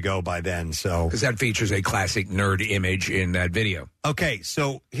ready to go by then. So because that features a classic nerd image in that video. Okay,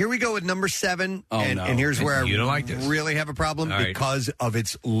 so here we go with number 7. Oh, and, no. and here's where You don't I like this. really have a problem All right. because of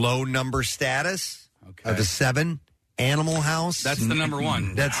its low number status. Okay. The 7. Animal House. That's the number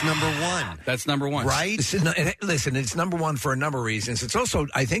 1. That's number 1. That's number 1. Right? Listen, it's number 1 for a number of reasons. It's also,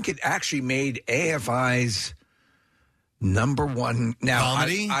 I think it actually made AFI's number 1. Now,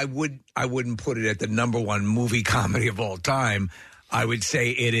 comedy? I wouldn't put it at the number 1 movie comedy of all time. I would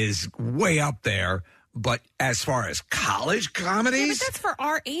say it is way up there. But as far as college comedies... Yeah, but that's for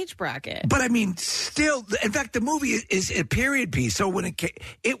our age bracket. But I mean, still, in fact, the movie is a period piece. So when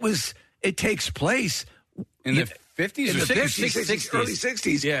it takes place... In the 50s in or the 60s? 50s, early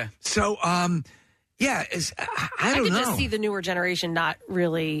 60s. Yeah. So, I don't know. I could just see the newer generation not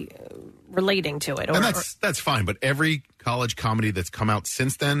really relating to it. And that's fine, but every college comedy that's come out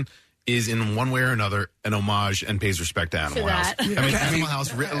since then is in one way or another an homage and pays respect to Animal House. I mean, Animal House,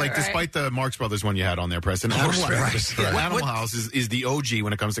 despite the Marx Brothers one you had on there, Preston, Animal House is the OG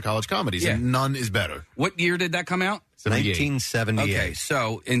when it comes to college comedies, and none is better. What year did that come out? 1978. Okay,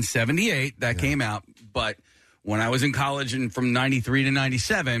 so in 78, that came out, but when I was in college and from 93 to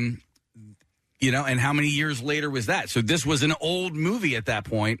 97, and how many years later was that? So this was an old movie at that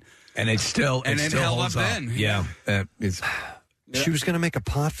point. And it still held up holds up. then. Yeah. She was going to make a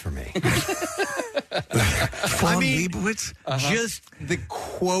pot for me. Leibowitz? Just the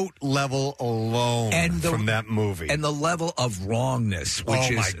quote level alone from that movie. And the level of wrongness,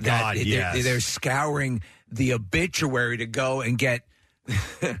 which is my God, yes. They're scouring the obituary to go and get...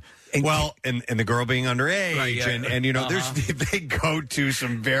 and the girl being underage, and they go to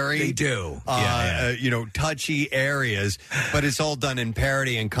some very touchy areas, but it's all done in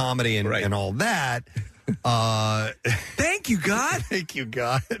parody and comedy and all that. Thank you, God. Thank you,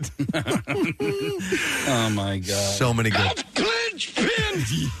 God. Oh my God! So many good.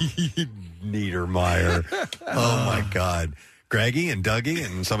 Clinchpin! Niedermeyer. Oh my God. Greggy and Dougie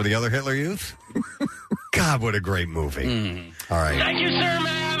and some of the other Hitler Youth. God, what a great movie. All right. Thank you, sir. May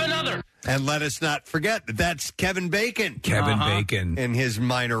I have another? And let us not forget that that's Kevin Bacon. Kevin Bacon. In his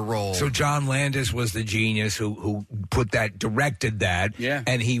minor role. So John Landis was the genius who directed that. Yeah.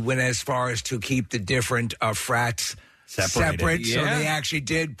 And he went as far as to keep the different frats separate. So they actually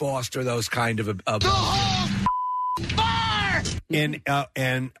did foster those kind of... And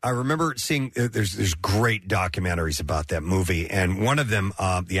I remember seeing there's great documentaries about that movie, and one of them,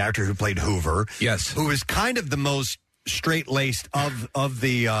 the actor who played Hoover, yes, who is kind of the most straight laced of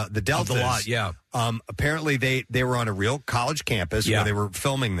the Deltas. Of the lot, yeah. Apparently, they were on a real college campus where they were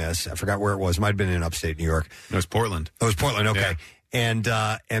filming this. I forgot where it was. Might have been in upstate New York. It was Portland. Oh, it was Portland. Okay,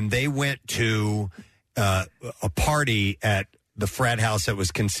 and they went to a party at the frat house that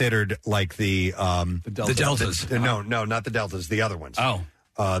was considered like the Deltas. No, not the Deltas. The other ones. Oh,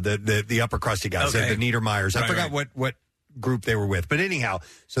 the upper crusty guys, the Niedermeyers. I forgot what group they were with, but anyhow,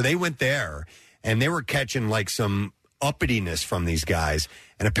 so they went there and they were catching like some uppityness from these guys.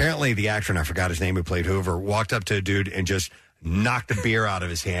 And apparently the actor, and I forgot his name, who played Hoover, walked up to a dude and just knocked the beer out of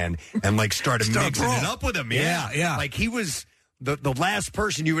his hand and like started mixing it up with him. Yeah. Like he was the last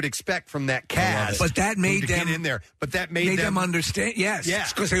person you would expect from that cast. But that made them get in there. But that made them understand. Yes. Yeah.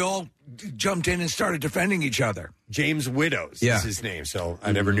 Because they all jumped in and started defending each other. James Widows is his name. So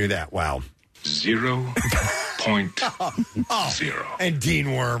I never knew that. Wow. 0.0. And Dean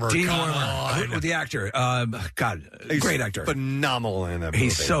Wormer. Dean come Wormer. on. The actor. Great actor. Phenomenal in that movie.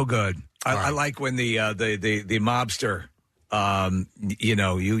 He's so good. I like when the mobster. The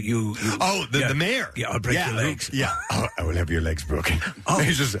mayor. Yeah, I'll break your legs. Yeah, I will have your legs broken. Oh,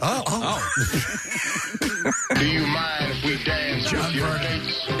 he's just Do you mind if we dance John with your Vernon.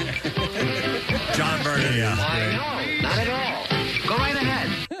 dates? John Vernon. No, Not at all. Go right ahead.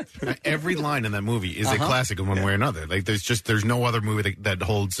 Every line in that movie is a classic in one way or another. Like there's no other movie that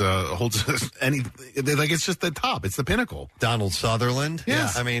holds any, like it's just the top. It's the pinnacle. Donald Sutherland.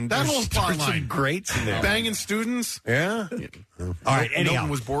 Yes. I mean, that there's whole plot some line. greats in there. Banging students. Yeah. All right. Anyhow, Milton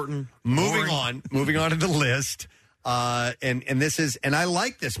was Borton. moving on to the list. And this is, and I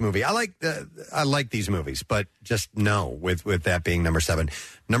like this movie. I like these movies, but just no with that being number 7.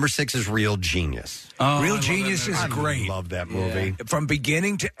 Number 6 is Real Genius. Real Genius is great. I love that movie. From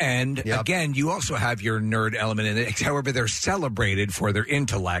beginning to end. Yep. Again, you also have your nerd element in it. However, they're celebrated for their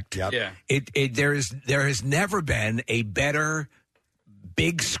intellect. Yep. Yeah. There has never been a better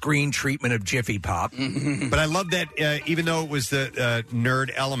big screen treatment of Jiffy Pop. But I love that even though it was the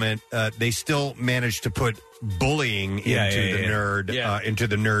nerd element, they still managed to put bullying into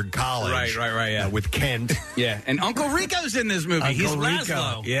the nerd college. Right. Yeah. With Kent. Yeah, and Uncle Rico's in this movie. He's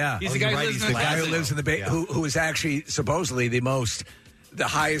Laszlo. Yeah, he's the guy who lives in the Bay. Who is actually supposedly the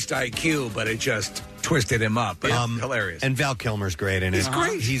highest IQ, but it just twisted him up. But hilarious. And Val Kilmer's great in it. He's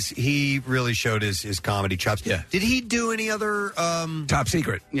great. He really showed his comedy chops. Yeah. Did he do any other Top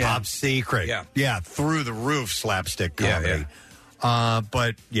Secret? Yeah. Top Secret. Yeah. Through the roof slapstick comedy.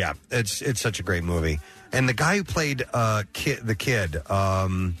 But yeah, it's such a great movie. And the guy who played the kid.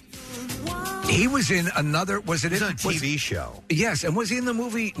 He was in another. Was it in a TV show? Yes, and was he in the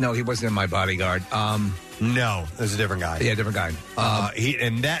movie? No, he wasn't in My Bodyguard. No, there's a different guy. Yeah, different guy.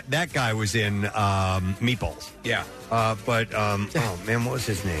 That guy was in Meatballs. Yeah, oh man, what was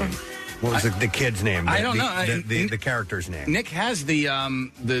his name? What was the kid's name? I don't know. The character's name. Nick has the.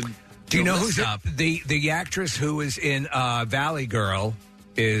 Do you know who's the actress who is in Valley Girl?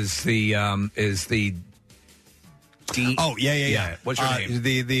 Is the Dean? Oh yeah. What's her name?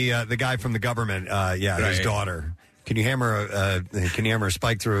 The guy from the government. His daughter. Can you hammer a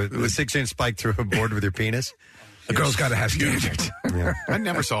spike through a 6-inch spike through a board with your penis? A girl's got to have standards. Yeah. I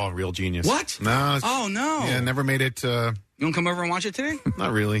never saw a Real Genius. What? No. Oh no. Yeah, never made it. You want to come over and watch it today?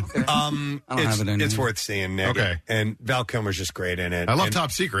 Not really. It's worth seeing, Nick. Okay. And Val Kilmer's just great in it. I love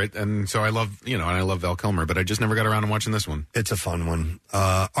Top Secret, and so I love Val Kilmer, but I just never got around to watching this one. It's a fun one.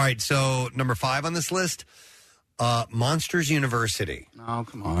 All right, so number 5 on this list, Monsters University. Oh,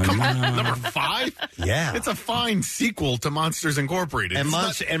 come on. Number 5? Yeah. It's a fine sequel to Monsters Incorporated. And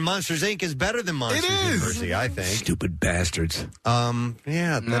Monsters Inc. is better than Monsters University, I think. Stupid bastards.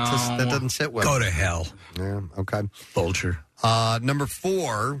 That doesn't sit well. Go to hell. Yeah, okay. Vulture. Number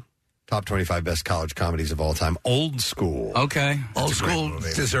 4, top 25 best college comedies of all time, Old School. Okay. Old School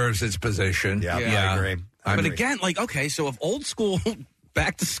deserves its position. Yeah. I agree. But again, so if Old School,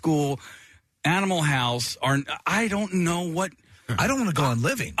 Back to School, Animal House I don't know what. I don't want to go on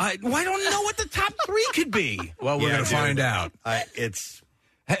living. I don't know what the top 3 could be. Well, we're going to find out. It's.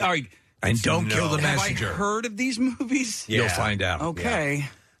 Hey, all right. And don't kill the messenger. Have I heard of these movies? Yeah. You'll find out. Okay. Yeah.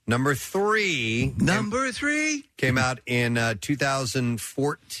 Number 3 came out in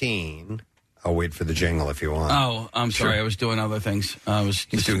 2014. I'll wait for the jingle if you want. Oh, I'm sorry. I was doing other things. I was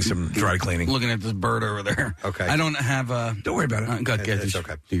just doing some dry cleaning. Looking at this bird over there. Okay. I don't have a... Don't worry about it. It's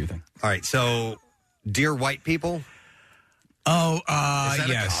okay. Do your thing. All right. So, Dear White People. Oh, Is that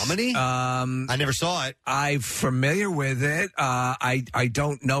yes. a comedy? I never saw it. I'm familiar with it. I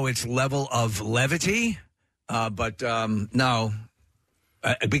don't know its level of levity, but no.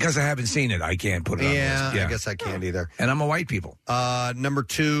 Because I haven't seen it, I can't put it on the list. I guess I can't either. And I'm a white people. Number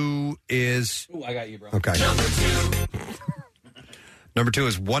 2 is... Ooh, I got you, bro. Okay. Number 2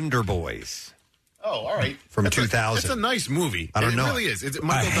 is Wonder Boys. Oh, all right. From 2000. It's a nice movie. I don't know. It really is. It's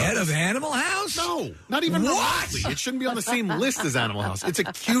Ahead of Animal House? No, not even remotely. It shouldn't be on the same list as Animal House. It's a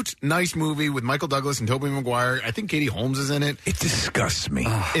cute, nice movie with Michael Douglas and Tobey Maguire. I think Katie Holmes is in it. It disgusts me.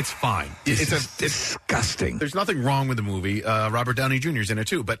 It's fine. It's disgusting. There's nothing wrong with the movie. Robert Downey Jr. is in it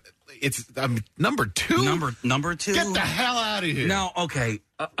too, but it's number 2. Number 2. Get the hell out of here. No, okay.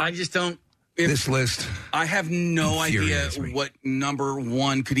 I just don't. This list. I have no idea what number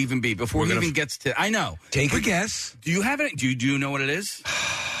 1 could even be before it even gets to. I know. Take a guess. Do you have it? Do you know what it is?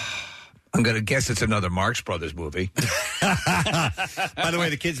 I'm going to guess it's another Marx Brothers movie. By the way,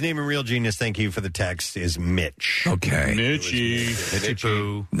 the kid's name in Real Genius, thank you for the text, is Mitch. Okay. Mitchy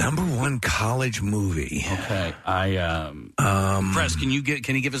Poo. Number 1 college movie. Okay. Press, can you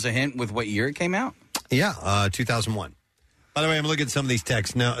give us a hint with what year it came out? Yeah, 2001. By the way, I'm looking at some of these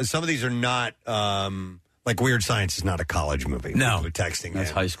texts. Now, some of these are not, like Weird Science is not a college movie. No. We're texting.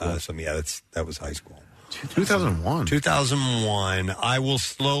 That's high school. That was high school. 2001. 2001. I will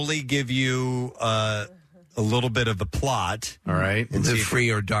slowly give you a little bit of the plot. All right. And Live see Free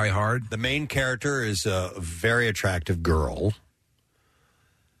or Die Hard. The main character is a very attractive girl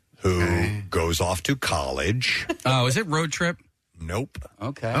who goes off to college. Oh, is it Road Trip? Nope.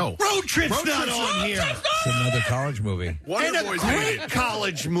 Okay. Oh. Road Trip's not on here. It's another college movie. And a great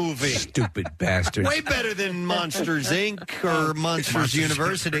college movie. Stupid bastard. Way better than Monsters, Inc. or Monsters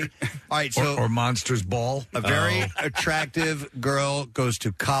University. All right, so... Or Monsters Ball. A very attractive girl goes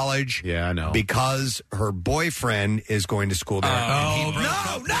to college. Yeah, I know. Because her boyfriend is going to school there. No!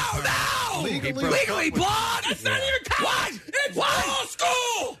 Legally Blonde! That's not even college! It's law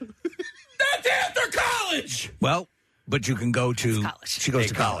school! That's after college! Well... But you can go to... She goes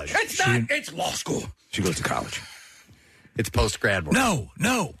to college. It's not. It's law school. She goes to college. It's post-grad work. No.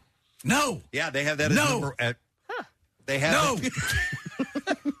 Yeah, they have that as number... They have... No.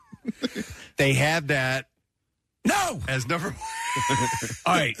 They have that... No. As number...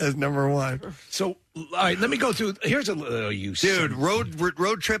 All right. As number 1. So, all right, let me go through... Here's a... Dude,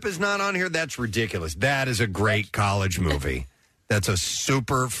 Road Trip is not on here? That's ridiculous. That is a great college movie. That's a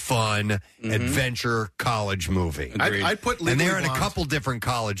super fun adventure college movie. I'd put Legally and they're in a Blonde. couple different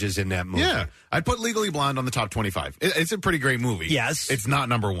colleges in that movie. Yeah. I'd put Legally Blonde on the top 25. It's a pretty great movie. Yes. It's not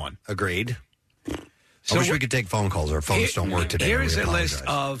number 1. Agreed. So I wish we could take phone calls. Our phones don't work today. Here is We a list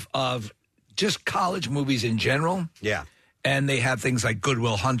apologize. of just college movies in general. Yeah. And they have things like Good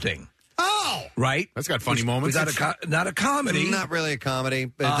Will Hunting. Oh! Right? That's got funny moments. Not a comedy. Not really a comedy,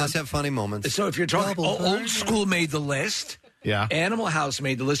 but it does have funny moments. So if you're talking... Old School made the list. Yeah. Animal House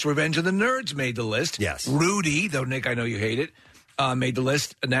made the list. Revenge of the Nerds made the list. Yes. Rudy, though, Nick, I know you hate it, made the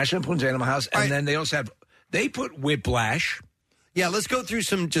list. National Lampoon's Animal House. And then they also have... They put Whiplash. Yeah, let's go through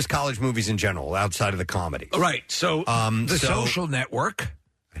some just college movies in general, outside of the comedy. Right. So, The Social Network.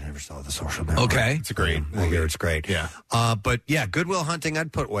 I never saw The Social Network. Okay. It's a great movie. I hear it's great. Yeah. But yeah, Good Will Hunting,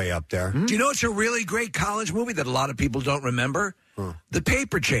 I'd put way up there. Do you know it's a really great college movie that a lot of people don't remember? The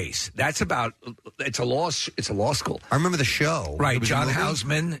Paper Chase. That's about it's a law school. I remember the show. Right, It was a John movie?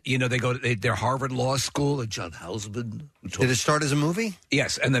 Houseman. You know, they go to their Harvard Law School. And John Houseman. Did it start as a movie?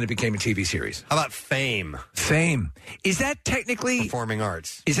 Yes, and then it became a TV series. How about Fame? Fame. Is that technically Performing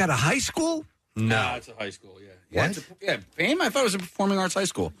arts? Is that a high school? No. It's a high school, yeah. What? Yeah, Fame? I thought it was a performing arts high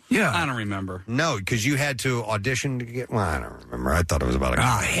school. Yeah. I don't remember. No, because you had to audition to get. Well, I don't remember. I thought it was about a.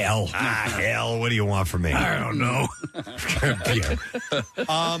 Hell. Hell. What do you want from me? I don't know.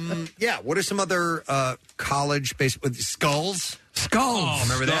 Yeah. What are some other college-based Skulls? Skulls.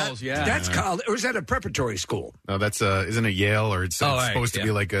 Remember Skulls, that? yeah. That's college, or is that a preparatory school? No, that's isn't it Yale or it's supposed to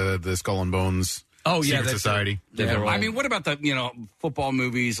be like the Skull and Bones? Oh, yeah, Secret that's Society. I mean, what about the football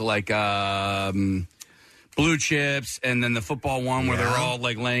movies like Blue Chips, and then the football one where they're all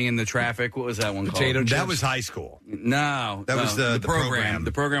like laying in the traffic? What was that one Potato called? chips? That was high school. No, That was the program.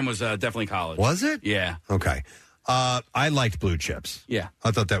 The program was definitely college. Was it? Yeah. Okay. I liked Blue Chips. Yeah.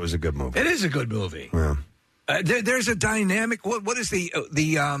 I thought that was a good movie. It is a good movie. Yeah. There's a dynamic. What is the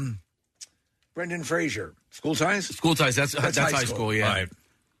Brendan Fraser School Ties? School Ties. That's high school. Yeah. All right.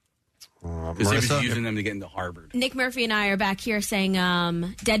 Because he was Marissa? using them to get into Harvard. Nick Murphy and I are back here saying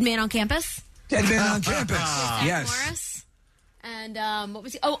Dead Man on Campus. Dead Man on Campus. Zach Yes. Morris. And what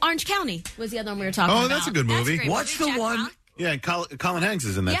was Orange County was the other one we were talking about. Oh, that's a good movie. Great What's movie. the Jack one? Black. Yeah, and Colin Hanks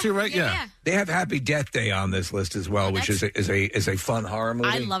is in that Yeah, too, right? yeah. They have Happy Death Day on this list as well, which is a fun horror movie.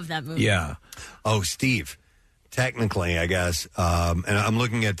 I love that movie. Yeah. Oh, Steve. Technically, I guess, and I'm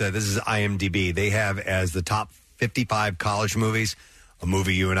looking at this is IMDb. They have as the top 55 college movies, a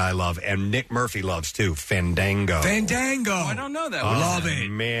movie you and I love, and Nick Murphy loves too, Fandango. Fandango. I don't know that Oh, one. Love it.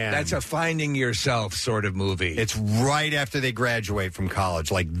 Man. That's a finding yourself sort of movie. It's right after they graduate from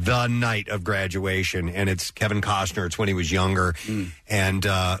college, like the night of graduation, and it's Kevin Costner. It's when he was younger, and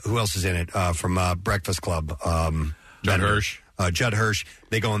who else is in it from Breakfast Club? Judd Hirsch. Judd Hirsch.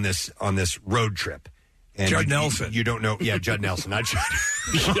 They go on this road trip. And Judd Nelson. You don't know. Yeah, Judd Nelson, not Judd.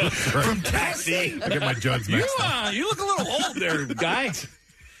 From Taxi. I get my Judds mixed up. You look a little old there, guy.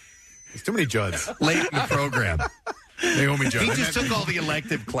 There's too many Judds. Late in the program. Naomi Judd. He just took all the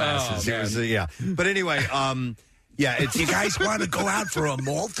elective classes. Oh, It was, yeah. But anyway, it's you guys want to go out for a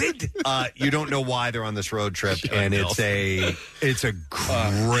malted? You don't know why they're on this road trip, and it's a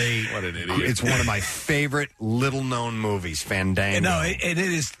great. What an idiot! It's one of my favorite little known movies, Fandango. No, it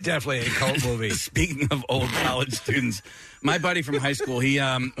is definitely a cult movie. Speaking of old college students, my buddy from high school,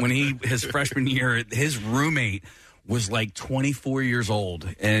 his freshman year, his roommate was like 24 years old,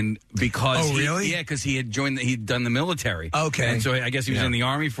 and because because he'd done the military. Okay, and so I guess he was in the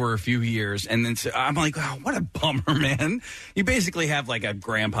Army for a few years, and then I'm like, oh, what a bummer, man. You basically have like a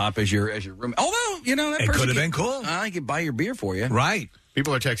grandpop as your roommate. Although that it person could have been cool. I could buy your beer for you, right?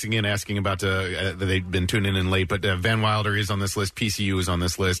 People are texting in asking about they've been tuning in late, but Van Wilder is on this list. PCU is on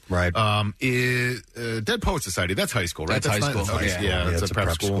this list. Right. Dead Poet Society, that's high school, right? That's high school. That's a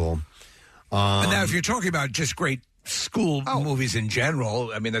prep school. But now, if you're talking about just great school movies in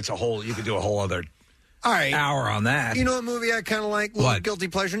general, I mean, that's you could do a whole other hour on that. You know what movie I kind of like? What? Guilty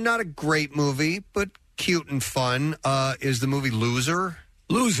pleasure. Not a great movie, but cute and fun. Is the movie Loser?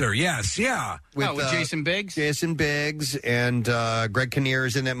 Loser, yes, yeah. With Jason Biggs? Jason Biggs, and Greg Kinnear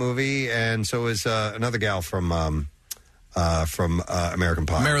is in that movie, and so is another gal from American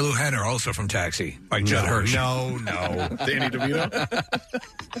Pie. Mary Lou Henner, also from Taxi, by Judd Hirsch. No. Danny DeVito?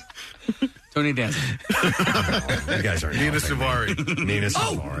 Tony Danza. You guys are Nina Savari. Nina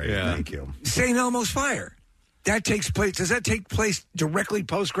Savari. Yeah. Thank you. St. Elmo's Fire. That takes place. Does that take place directly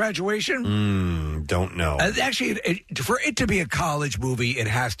post graduation? Don't know. Actually, for it to be a college movie, it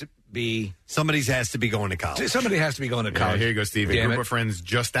has to be. Somebody has to be going to college. Somebody has to be going to college. Yeah, here you go, Steve. A group of friends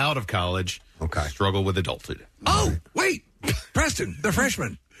just out of college struggle with adulthood. Oh, wait. Preston, the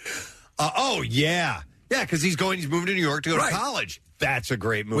freshman. Yeah, because he's moving to New York to go to college. That's a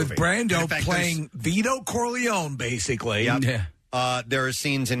great movie. With Brando playing Vito Corleone, basically. Yep. Yeah. There are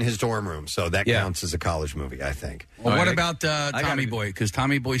scenes in his dorm room, so that counts as a college movie, I think. Well, what about Tommy Boy? Because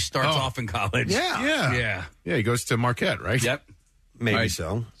Tommy Boy starts off in college. Yeah, he goes to Marquette, right? Yep. Maybe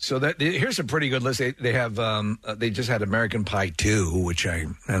so. So here's a pretty good list. They have they just had American Pie 2, which I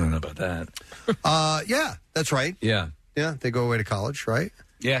don't know about that. Yeah, that's right. Yeah. They go away to college, right?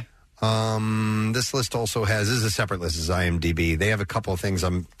 Yeah. This list also has, this is a separate list, is IMDb. They have a couple of things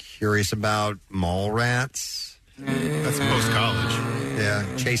I'm curious about. Mallrats. That's post-college. Yeah.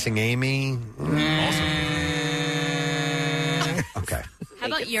 Chasing Amy. Awesome. Okay. How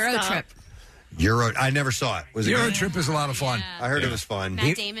about Eurotrip? I never saw it. Was it Eurotrip is a lot of fun. I heard it was fun.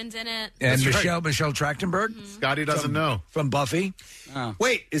 Matt Damon's in it. And Michelle Trachtenberg. Scotty doesn't know. From Buffy. Oh.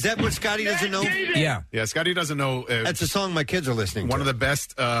 Wait, is that what Scotty doesn't know? Yeah. Yeah, Scotty doesn't know. That's a song my kids are listening to. One of the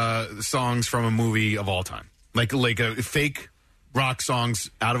best songs from a movie of all time. Like a fake rock songs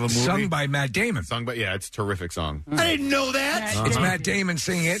out of a movie. Sung by Matt Damon. It's a terrific song. I didn't know that. It's Matt Damon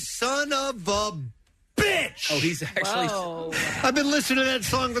singing it. Son of a bitch. Oh, he's actually. I've been listening to that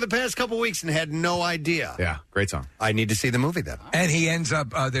song for the past couple weeks and had no idea. Yeah, great song. I need to see the movie then. And he ends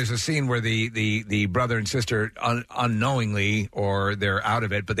up. There's a scene where the brother and sister unknowingly, or they're out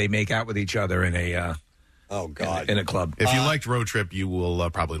of it, but they make out with each other in a. Oh God! In a club. If you liked Road Trip, you will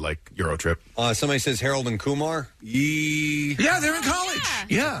probably like Euro Trip. Somebody says Harold and Kumar. Yeah, they're in college.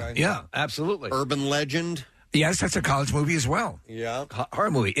 Yeah, absolutely. Urban Legend. Yes, that's a college movie as well. Yeah.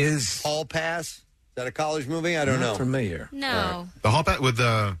 Horror movie is Hall Pass. Is that a college movie? I don't know. Familiar. No. The Hall Pass with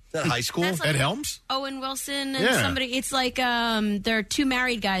Is that high school? That's like Ed Helms. Owen Wilson and somebody. It's like there are two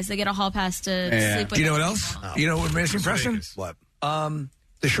married guys that get a hall pass to sleep with. Do you know what else? You know what we're missing, Preston? What?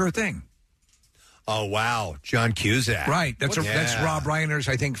 The Sure Thing. Oh wow, John Cusack. Right. That's Rob Reiner's,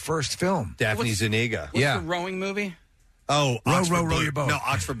 I think, first film. Daphne Zuniga. What's the rowing movie? Oh, row your boat. No,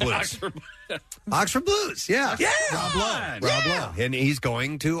 Oxford Blues. Oxford Blues. Yeah. Rob Lowe. And he's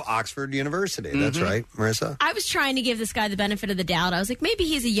going to Oxford University. That's right, Marissa. I was trying to give this guy the benefit of the doubt. I was like, maybe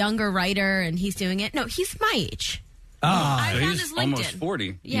he's a younger writer and he's doing it. No, he's my age. I found his LinkedIn. Almost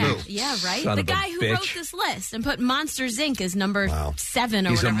 40. Yeah, right? Son the of a guy who bitch. wrote this list and put Monsters, Inc. as number 7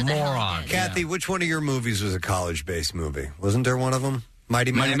 or He's a whatever the hell moron. it is. Kathy, which one of your movies was a college-based movie? Wasn't there one of them?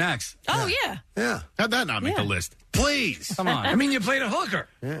 Mighty Max. Oh, yeah. Yeah. How'd that not make the list? Please. Come on. I mean, you played a hooker.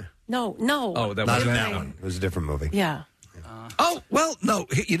 Yeah. No. Oh, that Not was in that one. It was a different movie. Yeah. Oh, well, no.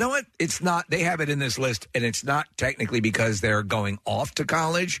 You know what? It's not. They have it in this list, and it's not technically because they're going off to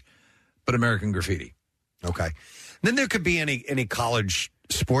college, but American Graffiti. Okay. Then there could be any college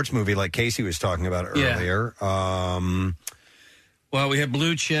sports movie like Casey was talking about earlier. Well, we had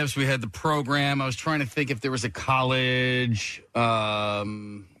Blue Chips. We had The Program. I was trying to think if there was a college,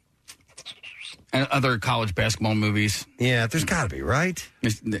 and other college basketball movies. Yeah, there's got to be, right?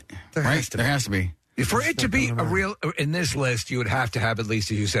 There has to be. For it to be a real, in this list, you would have to have at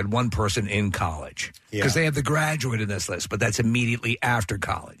least, as you said, one person in college. Because they have The Graduate in this list, but that's immediately after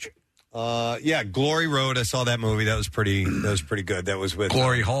college. Glory Road. I saw that movie. That was pretty good. That was with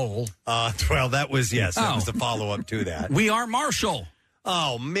Glory Hole. Well, that was that was the follow up to that. We Are Marshall.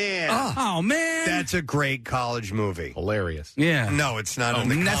 Oh man! Oh man! That's a great college movie. Hilarious. Yeah. No, it's not in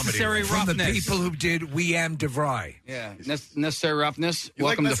the Necessary comedy. Roughness. From the people who did We Am DeVry. Yeah. Necessary Roughness. You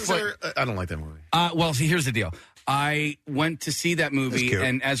Welcome like to Foot. I don't like that movie. Well, see, here's the deal. I went to see that movie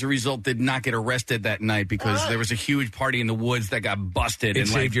and as a result did not get arrested that night because there was a huge party in the woods that got busted. It and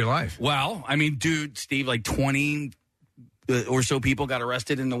saved your life. Well, I mean, dude, Steve, like 20 or so people got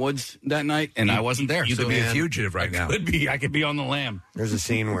arrested in the woods that night, and I wasn't there. You could be a fugitive right now. Could be. I could be on the lam. There's a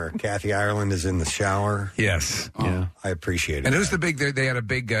scene where Kathy Ireland is in the shower. Yes. Yeah. I appreciate it. And who's the big? They had a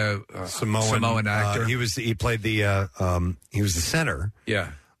big Samoan actor. He played the. He was the center.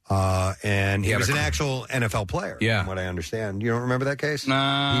 Yeah. And he He had was a an actual NFL player. Yeah. From what I understand. You don't remember that case?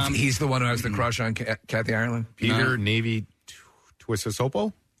 He's the one who has the crush on Kathy Ireland. Peter Navy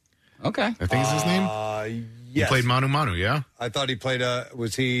Twisasopo? Okay. I think is his name. Yes. He played Manu Manu, yeah? I thought he played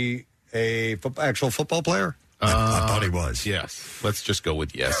was he a actual football player? I thought he was. Yes. Let's just go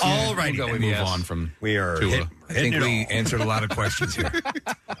with yes. All right. We'll move on from We are Tua. I think we answered a lot of questions here.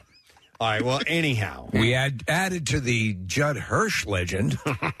 All right. Well, anyhow. We added to the Judd Hirsch legend.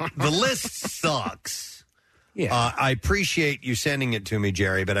 The list sucks. Yeah. I appreciate you sending it to me,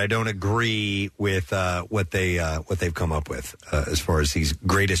 Jerry, but I don't agree with what they've come up with as far as these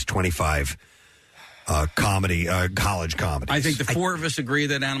greatest 25 college comedies. I think the four of us agree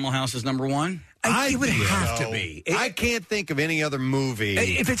that Animal House is number one. It would think have so. to be. I can't think of any other movie.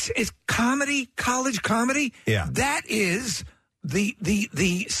 If it's comedy, college comedy, that is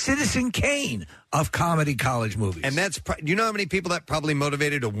the Citizen Kane of comedy college movies. And that's, do you know how many people that probably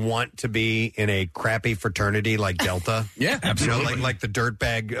motivated to want to be in a crappy fraternity like Delta? Yeah, absolutely. You know, like the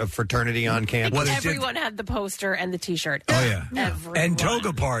dirtbag fraternity on campus. Everyone had the poster and the T-shirt. Oh, yeah. Everyone. And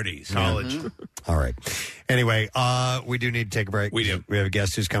toga parties. College. All right. Anyway, we do need to take a break. We do. We have a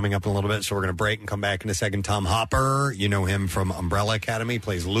guest who's coming up in a little bit, so we're going to break and come back in a second. Tom Hopper, you know him from Umbrella Academy,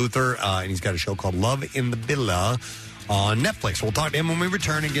 plays Luther, and he's got a show called Love in the Villa on Netflix. We'll talk to him when we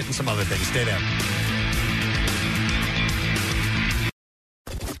return and get into some other things. Stay there.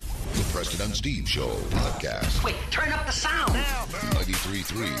 The Preston and Steve Show podcast. Wait, turn up the sound.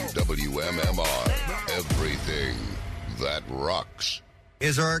 93.3 WMMR. Everything that rocks.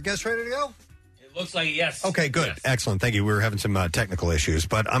 Is our guest ready to go? It looks like yes. Okay, good. Yes. Excellent. Thank you. We were having some technical issues,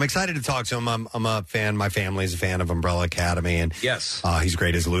 but I'm excited to talk to him. I'm a fan. My family's a fan of Umbrella Academy, and yes, he's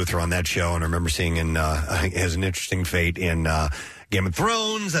great as Luther on that show. And I remember seeing he has an interesting fate in Game of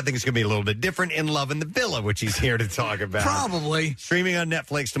Thrones. I think it's going to be a little bit different in Love in the Villa, which he's here to talk about. Probably. Streaming on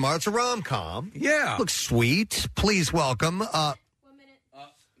Netflix tomorrow. It's a rom-com. Yeah. Looks sweet. Please welcome. 1 minute.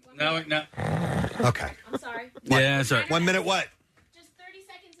 No. Okay. I'm sorry. Yeah, that's right. 1 minute what? Just 30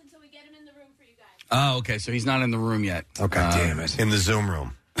 seconds until we get him in the room for you guys. Oh, okay. So he's not in the room yet. Okay. Damn it. In the Zoom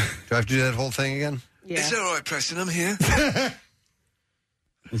room. Do I have to do that whole thing again? Yeah. Is that all right, Preston? I'm here.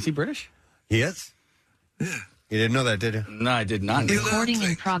 Is he British? He is? Yeah. You didn't know that, did you? No, I did not. Recording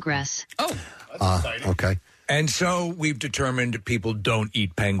in progress. Oh, okay. And so we've determined people don't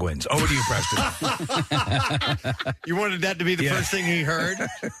eat penguins. Over to you, Preston. You wanted that to be the first thing he heard?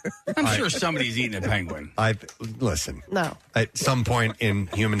 I'm sure somebody's eating a penguin. Listen. No. At some point in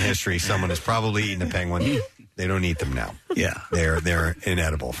human history, someone has probably eaten a penguin. They don't eat them now. Yeah. They're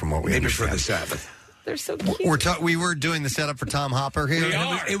inedible from what we Maybe understand. for the Sabbath. They're so cute. We were doing the setup for Tom Hopper here.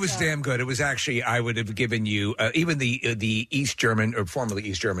 It was damn good. It was actually, I would have given you, even the East German, or formerly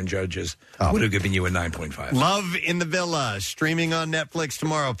East German judges would have given you a 9.5. Love in the Villa, streaming on Netflix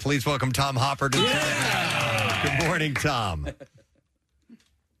tomorrow. Please welcome Tom Hopper to the show. Good morning, Tom.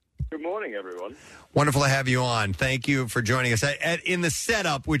 Good morning, everyone. Wonderful to have you on. Thank you for joining us. In the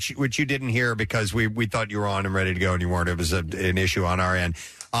setup, which you didn't hear because we thought you were on and ready to go and you weren't. It was an issue on our end.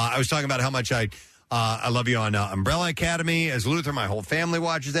 I was talking about how much I love you on Umbrella Academy. As Luther, my whole family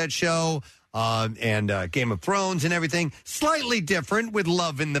watches that show. And Game of Thrones and everything. Slightly different with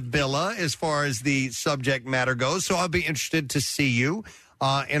Love in the Villa as far as the subject matter goes. So I'll be interested to see you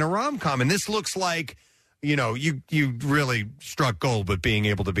in a rom-com. And this looks like you really struck gold with being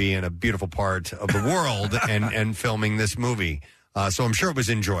able to be in a beautiful part of the world and filming this movie. So I'm sure it was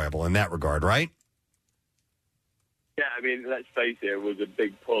enjoyable in that regard, right? Yeah, I mean, let's face it, it was a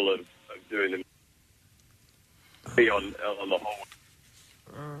big pull of doing the movie on the whole.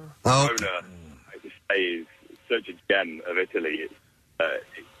 Verona, I just say, is such a gem of Italy.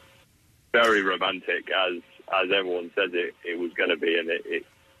 It's very romantic, as everyone says it was going to be, and it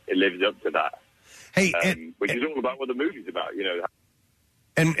lives up to that. Hey, which is all about what the movie's about,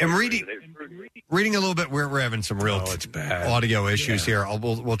 And reading a little bit, we're having some real audio issues here.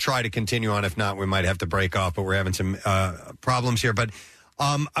 We'll try to continue on. If not, we might have to break off. But we're having some problems here. But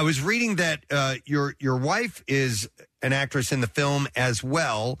I was reading that your wife is an actress in the film as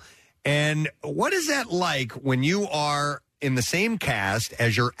well. And what is that like when you are in the same cast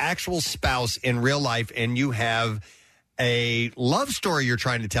as your actual spouse in real life, and you have a love story you're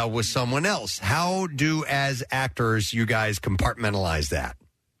trying to tell with someone else? How do, as actors, you guys compartmentalize that?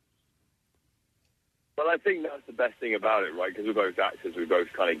 Well, I think that's the best thing about it, right? Because we're both actors, we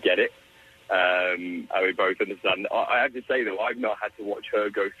both kind of get it, and we both understand. I have to say, though, I've not had to watch her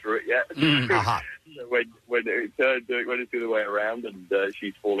go through it yet. So when it's the other way around and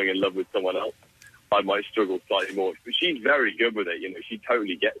she's falling in love with someone else, I might struggle slightly more. But she's very good with it. She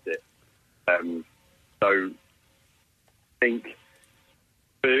totally gets it. So I think,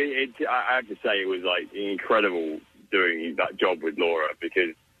 I have to say, it was like incredible doing that job with Laura,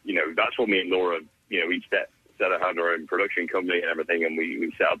 because that's what me and Laura, each set up had our own production company and everything, and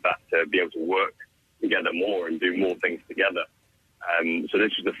we set up that to be able to work together more and do more things together. So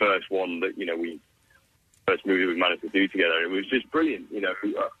this was the first one that first movie we managed to do together. It was just brilliant.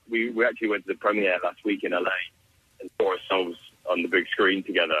 We actually went to the premiere last week in LA and saw ourselves on the big screen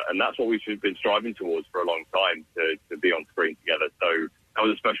together, and that's what we've been striving towards for a long time, to be on screen together. So that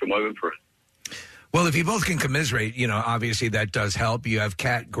was a special moment for us. Well, if you both can commiserate, obviously that does help. You have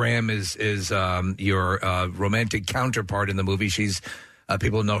Kat Graham is your romantic counterpart in the movie. She's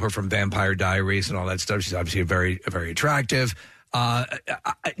people know her from Vampire Diaries and all that stuff. She's obviously very attractive.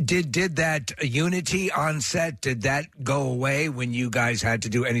 Did that unity on set, did that go away when you guys had to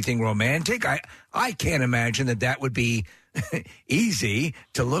do anything romantic? I can't imagine that would be easy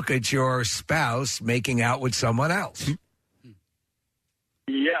to look at your spouse making out with someone else.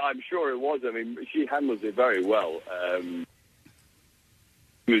 Yeah, I'm sure it was. I mean, she handles it very well.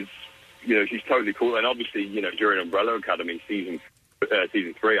 She's totally cool. And obviously, during Umbrella Academy season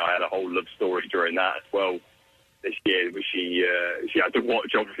 3, I had a whole love story during that as well this year, which she had to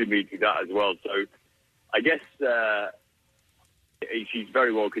watch, obviously, me do that as well. So I guess she's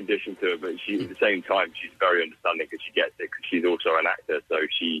very well conditioned to it, but at the same time, she's very understanding because she gets it, because she's also an actor, so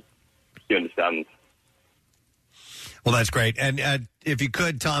she understands. Well, that's great. And if you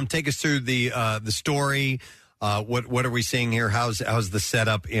could, Tom, take us through the story. What are we seeing here? How's the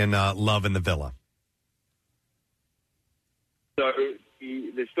setup in Love in the Villa? So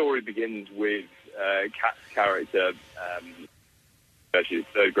the story begins with Kat's character. She's a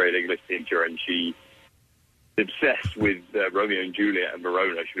third grade English teacher, and she's obsessed with Romeo and Juliet and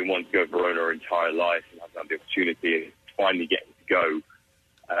Verona. She's been wanting to go to Verona her entire life and hasn't had the opportunity, and finally getting to go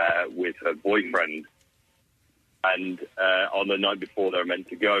with her boyfriend. And on the night before they're meant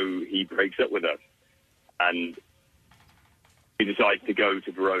to go, he breaks up with her. And he decides to go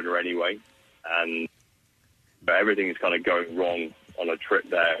to Verona anyway. But everything is kind of going wrong on a trip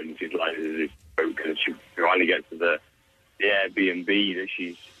there. And she's like, this is broken. And she finally gets to the Airbnb that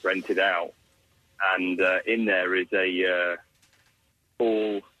she's rented out. And in there is a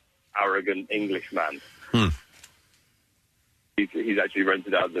tall, arrogant Englishman. He's actually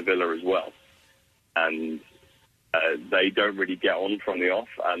rented out the villa as well. And they don't really get on from the off,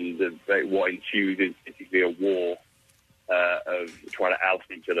 and what ensues is basically a war of trying to oust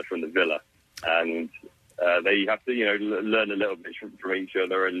each other from the villa. And they have to, learn a little bit from each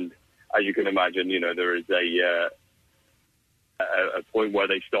other. And as you can imagine, there is a point where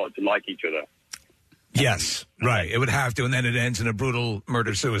they start to like each other. Yes, right. It would have to, and then it ends in a brutal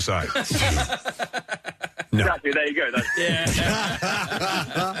murder-suicide. No. Exactly, there you go.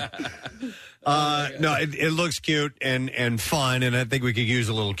 No, it looks cute and fun, and I think we could use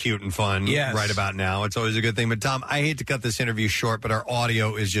a little cute and fun right about now. It's always a good thing. But, Tom, I hate to cut this interview short, but our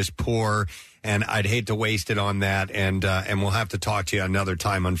audio is just poor, and I'd hate to waste it on that, and we'll have to talk to you another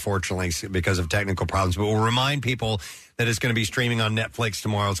time, unfortunately, because of technical problems. But we'll remind people that it's going to be streaming on Netflix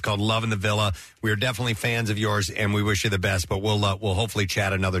tomorrow. It's called Love in the Villa. We are definitely fans of yours, and we wish you the best, but we'll hopefully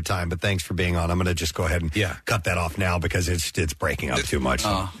chat another time. But thanks for being on. I'm going to just go ahead and cut that off now because it's breaking up too much.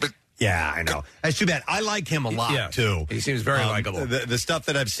 Yeah, I know. That's too bad. I like him a lot too. He seems very likable. The stuff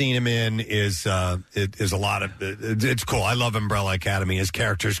that I've seen him in is a lot of. It's cool. I love Umbrella Academy. His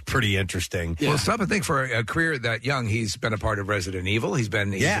character's pretty interesting. Well, stop and think. For a career that young, he's been a part of Resident Evil. He's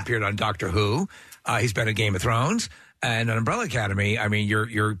appeared on Doctor Who. He's been in Game of Thrones. And an Umbrella Academy, I mean,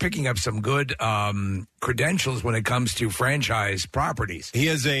 you're picking up some good credentials when it comes to franchise properties. He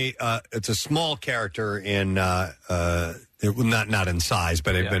is it's a small character in not in size,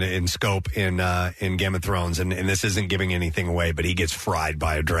 but in scope in Game of Thrones, and this isn't giving anything away. But he gets fried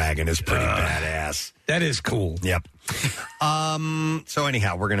by a dragon. It's pretty badass. That is cool. Yep. So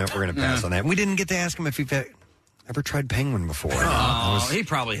anyhow, we're gonna pass on that. We didn't get to ask him if he's ever tried Penguin before. He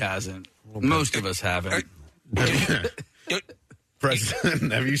probably hasn't. Most of us haven't.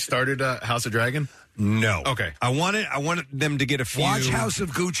 Preston, have you started House of Dragon? No. Okay. I wanted them to get a few. Watch House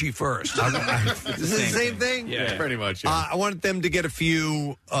of Gucci first. Is this the same thing? Yeah, pretty much. I wanted them to get a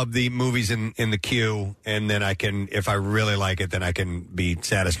few of the movies in the queue, and then I can, if I really like it, then I can be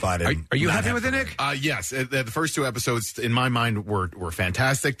satisfied. Are you happy with it, Nick? Yes. The first two episodes, in my mind, were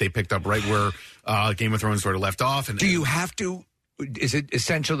fantastic. They picked up right where Game of Thrones sort of left off. And do you have to? Is it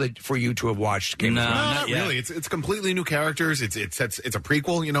essential for you to have watched Game of Thrones? Not really. It's completely new characters. It's a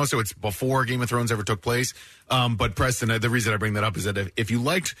prequel, so it's before Game of Thrones ever took place. But Preston, the reason I bring that up is that if you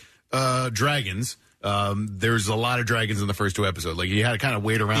liked dragons, there's a lot of dragons in the first two episodes. Like you had to kind of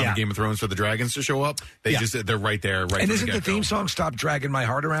wait around in Game of Thrones for the dragons to show up. They're right there. Right. And from isn't the theme song "Stop Dragging My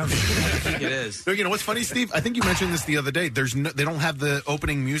Heart Around"? I think it is. You know what's funny, Steve? I think you mentioned this the other day. They don't have the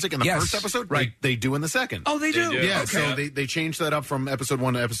opening music in the first episode. Right. They do in the second. Oh, they do. Yeah. Okay. So they changed that up from episode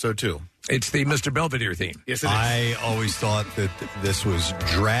 1 to episode 2. It's the Mr. Belvedere theme. Yes, it is. I always thought that this was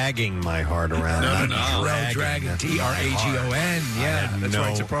dragging my heart around. No. Dragon. Dragon. Yeah, that's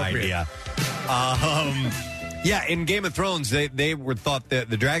why it's appropriate. Idea. Yeah, in Game of Thrones, they were thought that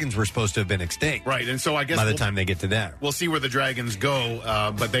the dragons were supposed to have been extinct. Right, and so I guess by the time they get to there, we'll see where the dragons go.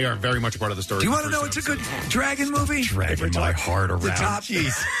 But they are very much a part of the story. Do you want to know it's a good dragon movie? Dragging my heart around. The top,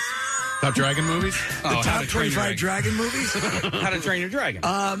 top dragon movies. The top 25 dragon movies. How to Train Your Dragon.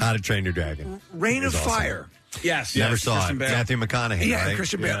 How to Train Your Dragon. Reign of Fire. Yes, never saw Christian it. Bale. Matthew McConaughey. Yeah, right?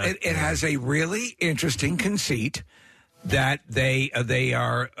 Christian Bale. It has a really interesting conceit. That they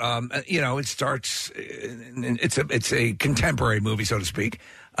are, it starts. It's a contemporary movie, so to speak,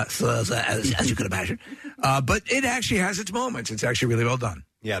 as you can imagine. But it actually has its moments. It's actually really well done.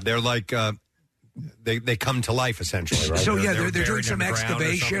 Yeah, they're like they come to life essentially. Right? So they're buried doing some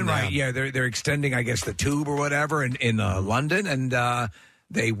excavation, right? Yeah, they're extending, I guess, the tube or whatever in London, and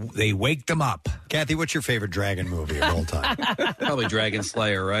they wake them up. Kathy, what's your favorite dragon movie of all time? Probably Dragon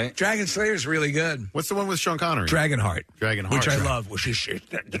Slayer, right? Dragon Slayer is really good. What's the one with Sean Connery? Dragonheart. Dragonheart, which I right. love. Which is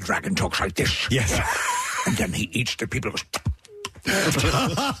the dragon talks like this. Yes, and then he eats the people.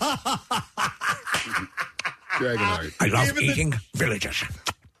 Dragonheart. I love eating villagers.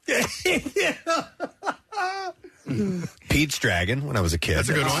 Pete's Dragon when I was a kid. That's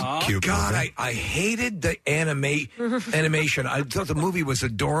a good one. Cute God, movie. I hated the animation. I thought the movie was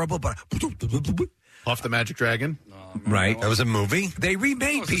adorable, but Puff the Magic Dragon. Right. That was a movie? They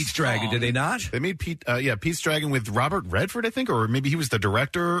remade Pete's Dragon, did they not? They made Pete's Dragon with Robert Redford, I think, or maybe he was the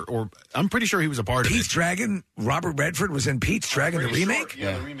director, or I'm pretty sure he was a part of it. Pete's Dragon, Robert Redford was in Pete's Dragon, the remake?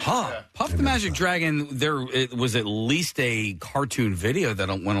 Yeah, the remake. Huh. Yeah. Puff the Magic Dragon, it was at least a cartoon video that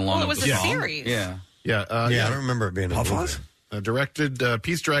went along Well, it with was the a song. series. Yeah. Yeah, I don't remember it being a Puff movie. was? Directed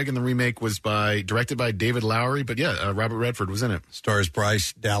Pete's Dragon, the remake was directed by David Lowery, but Robert Redford was in it. Stars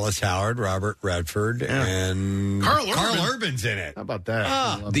Bryce Dallas Howard, Robert Redford, and Carl Urban's in it. How about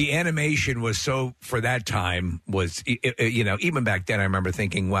that? The animation was so, for that time, was, even back then I remember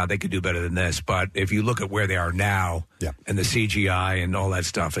thinking, wow, they could do better than this. But if you look at where they are now and the CGI and all that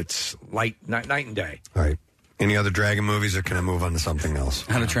stuff, it's night and day. All right. Any other dragon movies, or can I move on to something else?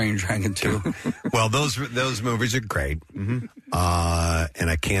 How to Train Your Dragon 2. Well, those movies are great. Mm-hmm. And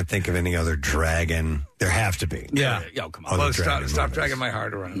I can't think of any other dragon. There have to be. Yeah. Yo, come on. Other Well, dragon stop movies. dragging my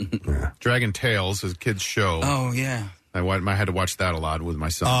heart around. Dragon Tales is a kid's show. Oh, yeah. I had to watch that a lot with my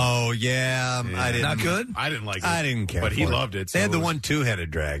son. Oh, yeah. I didn't. Not good? I didn't like it. I didn't care But he for it. loved it. They had so the it was- one two-headed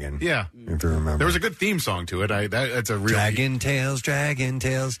dragon. Yeah. If you remember. There was a good theme song to it. That's a real... Dragon Tales, Dragon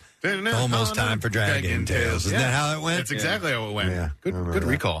Tales. Almost time for Dragon Tales. Isn't that how it went? That's exactly how it went. Yeah. Good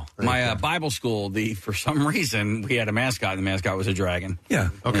recall. My Bible school, for some reason, we had a mascot, and the mascot was a dragon. Yeah.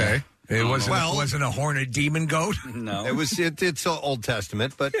 Okay. It wasn't a horned demon goat. No. It's Old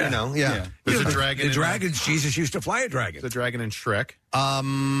Testament, but yeah. There's a dragon. The dragons, Jesus used to fly a dragon. The dragon in Shrek.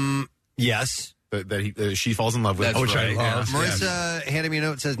 Yes. that she falls in love with. That's which I love. Marissa handed me a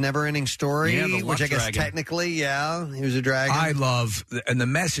note that says Never Ending Story, Yeah, the which luck I guess dragon. technically, he was a dragon. I love, and the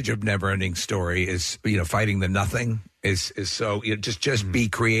message of Never Ending Story is, fighting the nothing is so, just be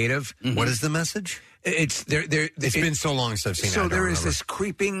creative. What is the message? It's been so long since I've seen it. So I don't there is remember. this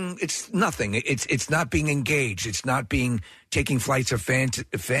creeping. It's nothing. It's not being engaged. It's not taking flights of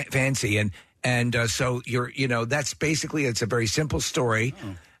fancy, and so that's basically, it's a very simple story.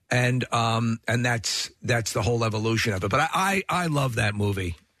 And that's the whole evolution of it. But I love that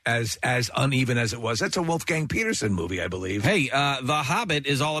movie as uneven as it was. That's a Wolfgang Peterson movie, I believe. Hey, The Hobbit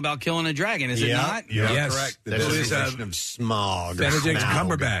is all about killing a dragon, is it not? Yeah, Yes. correct. The That is, definition of smog. Benedict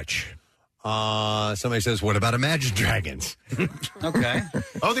Smaug. Cumberbatch. Somebody says, "What about Imagine Dragons?" Okay.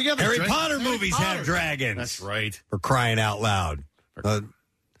 Oh, they got Harry Potter movies have dragons. That's right. For crying out loud.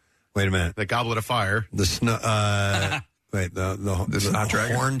 Wait a minute. The Goblet of Fire. The snow. Wait, the snot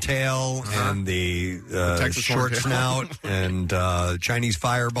dragon? horntail and the Texas short horntail. snout and Chinese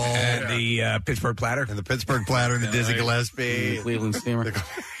fireball And the Pittsburgh platter. and the Pittsburgh platter and the Dizzy Gillespie. Cleveland Steamer.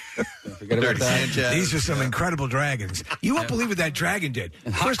 Forget Dirty about that. Sanchez. These are some incredible dragons. You won't believe what that dragon did.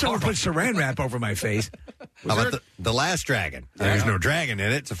 First time I put saran wrap over my face. How about the last dragon? There's no dragon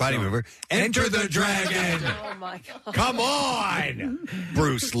in it. It's a fighting mover. Enter the dragon. Oh my god! Come on,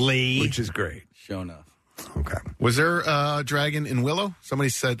 Bruce Lee. Which is great. Show enough. Okay. Was there a dragon in Willow? Somebody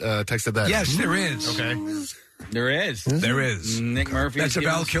said texted that. Yes, there is. Okay. There is. There is. Nick Murphy. That's a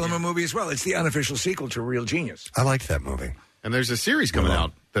Val Kilmer movie as well. It's the unofficial sequel to Real Genius. I liked that movie. And there's a series coming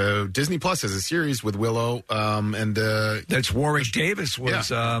out. The Disney Plus has a series with Willow, and that's Warwick Davis was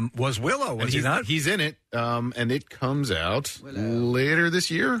Willow, was he not? He's in it, and it comes out later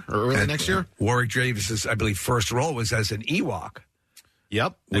this year or early next year. Warwick Davis's, I believe, first role was as an Ewok.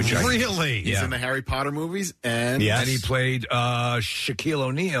 Yep. Really? He's in the Harry Potter movies, and And he played Shaquille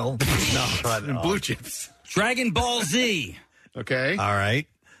O'Neal. in Blue Chips. Dragon Ball Z. Okay. All right.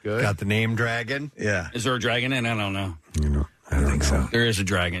 Good. Got the name dragon. Yeah. Is there a dragon in? I don't know. I think so. There is a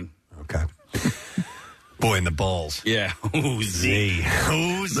dragon. Okay. Boy in the balls. Yeah. Ooh, Z.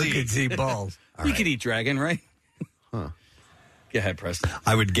 Who's Look at Z balls. You could eat dragon, right? Huh. Go ahead, Preston.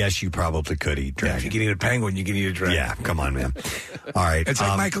 I would guess you probably could eat Yeah, if dragon. you can eat a penguin, you can eat a dragon. Yeah, come on, man. All right. It's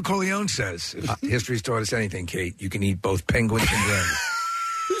like Michael Corleone says. If history's taught us anything, Kate, you can eat both penguins and dragons.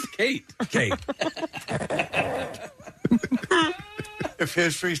 Who's Kate? Kate. If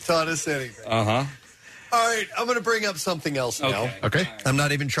history's taught us anything. Uh-huh. All right, I'm going to bring up something else now. Okay. I'm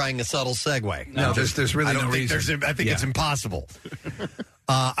not even trying a subtle segue. No, there's really I don't no think reason. I think it's impossible.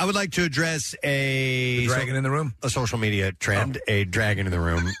 I would like to address The dragon in the room? a social media trend, a dragon in the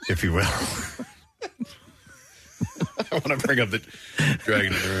room, if you will. I want to bring up the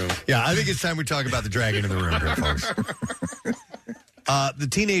dragon in the room. Yeah, I think it's time we talk about the dragon in the room here, folks. The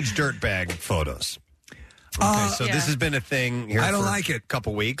teenage dirtbag photos. Okay, so this has been a thing here I don't for like it. a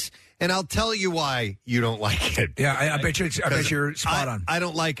couple weeks, and I'll tell you why you don't like it. Yeah, I bet you're spot on. I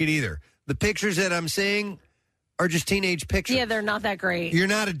don't like it either. The pictures that I'm seeing are just teenage pictures. Yeah, they're not that great. You're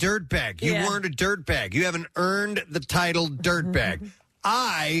not a dirtbag. You Yeah. weren't a dirtbag. You haven't earned the title dirtbag.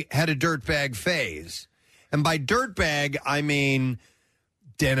 I had a dirtbag phase. And by dirtbag, I mean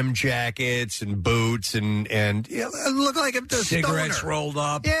denim jackets and boots and I look like I'm the Cigarettes stoner. rolled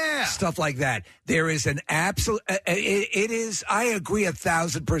up, Yeah. stuff like that. There is an absolute. It is. I agree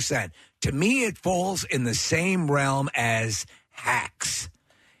 1,000%. To me, it falls in the same realm as hacks.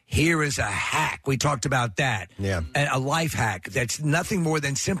 Here is a hack. We talked about that. Yeah. A life hack that's nothing more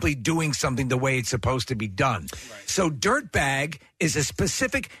than simply doing something the way it's supposed to be done. So, dirtbag is a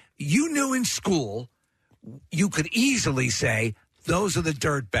specific. You knew in school, you could easily say, those are the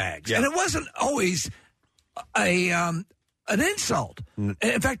dirt bags. Yeah. And it wasn't always an insult.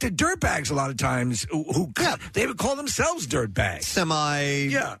 In fact, the dirt bags a lot of times they would call themselves dirt bags.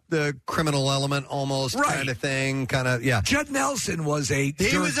 The criminal element almost kind of thing, yeah. Judd Nelson was a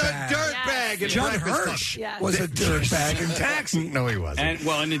He was a dirt bag in Judd Breakfast Club. Hirsch was a dirt bag in Taxi. No, he wasn't.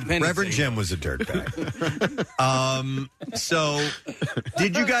 And Independence Reverend Day. Jim was a dirtbag. So,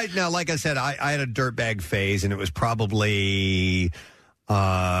 did you guys now? Like I said, I had a dirtbag phase, and it was probably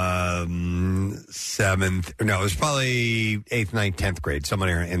 7th. No, it was probably 8th, 9th, 10th grade,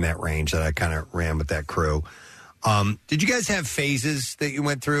 somewhere in that range that I kind of ran with that crew. Did you guys have phases that you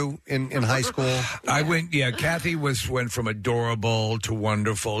went through in high school? I went. Yeah, Kathy went from adorable to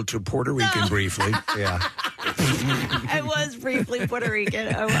wonderful to Puerto Rican briefly. Yeah. I was briefly Puerto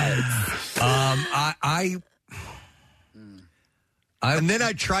Rican. I was. And then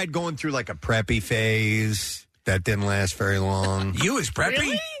I tried going through like a preppy phase. That didn't last very long. You was preppy?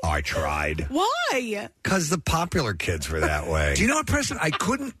 Really? Oh, I tried. Why? Because the popular kids were that way. Do you know what, Preston? I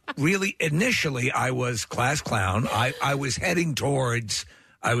couldn't really, initially, I was class clown. I was heading towards,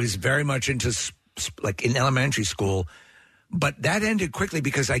 I was very much into, like, in elementary school. But that ended quickly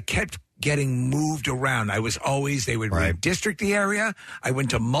because I kept getting moved around. I was always, they would redistrict the area. I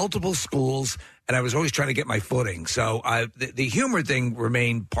went to multiple schools, and I was always trying to get my footing. So the humor thing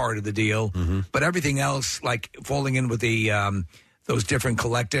remained part of the deal, but everything else, like falling in with the those different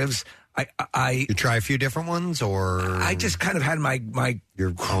collectives, You try a few different ones, or I just kind of had my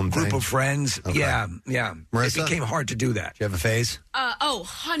your own group thing? of friends. Okay. Yeah. Marissa? It became hard to do that. Do you have a phase?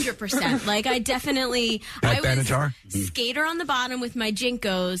 100%. Like, I definitely... Like I was Benatar? skater on the bottom with my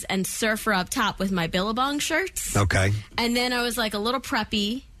Jinkos and surfer up top with my Billabong shirts. Okay. And then I was, like, a little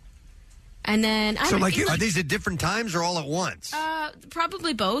preppy. And then... So, like, are these at different times or all at once?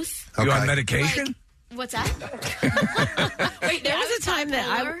 Probably both. You on medication? Like, what's that? Wait, there was a time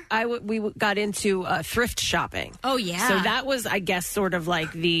that we got into thrift shopping. Oh, yeah. So that was, I guess, sort of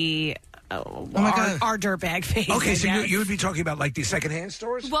like the our dirtbag phase. Okay, so I you guess. would be talking about, like, the secondhand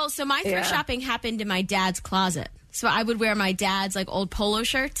stores? Well, so my thrift shopping happened in my dad's closet. So I would wear my dad's, like, old polo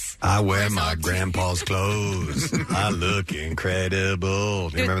shirts. I wear my grandpa's clothes. I look incredible.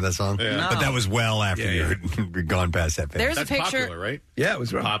 Do you remember that song? Yeah. But that was well after you had gone past that phase. There's That's a picture. popular, right? Yeah, it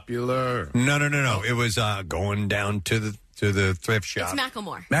was popular. No. It was going down to the thrift shop. It's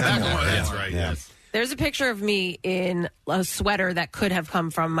Macklemore. Macklemore, That's right. Yes. There's a picture of me in a sweater that could have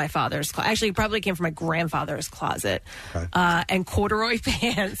come from my father's closet. Actually, it probably came from my grandfather's closet. And corduroy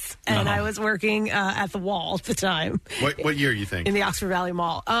pants. And I was working at the Wall at the time. What year you think? In the Oxford Valley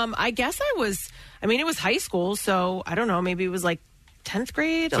Mall. I guess it was high school, so I don't know, maybe it was like 10th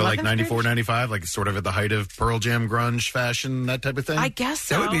grade, So 11th like 94, grade? 95, like sort of at the height of Pearl Jam grunge fashion, that type of thing? I guess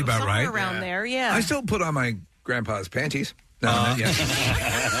so. That would be about Somewhere right. around there, yeah. I still put on my grandpa's panties. No, not yet.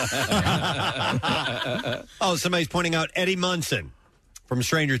 Oh, somebody's pointing out Eddie Munson from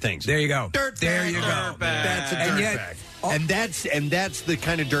Stranger Things. There you go. Dirtbag. There you go. That's a And yet- dirtbag. And that's the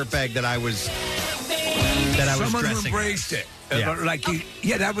kind of dirtbag that I was Someone dressing embraced it. Yeah. Like,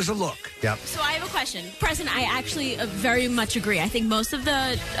 that was a look. Yep. So I have a question. Preston, I actually very much agree. I think most of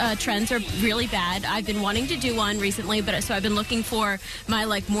the trends are really bad. I've been wanting to do one recently, so I've been looking for my,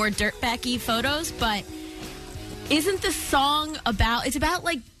 like, more dirtbaggy photos, but isn't the song it's about,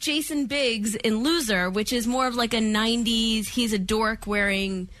 like, Jason Biggs in Loser, which is more of, like, a 90s, he's a dork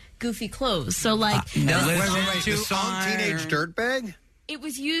wearing goofy clothes. So, like... Wait. The song Teenage Dirtbag? It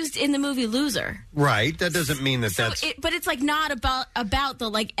was used in the movie Loser. Right. That doesn't mean that's... But it's, like, not about the,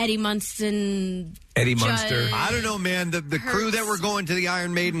 like, Eddie Munster. I don't know, man. The crew that were going to the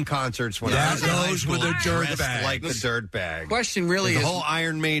Iron Maiden concerts when I was in high those school were the dressed dirtbags. like the dirtbag. Question really the is... whole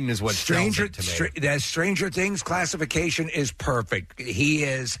Iron Maiden is what sells it to me. That Stranger Things classification is perfect.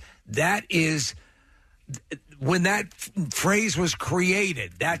 When that phrase was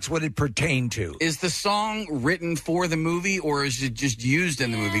created, that's what it pertained to. Is the song written for the movie, or is it just used in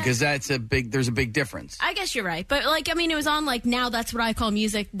the movie? Because there's a big difference. I guess you're right. But, like, I mean, it was on, like, Now That's What I Call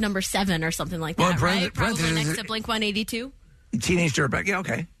Music number 7 or something like that, right? Probably next to Blink-182. Teenage Dirtbag, yeah,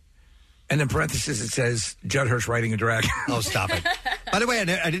 okay. And in parentheses, it says, Judd Hirsch riding a dragon. Oh, stop it. By the way,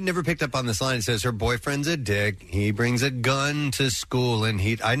 I never picked up on this line. It says her boyfriend's a dick. He brings a gun to school, and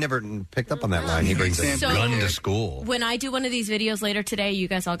I never picked up on that line. He brings a gun to school. When I do one of these videos later today, you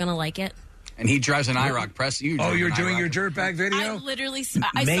guys all going to like it? And he drives an IROC press. You're doing your dirtbag video? I literally...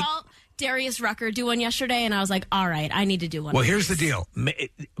 I saw Darius Rucker do one yesterday, and I was like, all right, I need to do one. Well, of here's these. the deal.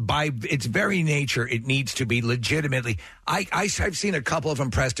 By its very nature, it needs to be legitimately... I've seen a couple of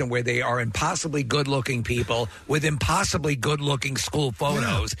them, Preston, where they are impossibly good-looking people with impossibly good-looking school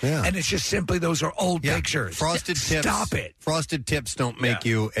photos, and it's just simply those are old pictures. Frosted tips. Stop it. Frosted tips don't make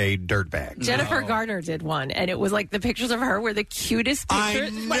you a dirtbag. Jennifer Garner did one, and it was like the pictures of her were the cutest pictures.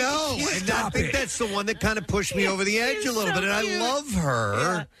 I know, and I think that's the one that kind of pushed me over the edge a little bit, and I love her.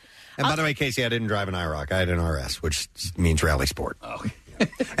 Yeah. And by the way, Casey, I didn't drive an IROC. I had an RS, which means rally sport. Oh.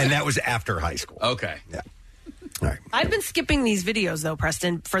 And that was after high school. Okay. Yeah. All right. I've been skipping these videos, though,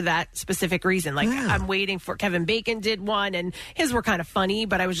 Preston, for that specific reason. Like, I'm waiting for... Kevin Bacon did one, and his were kind of funny,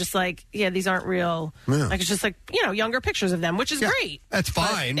 but I was just like, these aren't real... Yeah. Like, it's just like, younger pictures of them, which is great. That's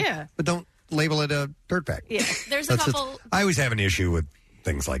fine. But don't label it a dirtbag. Yeah. There's a couple... I always have an issue with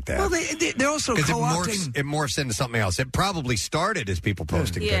things like that. Well, they're also co-opting... It morphs into something else. It probably started as people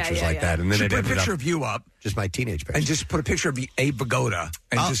posting pictures like that, and then it put a ended picture up of you up. Just my teenage picture. And just put a picture of Abe Vigoda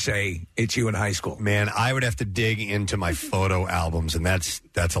and just say, it's you in high school. Man, I would have to dig into my photo albums, and that's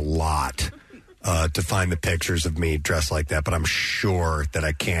a lot to find the pictures of me dressed like that, but I'm sure that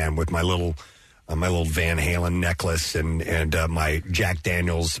I can with my little Van Halen necklace and my Jack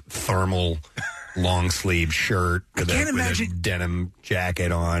Daniels thermal long sleeve shirt with a denim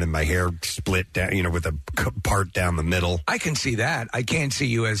jacket on, and my hair split down, with a part down the middle. I can see that. I can't see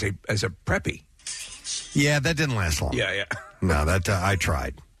you as a preppy. Yeah, that didn't last long. Yeah. No, that I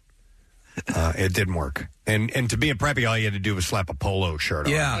tried. It didn't work. And to be a preppy, all you had to do was slap a polo shirt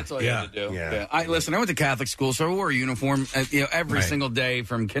on. That's all you had to do. Yeah. I went to Catholic school, so I wore a uniform every single day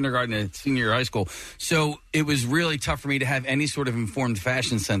from kindergarten to senior year high school. So it was really tough for me to have any sort of informed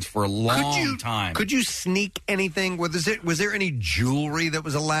fashion sense for a long time. Could you sneak anything? Was there any jewelry that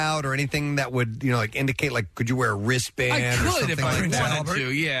was allowed or anything that would, indicate, could you wear a wristband I or could something if I like that? wanted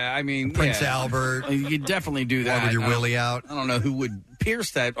to, yeah. I mean, Prince yeah. Albert. You definitely do that. Or with your willy out. I don't know who would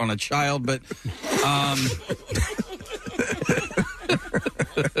pierce that on a child, but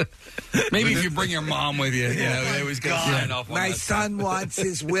maybe if you bring your mom with you, they always get signed off on My that son wants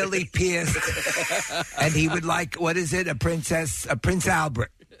his willy pierced, and he would like, what is it, a Prince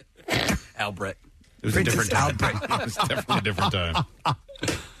Albert. Albert. It was Princess a different time. Albert. It was definitely a different time.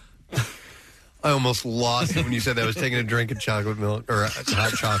 I almost lost it when you said that I was taking a drink of chocolate milk or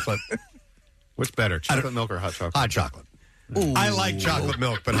hot chocolate. What's better, chocolate milk or hot chocolate? Hot chocolate. Ooh. I like chocolate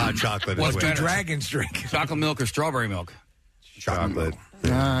milk, but hot chocolate What's is better? better. Dragons drink. Chocolate milk or strawberry milk? Chocolate.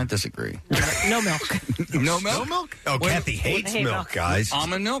 I disagree. No milk. No milk? Oh, Kathy hates milk, guys.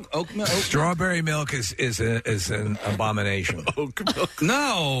 Almond milk? Oat milk? Strawberry milk is an abomination. Oat milk?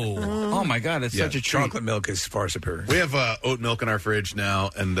 No. Oh, my God. It's such a treat. Chocolate milk is far superior. We have oat milk in our fridge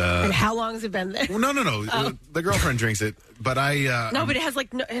now, and And how long has it been there? well, no. Oh. The girlfriend drinks it, but I No, but it has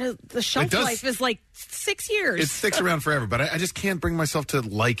the shelf It does- life is 6 years. it sticks around forever. But I just can't bring myself to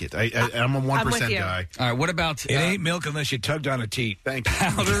like it. I'm a 1% you. guy. All right, what about It ain't milk unless you tugged on a teat. Thank you.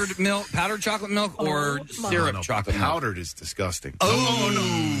 powdered milk, powdered chocolate milk, or syrup No, chocolate milk? powdered is disgusting.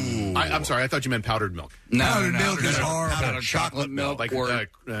 Oh, no! I'm sorry. I thought you meant powdered milk. Powdered milk is horrible. Powdered chocolate milk, Like or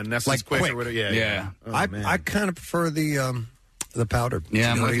Nestle's Like Quick Quick. or whatever. Yeah. Yeah. Oh, I man. kind of prefer the powdered.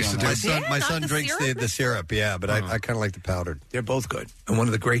 Yeah, I'm You know, with I you used on to that. do- my son the drinks syrup? the syrup, yeah, but I kind of like the powdered. They're both good. And one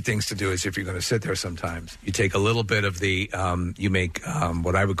of the great things to do is if you're going to sit there sometimes, you take a little bit of the, you make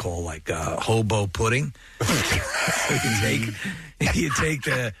what I would call hobo pudding. So you take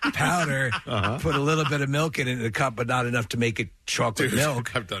the powder, put a little bit of milk in a cup, but not enough to make it chocolate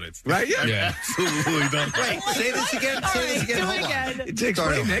milk. I've done it. Right? Yeah. Absolutely done. Wait, say this again. Say this again. do Hold it on. again. It takes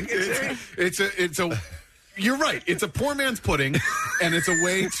Sorry. Nick. It's a. You're right. It's a poor man's pudding, and it's a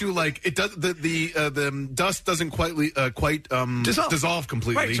way to it does the dust doesn't quite dissolve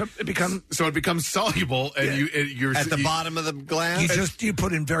completely. Right, so it becomes soluble, and you're At the bottom of the glass? You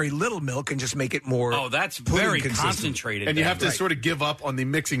put in very little milk and just make it more. Oh, that's pudding very consistent. concentrated. and you then. have to sort of give up on the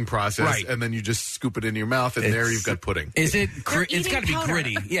mixing process, Right. and then you just scoop it into your mouth, and there you've got pudding. Is it? It's eating got to be powder.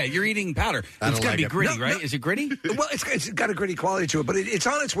 gritty. Yeah, you're eating powder. I It's don't got to like be it. gritty, No, right? no. Is it gritty? Well, it's got a gritty quality to it, but it's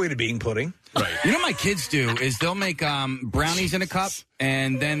on its way to being pudding. Right. You know what my kids do is they'll make brownies in a cup,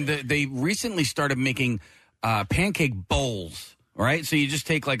 and then they recently started making pancake bowls. Right, so you just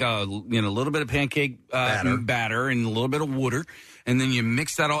take a little bit of pancake batter and a little bit of water, and then you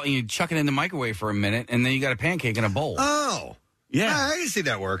mix that all and you chuck it in the microwave for a minute, and then you got a pancake in a bowl. Oh. Yeah. I can see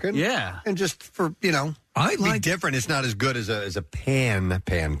that working. Yeah. And just for, I be like different. It's not as good as a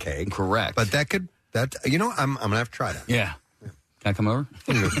pancake. Correct. But I'm going to have to try that. Yeah. Can I come over?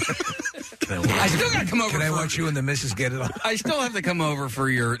 I still got to come over. Can I watch you and the missus get it on? I still have to come over for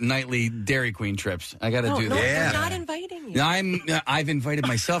your nightly Dairy Queen trips. I got to do No, that. they're not inviting you. I've invited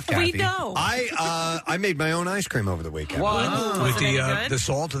myself, Kathy. We know. I made my own ice cream over the weekend. What? With Was it any good? the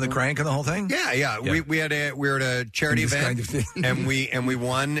salt and the crank and the whole thing? Yeah. We were at a charity This event, kind of thing. and we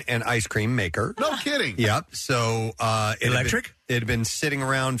won an ice cream maker. No kidding. Yep. So Electric? It had been sitting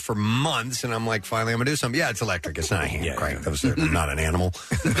around for months, and I'm like, finally, I'm gonna do something. Yeah, it's electric. It's not a hand crank. I'm not an animal.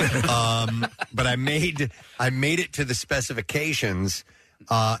 But I made it to the specifications,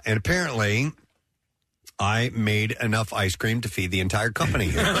 and apparently, I made enough ice cream to feed the entire company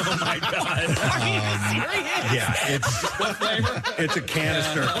here. Oh my God! Are you serious? Yeah, it's a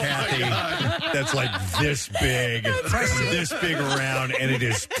canister, Kathy, that's like this big, this big around, and it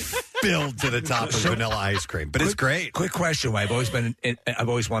is filled to the top of vanilla ice cream. But it's great. Quick question: I've always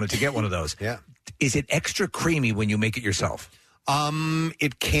wanted to get one of those. Yeah. Is it extra creamy when you make it yourself?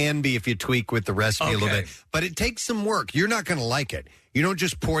 It can be if you tweak with the recipe a little Okay. bit, but it takes some work. You're not going to like it. You don't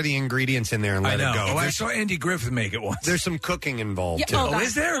just pour the ingredients in there and let it go. Oh, I saw Andy Griffith make it once. There's some cooking involved too. Oh,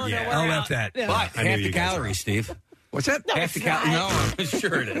 is there? No, I'll left that. Yeah. But I knew half you the guys calories, Steve. What's that? No, Half it's the cal- not. No, I'm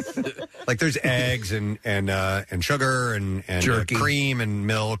sure it is. Like there's eggs and sugar and Jerky. Cream and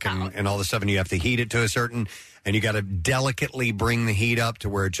milk and all the stuff, and you have to heat it to a certain, and you got to delicately bring the heat up to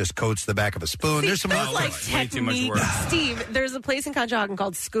where it just coats the back of a spoon. There's some There's like way too much technique. work. Steve, there's a place in Conshohocken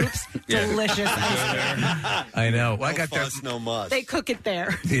called Scoops. Delicious ice cream. I know. Well, I no got fuss, that. no muss. They cook it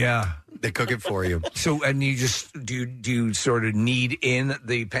there. Yeah. They cook it for you. So, and you just do you sort of knead in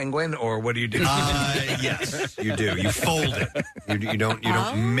the penguin, or what do you do? Yes, you do. You fold it. You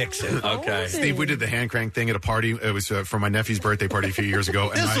don't mix it. Okay. Steve, we did the hand crank thing at a party. It was for my nephew's birthday party a few years ago.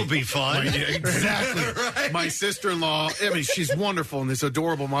 This will be fun. Exactly. Right. My sister-in-law, I mean, she's wonderful and this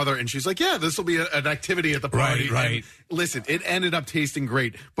adorable mother, and she's like, yeah, this will be an activity at the party. Right. And listen, it ended up tasting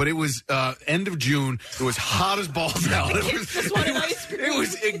great, but it was end of June. It was hot as balls out. It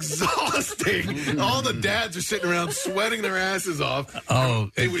was exhausting. All the dads are sitting around sweating their asses off. Oh,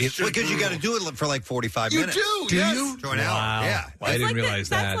 it was just because you got to do it for like 45 minutes. You do, yes. you? Join out. Yeah. I didn't realize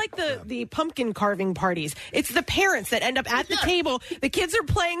That's like the pumpkin carving parties. It's the parents that end up at the table. The kids are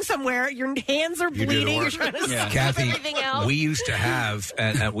playing somewhere. Your hands are do the bleeding. You're work. trying to skip Kathy, everything else. we used to have,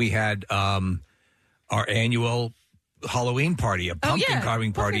 we had our annual Halloween party, a pumpkin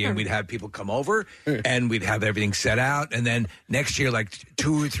carving party, and we'd have people come over, and we'd have everything set out, and then next year, like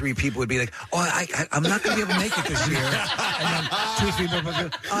 2 or 3 people would be like, "Oh, I'm not going to be able to make it this year," and then 2 or 3 people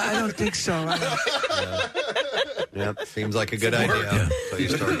would go, "I don't think so." Yep, seems like a good idea. So you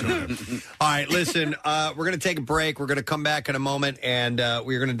start doing it. All right, listen, we're going to take a break. We're going to come back in a moment, and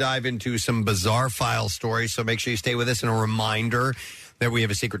we're going to dive into some bizarre file stories. So make sure you stay with us. And a reminder that we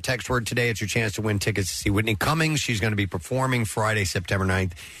have a secret text word today. It's your chance to win tickets to see Whitney Cummings. She's going to be performing Friday, September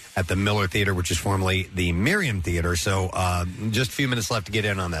 9th at the Miller Theater, which is formerly the Miriam Theater. So just a few minutes left to get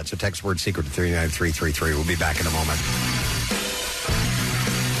in on that. So text word secret to 39333. We'll be back in a moment.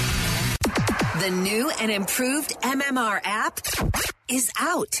 The new and improved MMR app is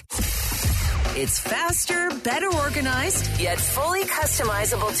out. It's faster, better organized, yet fully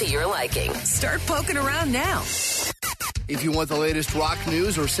customizable to your liking. Start poking around now. If you want the latest rock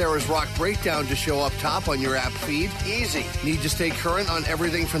news or Sarah's Rock Breakdown to show up top on your app feed, easy. Need to stay current on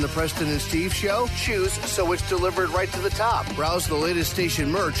everything from the Preston and Steve Show? Choose so it's delivered right to the top. Browse the latest station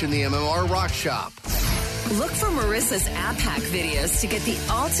merch in the MMR Rock Shop. Look for Marissa's app hack videos to get the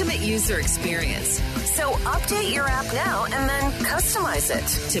ultimate user experience. So update your app now and then customize it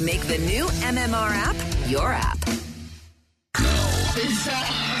to make the new MMR app your app.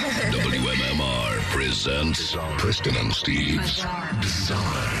 WMMR presents Preston and Steve's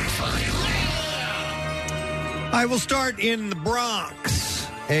Bizarre File. I will start in the Bronx.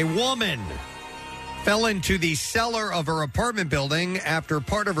 A woman fell into the cellar of her apartment building after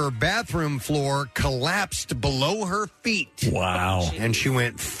part of her bathroom floor collapsed below her feet. Wow. And she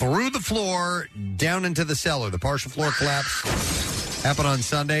went through the floor down into the cellar. The partial floor collapse happened on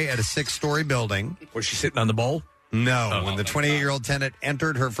Sunday at a 6-story building. Was she sitting on the bowl? No. When the 28-year-old tenant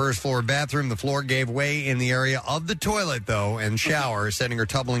entered her first-floor bathroom, the floor gave way in the area of the toilet, though, and shower, sending her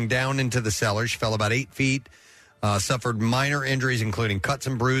tumbling down into the cellar. She fell about 8 feet. Suffered minor injuries, including cuts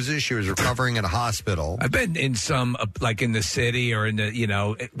and bruises. She was recovering at a hospital. I've been in some, like in the city or in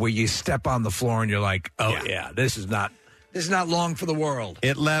the, where you step on the floor and you're like, oh, yeah this is not long for the world.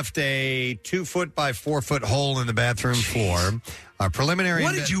 It left a 2-foot by 4-foot hole in the bathroom floor. A preliminary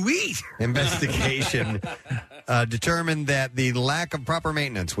What did you eat? Investigation determined that the lack of proper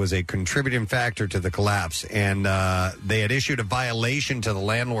maintenance was a contributing factor to the collapse, and they had issued a violation to the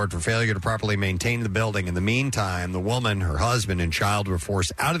landlord for failure to properly maintain the building. In the meantime, the woman, her husband, and child were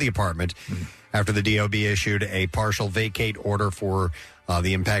forced out of the apartment after the DOB issued a partial vacate order for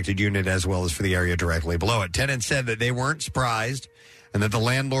the impacted unit as well as for the area directly below it. Tenants said that they weren't surprised and that the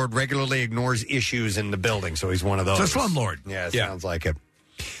landlord regularly ignores issues in the building, so he's one of those. So slumlord. Yeah, sounds like it.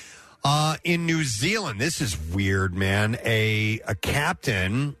 In New Zealand, this is weird, man. A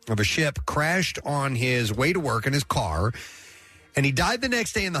captain of a ship crashed on his way to work in his car, and he died the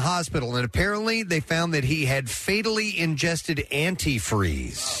next day in the hospital, and apparently they found that he had fatally ingested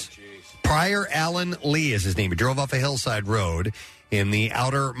antifreeze. Prior Alan Lee is his name. He drove off a hillside road in the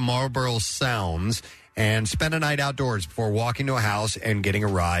outer Marlborough Sounds and spent a night outdoors before walking to a house and getting a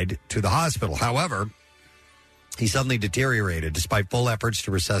ride to the hospital. However, he suddenly deteriorated despite full efforts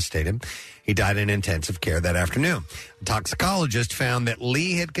to resuscitate him. He died in intensive care that afternoon. A toxicologist found that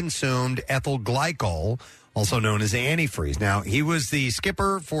Lee had consumed ethyl glycol, also known as antifreeze. Now, he was the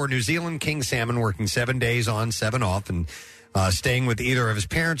skipper for New Zealand King Salmon, working 7 days on, 7 off, and staying with either of his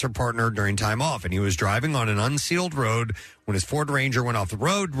parents or partner during time off. And he was driving on an unsealed road when his Ford Ranger went off the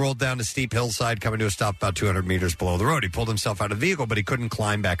road, rolled down a steep hillside, coming to a stop about 200 meters below the road. He pulled himself out of the vehicle, but he couldn't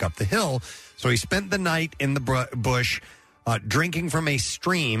climb back up the hill. So he spent the night in the bush drinking from a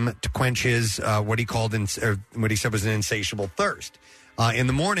stream to quench his what he said was an insatiable thirst. In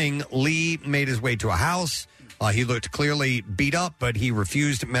the morning, Lee made his way to a house. He looked clearly beat up, but he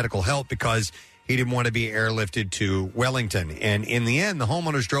refused medical help because he didn't want to be airlifted to Wellington. And in the end, the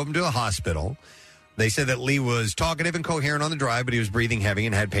homeowners drove him to a hospital. They said that Lee was talkative and coherent on the drive, but he was breathing heavy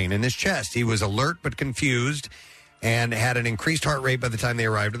and had pain in his chest. He was alert but confused and had an increased heart rate by the time they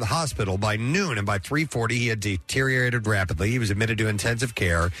arrived at the hospital. By noon and by 3:40, he had deteriorated rapidly. He was admitted to intensive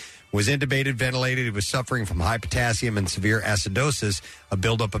care, was intubated, ventilated. He was suffering from high potassium and severe acidosis, a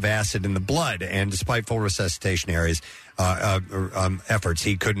buildup of acid in the blood. And despite full resuscitation efforts,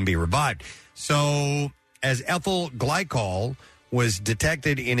 he couldn't be revived. So as ethyl glycol was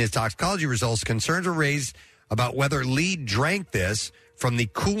detected in his toxicology results, concerns were raised about whether Lee drank this from the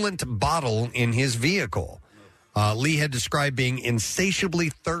coolant bottle in his vehicle. Lee had described being insatiably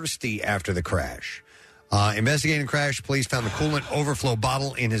thirsty after the crash. Investigating the crash, police found the coolant overflow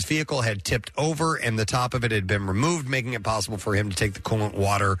bottle in his vehicle had tipped over and the top of it had been removed, making it possible for him to take the coolant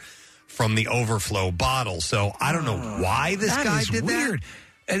water from the overflow bottle. So I don't know why this guy did weird. that.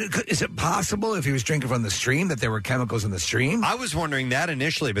 And is it possible if he was drinking from the stream that there were chemicals in the stream? I was wondering that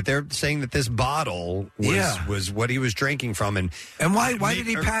initially, but they're saying that this bottle was what he was drinking from. And why did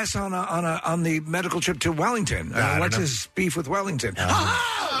he pass on the medical trip to Wellington? What's his beef with Wellington?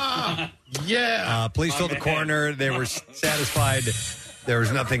 Police told the coroner they were satisfied there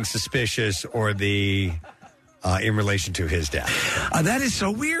was nothing suspicious or in relation to his death. That is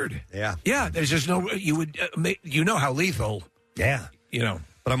so weird. Yeah. There's just no you know how lethal. Yeah.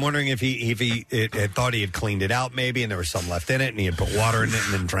 But I'm wondering if he thought he had cleaned it out maybe, and there was some left in it, and he had put water in it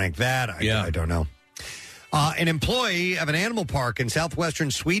and then drank that. I don't know. An employee of an animal park in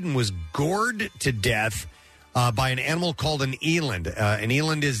southwestern Sweden was gored to death by an animal called an eland. An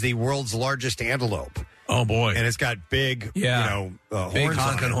eland is the world's largest antelope. Oh, boy. And it's got big, big horns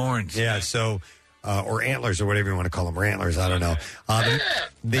honking on it. horns. Yeah, so... or antlers, or whatever you want to call them, or antlers, I don't know.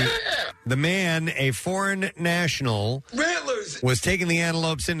 The man, a foreign national, was taking the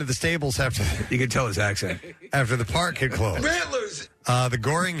antelopes into the stables after... You can tell his accent. After the park had closed. The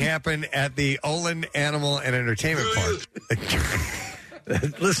goring happened at the Olin Animal and Entertainment Park.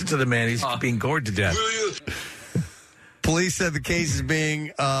 Listen to the man. He's being gored to death. Police said the case is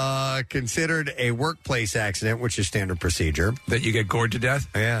being considered a workplace accident, which is standard procedure. That you get gored to death?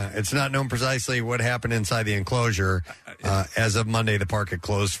 Yeah. It's not known precisely what happened inside the enclosure. As of Monday, the park had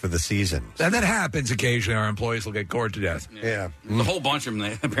closed for the season. And that happens occasionally. Our employees will get gored to death. Yeah. The whole bunch of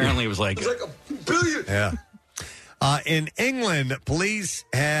them, apparently it was like... a billion. Yeah. In England, police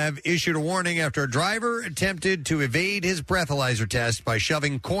have issued a warning after a driver attempted to evade his breathalyzer test by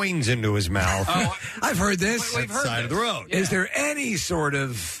shoving coins into his mouth. I've heard this. At the side of the road. Is there any sort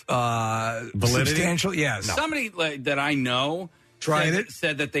of validity? Substantial? Yes. No. Somebody that I know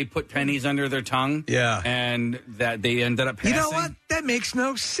said that they put pennies under their tongue. Yeah. And that they ended up passing. You know what? That makes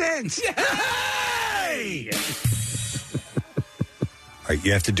no sense. Hey! All right,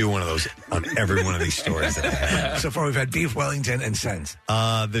 you have to do one of those on every one of these stories. So far, we've had beef, Wellington, and Sens.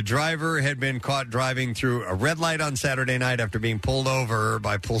 The driver had been caught driving through a red light on Saturday night after being pulled over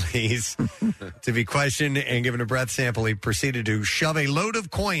by police to be questioned and given a breath sample. He proceeded to shove a load of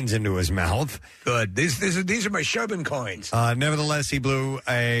coins into his mouth. Good. These are my shoving coins. Nevertheless, he blew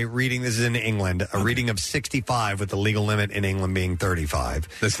a reading. This is in England. A reading of 65, with the legal limit in England being 35.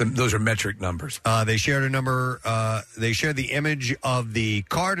 Those are metric numbers. They shared a number. They shared the image of the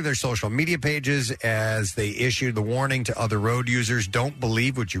car to their social media pages as they issued the warning to other road users: don't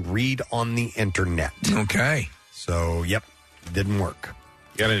believe what you read on the internet. Okay. So, yep, didn't work.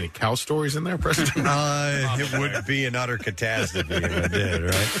 You got any cow stories in there, Preston? It would be an utter catastrophe if I did,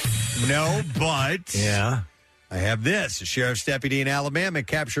 right? No, but yeah, I have this. A sheriff's deputy in Alabama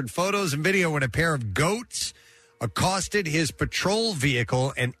captured photos and video when a pair of goats accosted his patrol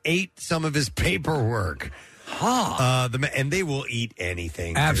vehicle and ate some of his paperwork. And they will eat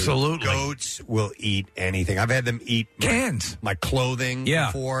anything. Absolutely. Dude. Goats will eat anything. I've had them eat cans, my clothing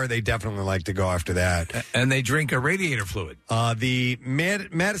before. They definitely like to go after that. And they drink a radiator fluid. The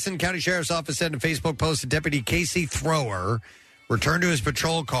Madison County Sheriff's Office said in a Facebook post that Deputy Casey Thrower returned to his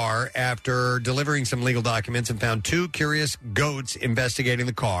patrol car after delivering some legal documents and found two curious goats investigating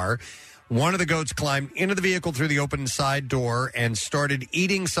the car. One of the goats climbed into the vehicle through the open side door and started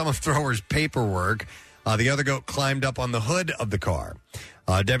eating some of Thrower's paperwork. The other goat climbed up on the hood of the car.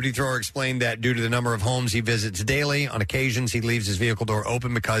 Deputy Thrower explained that due to the number of homes he visits daily, on occasions he leaves his vehicle door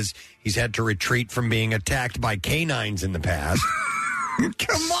open because he's had to retreat from being attacked by canines in the past.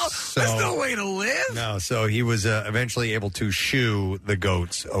 Come on. That's no way to live. No, so he was eventually able to shoo the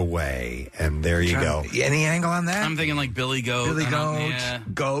goats away. And there you go. Any angle on that? I'm thinking like Billy Goat. Billy Goat, Yeah.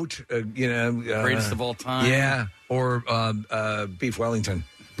 Goat, Greatest of all time. Yeah, or Beef Wellington.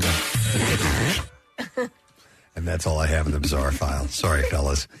 And that's all I have in the bizarre file. Sorry,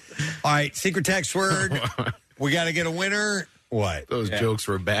 fellas. All right, secret text word. We got to get a winner. What? Those jokes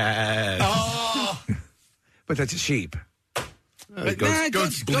were bad. Oh! But that's a sheep.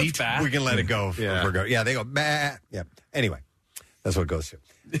 Goats bleat. We can let it go. Yeah, they go, bah. Yeah. Anyway, that's what it goes to.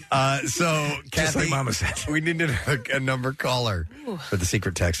 So, Kathy, like Mama said. We need a number caller for the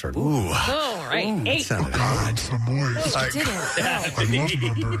secret text word. Ooh. Oh, right. 8. Sounded God, so moist. Oh, you did it. I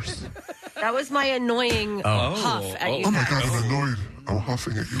love numbers. That was my annoying huff at you Oh my guys. God, I'm annoyed. I'm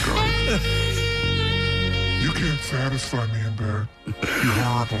huffing at you guys. You can't satisfy me in bed. You're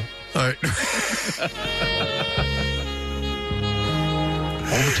horrible. All right.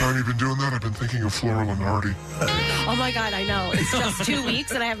 All the time you've been doing that, I've been thinking of Flora Lenardi. Oh, my God, I know. It's just 2 weeks,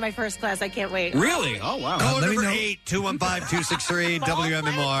 and I have my first class. I can't wait. Really? Oh, wow. Caller number 8, 215-263,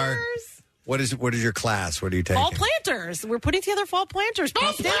 WMMR. What is your class? What are you taking? Fall planters. We're putting together fall planters.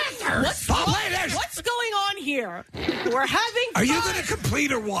 Fall planters! Fall planters! What's going on here? We're having Are you fun. going to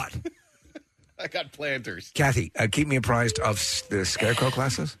complete or what? I got planters. Kathy, keep me apprised of the Scarecrow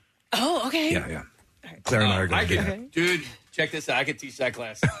classes. Oh, okay. Yeah. Claire and I are going to do that. Dude, check this out. I could teach that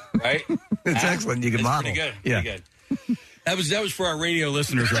class, right? It's excellent. You can That's model. pretty good. Yeah. Pretty good. That was for our radio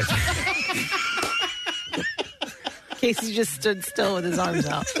listeners right there. Casey just stood still with his arms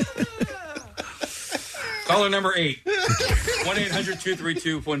out. Caller number 8.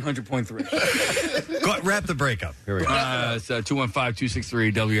 1-800-232-100.3. Go, wrap the breakup. Here we go. It's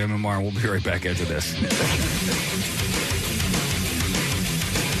 215-263 WMMR. We'll be right back after this.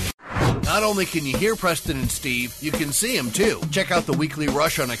 Not only can you hear Preston and Steve, you can see them too. Check out the Weekly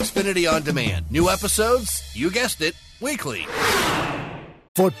Rush on Xfinity On Demand. New episodes, you guessed it, weekly.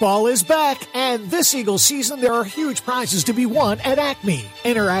 Football is back, and this Eagles season there are huge prizes to be won at Acme.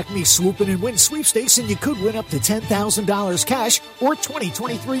 Enter Acme Swoop In and Win sweepstakes and you could win up to $10,000 cash or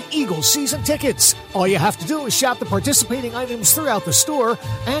 2023 Eagles season tickets. All you have to do is shop the participating items throughout the store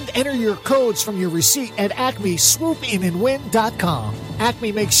and enter your codes from your receipt at acmeswoopinandwin.com.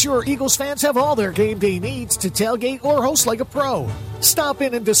 Acme makes sure Eagles fans have all their game day needs to tailgate or host like a pro. Stop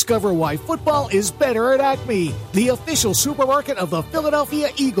in and discover why football is better at Acme, the official supermarket of the Philadelphia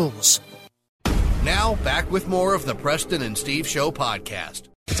Eagles. Now, back with more of the Preston and Steve Show podcast.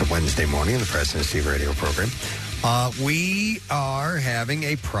 It's a Wednesday morning in the Preston and Steve radio program. We are having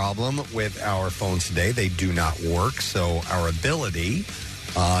a problem with our phones today. They do not work, so our ability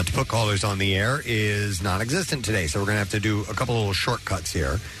to put callers on the air is non-existent today. So we're going to have to do a couple little shortcuts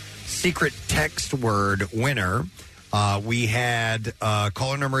here. Secret text word winner. We had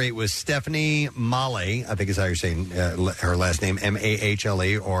caller number 8 was Stephanie Mahle, I think is how you're saying her last name,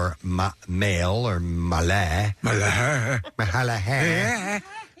 Mahle, or Male, or Maleh. Maleh.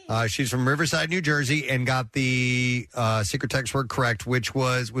 She's from Riverside, New Jersey, and got the secret text word correct, which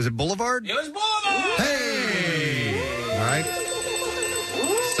was it Boulevard? It was Boulevard! Hey! All right.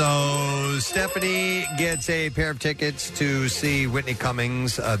 So Stephanie gets a pair of tickets to see Whitney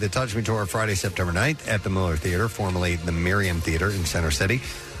Cummings, the Touch Me Tour, Friday, September 9th at the Miller Theater, formerly the Miriam Theater in Center City.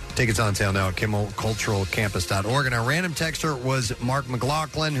 Tickets on sale now at KimmelCulturalCampus.org. And our random texter was Mark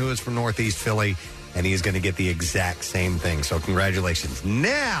McLaughlin, who is from Northeast Philly, and he's going to get the exact same thing. So congratulations.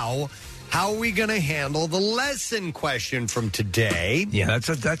 Now, how are we going to handle the lesson question from today? Yeah,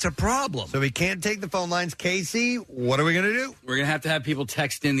 that's a problem. So we can't take the phone lines. Casey, what are we going to do? We're going to have people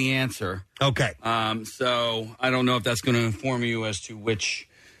text in the answer. Okay. So I don't know if that's going to inform you as to which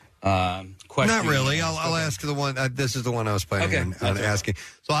question. Not really. I'll ask the one. This is the one I was planning on asking.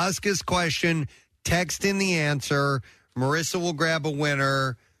 So I'll ask this question, text in the answer. Marissa will grab a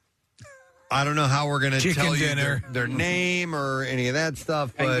winner. I don't know how we're going to tell you their name or any of that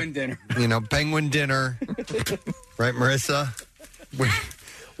stuff. Penguin dinner. You know, penguin dinner. Right, Marissa?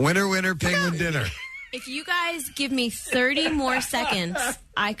 Winner, penguin dinner. If you guys give me 30 more seconds,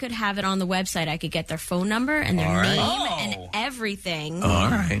 I could have it on the website. I could get their phone number and their name and everything. All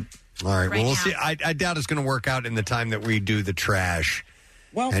right. Well, we'll now. see. I doubt it's going to work out in the time that we do the trash.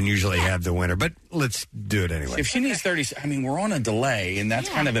 and usually have the winner. But let's do it anyway. If she needs 30, I mean, we're on a delay, and that's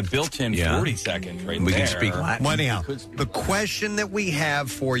kind of a built-in 40 seconds right We there. can speak Latin. Well, anyhow, the question that we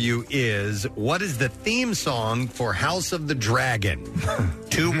have for you is, what is the theme song for House of the Dragon?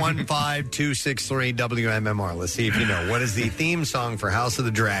 215-263-WMMR. Let's see if you know. What is the theme song for House of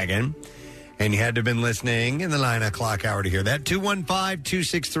the Dragon? And you had to have been listening in the 9 o'clock hour to hear that.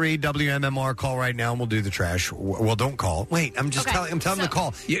 215-263-WMMR. Call right now and we'll do the trash. Well, don't call. Wait, I'm telling them to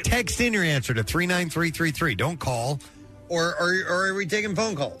call. Text in your answer to 39333. Don't call. Or are we taking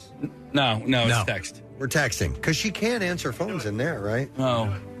phone calls? No, it's text. We're texting. Because she can't answer phones in there, right?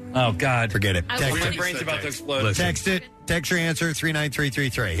 Oh, God. Forget it. Text My it. brain's about to explode. Text it. Text your answer,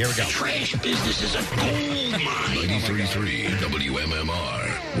 39333. Here we go. Trash business is a gold mine. 93.3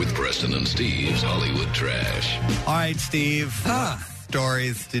 WMMR with Preston and Steve's Hollywood Trash. All right, Steve.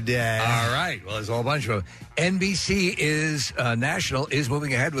 Stories today. All right. Well, there's a whole bunch of them. NBC National is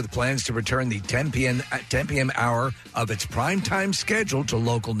moving ahead with plans to return the 10 p.m. hour of its primetime schedule to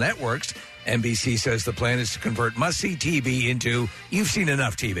local networks. NBC says the plan is to convert must-see TV into you've seen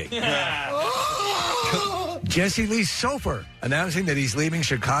enough TV. Jesse Lee Sofer announcing that he's leaving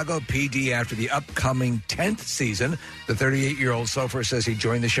Chicago PD after the upcoming 10th season. The 38-year-old Sofer says he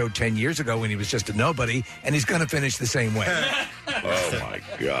joined the show 10 years ago when he was just a nobody, and he's going to finish the same way. Oh, my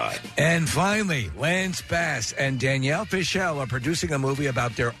God. And finally, Lance Bass and Danielle Fishel are producing a movie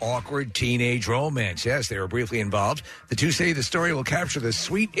about their awkward teenage romance. Yes, they were briefly involved. The two say the story will capture the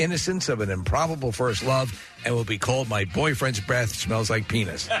sweet innocence of an improbable first love and will be called My Boyfriend's Breath Smells Like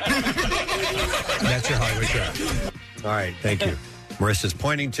Penis. And that's your Hollywood Trash. All right, thank you. Marissa's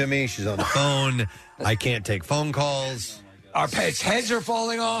pointing to me. She's on the phone. I can't take phone calls. Our pets' heads are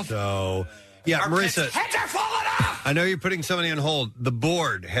falling off. So, yeah, Marissa. Heads are falling off! I know you're putting somebody on hold. The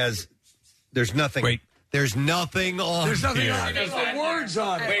board has. There's nothing. Wait. There's nothing on. There's nothing here. on. There's the words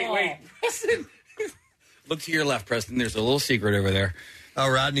on. Wait. Preston. Look to your left, Preston. There's a little secret over there. Oh,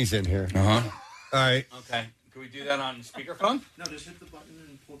 Rodney's in here. Uh-huh. All right. Okay. Can we do that on speakerphone? No, just hit the button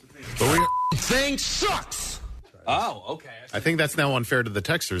and pull the thing. Thing sucks. Oh, okay. I think that's now unfair to the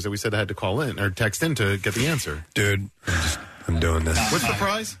texters that we said I had to call in or text in to get the answer. Dude, I'm doing this. What's the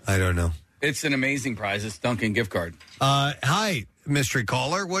prize? I don't know. It's an amazing prize. It's Dunkin' gift card. Hi, mystery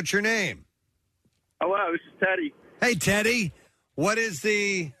caller. What's your name? Hello, this is Teddy. Hey, Teddy. What is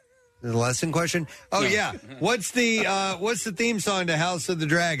the lesson question? Oh, yeah. What's the theme song to House of the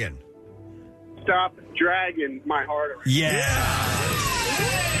Dragon? Stop dragging my heart around. Yeah.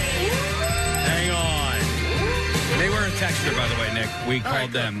 Hang on. They were a texter, by the way, Nick. We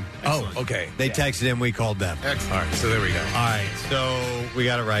called them. Oh, okay. They texted in. We called them. Excellent. All right, so there we go. All right, so we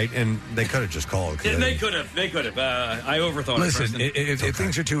got it right, and they could have just called. Yeah, they could have. I overthought Listen, it. if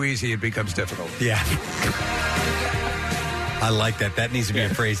things are too easy, it becomes difficult. Yeah. I like that. That needs to be a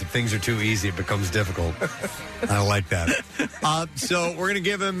phrase. If things are too easy, it becomes difficult. I like that. So we're going to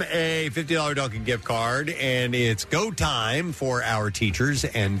give him a $50 Dunkin' gift card, and it's go time for our teachers,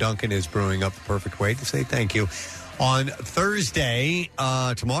 and Dunkin' is brewing up the perfect way to say thank you. On Thursday,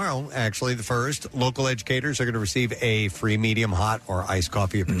 tomorrow, actually, the 1st, local educators are going to receive a free medium hot or iced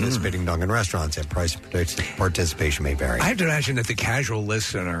coffee at participating Dunkin' restaurants, and price participation may vary. I have to imagine that the casual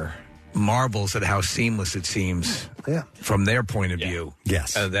listener marvels at how seamless it seems from their point of view.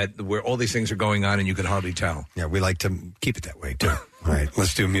 Yes. That where all these things are going on and you can hardly tell. Yeah, we like to keep it that way, too. All right,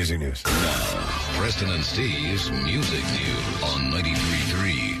 let's do music news. Now, Preston and Steve's Music News on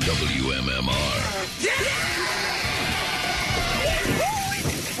 93.3 WMMR.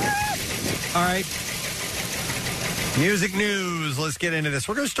 All right. Music news. Let's get into this.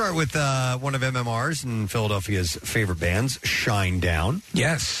 We're going to start with one of MMR's and Philadelphia's favorite bands, Shinedown.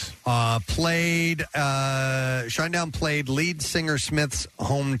 Yes. Shinedown played lead singer Smith's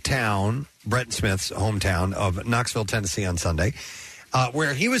hometown, Brett Smith's hometown of Knoxville, Tennessee on Sunday,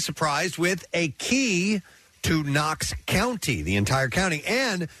 where he was surprised with a key to Knox County, the entire county,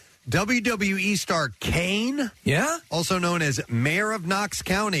 and WWE star Kane, also known as Mayor of Knox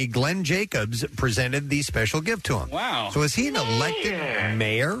County, Glenn Jacobs, presented the special gift to him. Wow. So is he an elected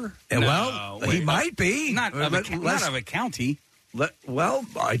mayor? He might be. Not of a county. Well,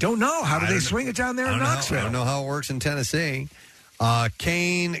 I don't know. How do they swing it down there in Knoxville? I don't know how it works in Tennessee.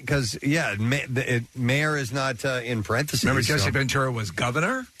 Kane, because, mayor is not in parentheses. Remember Jesse Ventura was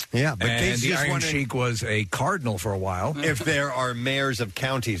governor? Yeah, but and the Iron Sheik was a cardinal for a while. If there are mayors of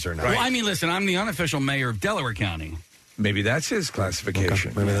counties or not. Well, I mean, listen, I'm the unofficial mayor of Delaware County. Maybe that's his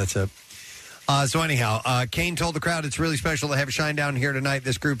classification. Okay, maybe that's it. So anyhow, Kane told the crowd it's really special to have Shinedown here tonight.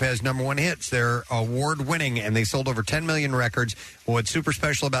 This group has #1 hits. They're award-winning, and they sold over 10 million records. What's super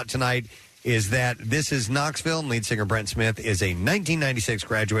special about tonight is that this is Knoxville, and lead singer Brent Smith is a 1996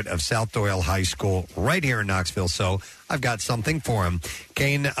 graduate of South Doyle High School right here in Knoxville, so I've got something for him.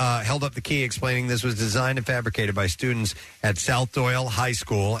 Kane held up the key, explaining this was designed and fabricated by students at South Doyle High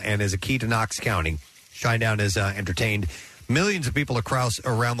School and is a key to Knox County. Shinedown has entertained millions of people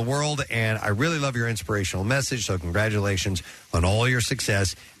around the world, and I really love your inspirational message, so congratulations on all your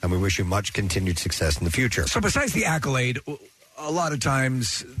success, and we wish you much continued success in the future. So besides the accolade, a lot of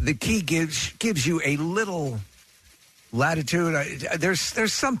times the key gives you a little latitude.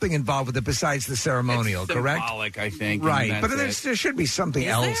 There's something involved with it besides the ceremonial, it's correct? Symbolic, I think. Right, but there should be something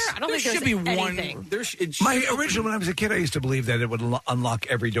else. I don't think should there's be anything. My original, when I was a kid, I used to believe that it would unlock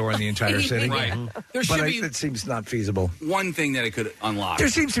every door in the entire city. Right. There But should be it seems not feasible. one thing that it could unlock.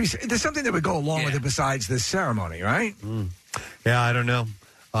 There's something that would go along with it besides this ceremony, right? Yeah, I don't know.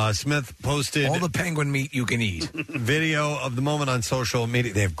 Smith posted all the penguin meat you can eat. Video of the moment on social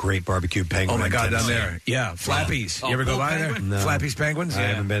media. They have great barbecue penguin. Oh my God, down Tennessee. there. Yeah, Flappies. You ever go pulled by penguin? there? No. Flappies Penguins? I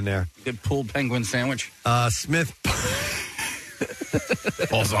haven't been there. Good pulled penguin sandwich. Smith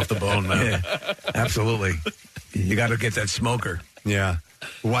falls off the bone, man. Yeah, absolutely. You got to get that smoker. Yeah.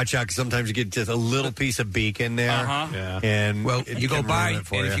 Watch out, because sometimes you get just a little piece of beak in there. Yeah. And Well, it you go can by, ruin and it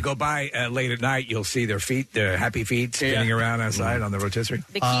for if you go by late at night, you'll see their happy feet spinning around outside on the rotisserie.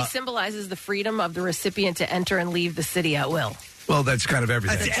 The key symbolizes the freedom of the recipient to enter and leave the city at will. Well, that's kind of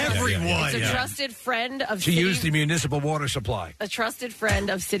everything. That's everyone. It's a trusted friend of To city, use the municipal water supply. a trusted friend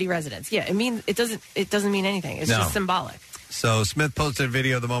of city residents. Yeah, it doesn't mean anything. It's No. just symbolic. So Smith posted a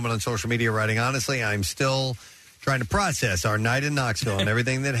video of the moment on social media, writing, honestly, I'm still trying to process our night in Knoxville and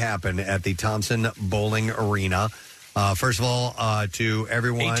everything that happened at the Thompson Bowling Arena. First of all, to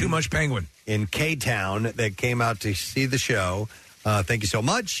everyone Ate too much penguin in K-Town that came out to see the show, thank you so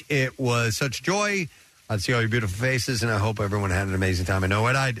much. It was such joy. I'd see all your beautiful faces, and I hope everyone had an amazing time. I know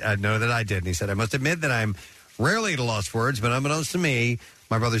that I did. And he said, I must admit that I'm rarely at a loss for words, but unbeknownst to me,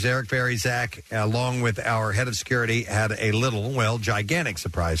 my brothers Eric, Barry, Zach, along with our head of security, had a little, gigantic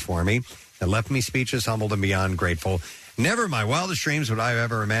surprise for me that left me speechless, humbled, and beyond grateful. Never in my wildest dreams would I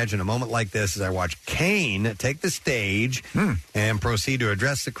ever imagine a moment like this as I watch Kane take the stage and proceed to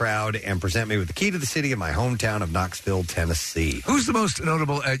address the crowd and present me with the key to the city of my hometown of Knoxville, Tennessee. Who's the most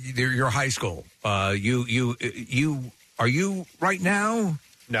notable at your high school? Are you right now?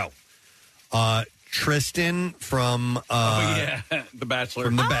 No. Tristan from The Bachelor.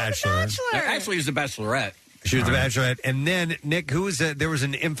 From The Bachelor. Actually, he's the Bachelorette. She was the Bachelorette. And then, Nick, who was there was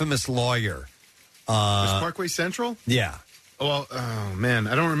an infamous lawyer. Was Parkway Central? Yeah. Well, oh, man,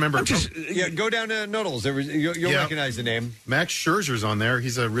 I don't remember. Go down to Noodles. You'll recognize the name. Max Scherzer's on there.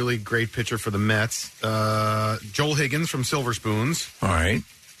 He's a really great pitcher for the Mets. Joel Higgins from Silver Spoons. All right.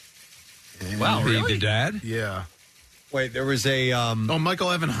 And Wow, really? The dad? Yeah. Wait, there was a... Michael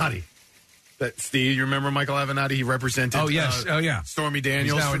Avenatti. Steve, you remember Michael Avenatti? He represented Stormy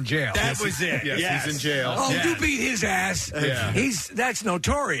Daniels. He's now in jail. That was it. Yes, he's in jail. Oh, you beat his ass. Yeah. That's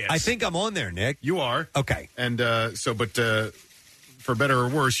notorious. I think I'm on there, Nick. You are. Okay. And for better or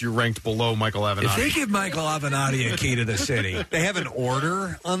worse, you're ranked below Michael Avenatti. If they give Michael Avenatti a key to the city. They have an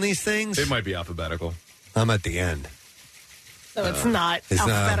order on these things? It might be alphabetical. I'm at the end. So it's not It's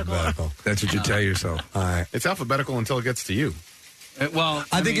alphabetical. not alphabetical. That's what you tell yourself. All right. It's alphabetical until it gets to you. Well,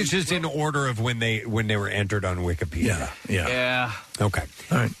 I think it's just in order of when they were entered on Wikipedia. Yeah. Okay.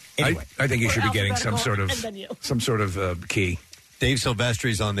 All right. Anyway. I think you should be getting some sort Alphabetical, of key. Dave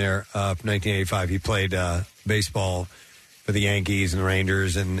Silvestri's on there from 1985. He played baseball for the Yankees and the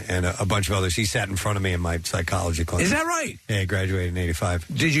Rangers and a bunch of others. He sat in front of me in my psychology class. Is that right? Yeah, he graduated in 85.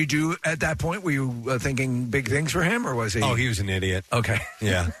 Did you do, at that point, were you thinking big things for him, or was he? Oh, he was an idiot. Okay.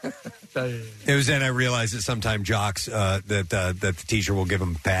 Yeah. It was then I realized that sometimes jocks, that the teacher will give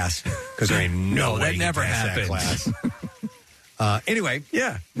them a pass because there ain't no way that he never can pass happens. that class. Anyway,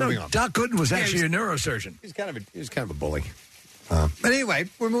 Yeah. moving No, on. Doc Gooden was actually a neurosurgeon. He was kind of a bully. But anyway,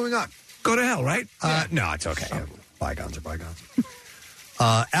 we're moving on. Go to hell, right? No, it's okay. Bygones are bygones.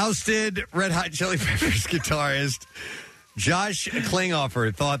 Ousted Red Hot Chili Peppers guitarist Josh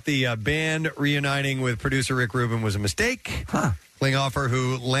Klinghoffer thought the band reuniting with producer Rick Rubin was a mistake. Klinghoffer,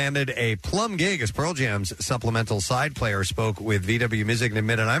 who landed a plum gig as Pearl Jam's supplemental side player, spoke with VW Music and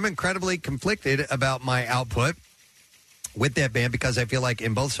admitted, I'm incredibly conflicted about my output with that band because I feel like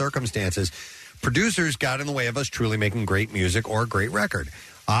in both circumstances, producers got in the way of us truly making great music or a great record.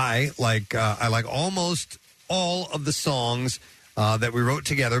 I like almost all of the songs that we wrote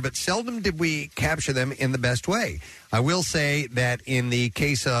together, but seldom did we capture them in the best way. I will say that in the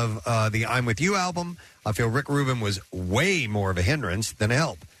case of the I'm With You album, I feel Rick Rubin was way more of a hindrance than a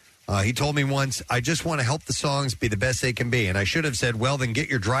help. He told me once, I just want to help the songs be the best they can be. And I should have said, well, then get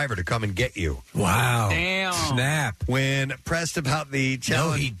your driver to come and get you. Wow. Damn. Snap. When pressed about the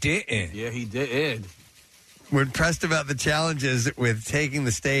challenge. No, he didn't. Yeah, he did. When pressed about the challenges with taking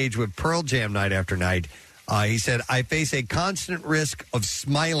the stage with Pearl Jam night after night, he said, I face a constant risk of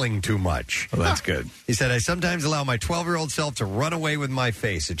smiling too much. Well, that's good. He said, I sometimes allow my 12-year-old self to run away with my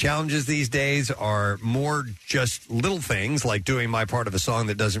face. The challenges these days are more just little things, like doing my part of a song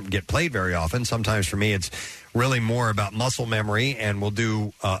that doesn't get played very often. Sometimes for me, it's really more about muscle memory, and we'll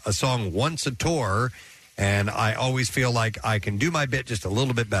do a song once a tour, and I always feel like I can do my bit just a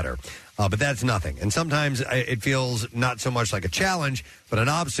little bit better. But that's nothing. And sometimes it feels not so much like a challenge, but an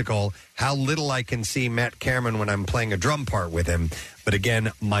obstacle, how little I can see Matt Cameron when I'm playing a drum part with him. But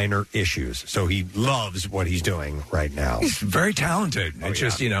again, minor issues. So he loves what he's doing right now. He's very talented. It's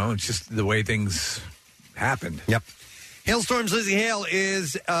just, it's just the way things happened. Yep. Hailstorm's Lizzie Hale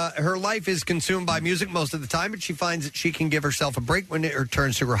is, her life is consumed by music most of the time, but she finds that she can give herself a break when it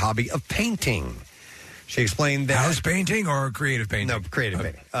returns to her hobby of painting. She explained that... House painting or creative painting? No, creative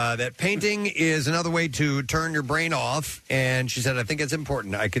painting. That painting is another way to turn your brain off, and she said, I think it's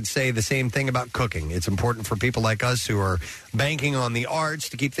important. I could say the same thing about cooking. It's important for people like us who are banking on the arts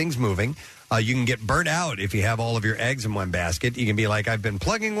to keep things moving. You can get burnt out if you have all of your eggs in one basket. You can be like, I've been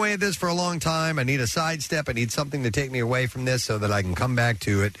plugging away at this for a long time. I need a sidestep. I need something to take me away from this so that I can come back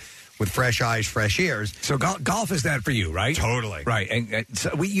to it with fresh eyes, fresh ears. So golf is that for you, right? Totally. Right. And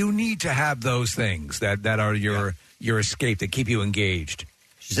so you need to have those things that are your escape, that keep you engaged.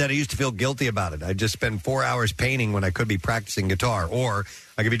 She said, I used to feel guilty about it. I'd just spend 4 hours painting when I could be practicing guitar, or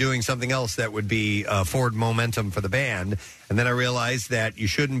I could be doing something else that would be forward momentum for the band. And then I realized that you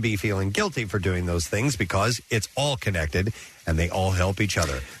shouldn't be feeling guilty for doing those things because it's all connected and they all help each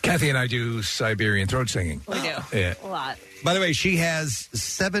other. Kathy and I do Siberian throat singing. We do. Yeah. A lot. By the way, she has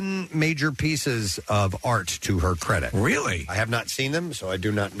 7 major pieces of art to her credit. Really? I have not seen them, so I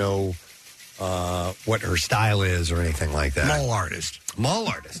do not know what her style is or anything like that. Mall artist. Mall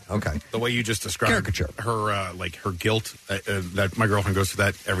artist. Okay. The way you just described Caricature. her, her guilt, that my girlfriend goes through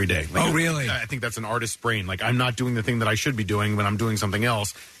that every day. Like, oh, really? I think that's an artist's brain. Like, I'm not doing the thing that I should be doing when I'm doing something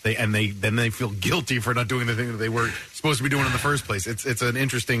else. Then they feel guilty for not doing the thing that they were supposed to be doing in the first place. It's an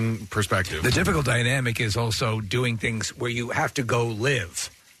interesting perspective. The difficult dynamic is also doing things where you have to go live.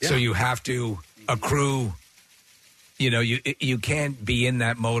 Yeah. So you have to accrue. You can't be in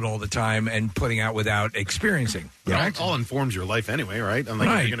that mode all the time and putting out without experiencing. But it all informs your life anyway, right? And if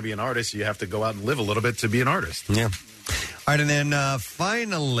you're going to be an artist, you have to go out and live a little bit to be an artist. Yeah. All right, and then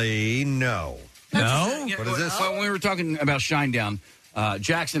finally, no. No? What is this? When we were talking about Shinedown,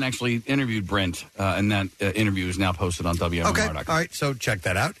 Jackson actually interviewed Brent, and that interview is now posted on WMMR.com. Okay, all right, so check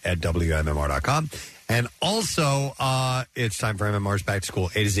that out at WMMR.com. And also, it's time for MMR's Back to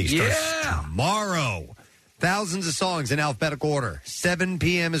School A to Z. Starts tomorrow. Thousands of songs in alphabetical order. 7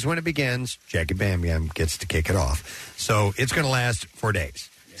 p.m. is when it begins. Jackie Bam Bam gets to kick it off. So it's going to last 4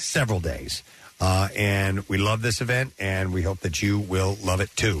 days, several days. And we love this event, and we hope that you will love it,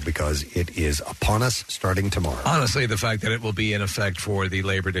 too, because it is upon us starting tomorrow. Honestly, the fact that it will be in effect for the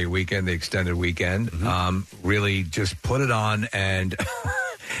Labor Day weekend, the extended weekend, really just put it on and...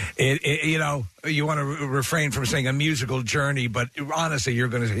 you want to refrain from saying a musical journey, but honestly, you're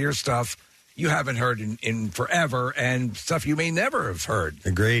going to hear stuff you haven't heard in forever and stuff you may never have heard.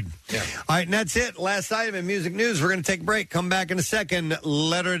 Agreed. Yeah. All right, and that's it. Last item in music news. We're going to take a break. Come back in a second.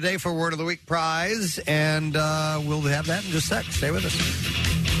 Letter of the day for Word of the Week prize, and we'll have that in just a sec. Stay with us.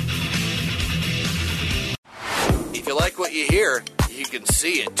 If you like what you hear, you can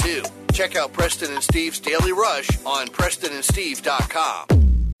see it too. Check out Preston and Steve's Daily Rush on PrestonandSteve.com.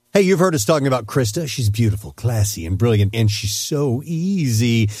 Hey, you've heard us talking about Krista. She's beautiful, classy, and brilliant, and she's so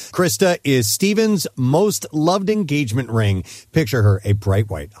easy. Krista is Steven's most loved engagement ring. Picture her, a bright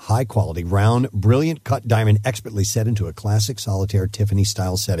white, high-quality, round, brilliant cut diamond expertly set into a classic solitaire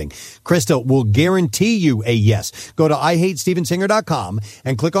Tiffany-style setting. Krista will guarantee you a yes. Go to IHateStevenSinger.com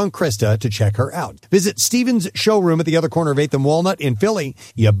and click on Krista to check her out. Visit Steven's showroom at the other corner of 8th and Walnut in Philly.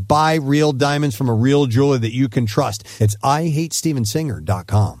 You buy real diamonds from a real jeweler that you can trust. It's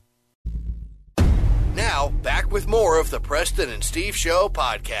IHateStevenSinger.com. Now, back with more of the Preston and Steve Show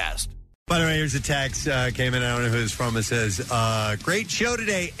podcast. By the way, here's a text came in. I don't know who it's from. It says, great show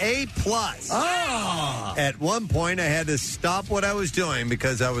today, A+. Oh! At one point, I had to stop what I was doing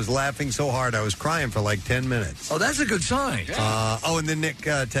because I was laughing so hard I was crying for like 10 minutes. Oh, that's a good sign. And then Nick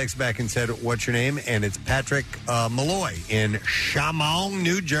texted back and said, what's your name? And it's Patrick Malloy in Chaumont,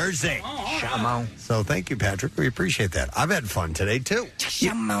 New Jersey. Chaumont. So thank you, Patrick. We appreciate that. I've had fun today, too.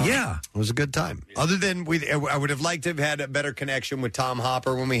 Yeah. It was a good time. Other than I would have liked to have had a better connection with Tom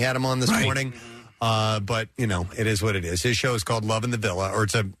Hopper when we had him on this morning. But, it is what it is. His show is called Love in the Villa, or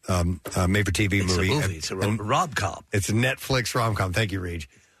it's a made-for-TV movie. It's a rom-com. It's a Netflix rom-com. Thank you, Reed.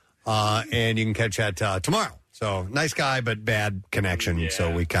 And you can catch that tomorrow. So, nice guy, but bad connection.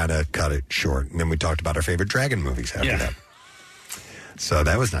 So we kind of cut it short. And then we talked about our favorite dragon movies after that. So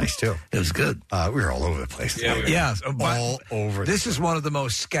that was nice, too. It was good. We were all over the place. Yeah. All over. This is one of the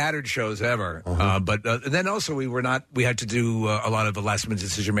most scattered shows ever. But then also we had to do a lot of the last-minute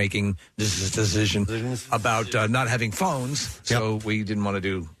decision about not having phones. So we didn't want to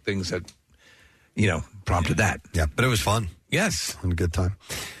do things that, prompted that. Yeah, but it was fun. Yes. And a good time.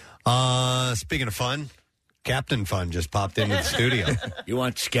 Speaking of fun, Captain Fun just popped into the studio. You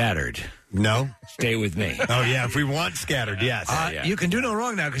want scattered? No. Stay with me. Oh, yeah. If we want scattered, yes. You can do no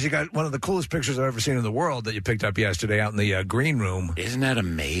wrong now because you got one of the coolest pictures I've ever seen in the world that you picked up yesterday out in the green room. Isn't that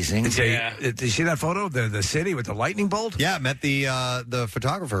amazing? Did you see that photo of the city with the lightning bolt? Yeah, I met the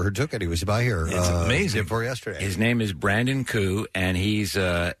photographer who took it. He was by here. It's amazing. For yesterday. His name is Brandon Koo, and he's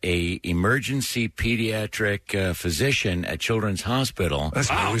a emergency pediatric physician at Children's Hospital. That's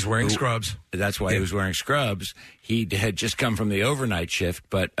why he was wearing scrubs. That's why he was wearing scrubs. He had just come from the overnight shift,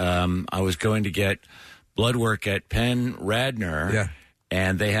 but I was going to get blood work at Penn Radnor,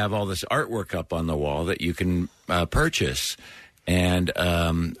 and they have all this artwork up on the wall that you can purchase. And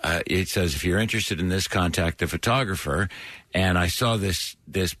it says, if you're interested in this, contact the photographer. And I saw this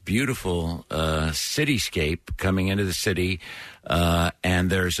beautiful cityscape coming into the city, and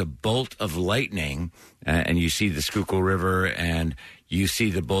there's a bolt of lightning, and you see the Schuylkill River, and you see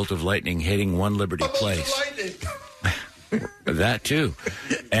the bolt of lightning hitting One Liberty Place. That too,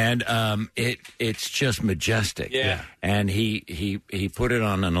 and it's just majestic. Yeah. And he put it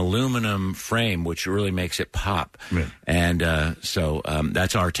on an aluminum frame, which really makes it pop. Yeah. And so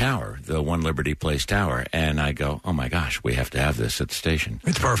that's our tower, the One Liberty Place Tower. And I go, oh my gosh, we have to have this at the station.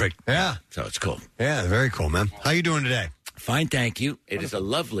 It's perfect. Yeah. So it's cool. Yeah, very cool, man. How you doing today? Fine, thank you. It is a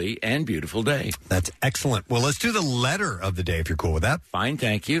lovely and beautiful day. That's excellent. Well, let's do the letter of the day if you're cool with that. Fine,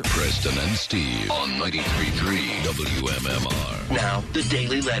 thank you. Preston and Steve on 93.3 WMMR. Now, the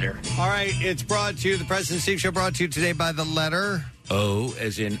Daily Letter. All right, it's brought to you, the Preston and Steve Show brought to you today by the letter O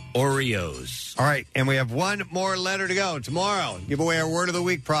as in Oreos. All right, and we have one more letter to go. Tomorrow, give away our Word of the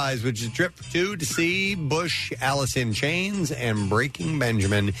Week prize, which is a trip to see Bush, Alice in Chains, and Breaking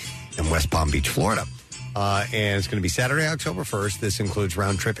Benjamin in West Palm Beach, Florida. And it's going to be Saturday, October 1st. This includes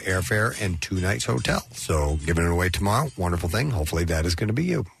round-trip airfare and 2 nights hotel. So giving it away tomorrow. Wonderful thing. Hopefully that is going to be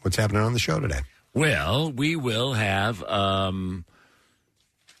you. What's happening on the show today? Well, we will have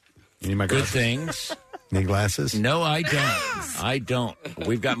good things. Need glasses? No, I don't. I don't.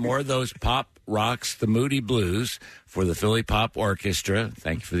 We've got more of those pop rocks, the Moody Blues, for the Philly Pop Orchestra.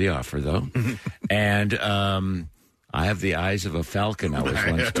 Thank you for the offer, though. And I have the eyes of a falcon, I was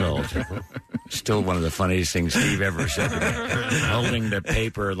once told. Still one of the funniest things Steve ever said to me. Holding the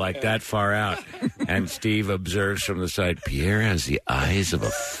paper like that far out. And Steve observes from the side, Pierre has the eyes of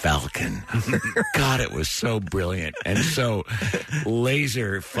a falcon. God, it was so brilliant and so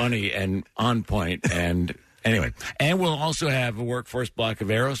laser funny and on point. And anyway, and we'll also have a workforce block of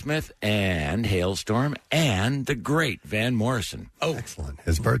Aerosmith and Hailstorm and the great Van Morrison. Oh, excellent.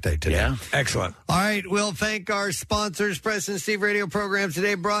 His birthday today. Yeah. Excellent. All right, we'll thank our sponsors. Preston and Steve radio program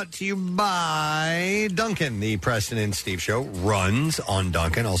today brought to you by Duncan. The Preston and Steve show runs on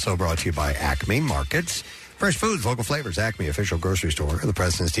Duncan. Also brought to you by Acme Markets. Fresh foods, local flavors, Acme official grocery store, the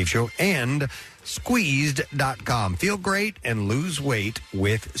Preston and Steve show, and Squeezed.com. Feel great and lose weight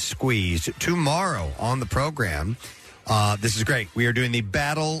with Squeezed. Tomorrow on the program, this is great. We are doing the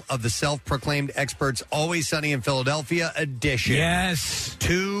Battle of the Self-Proclaimed Experts Always Sunny in Philadelphia edition. Yes.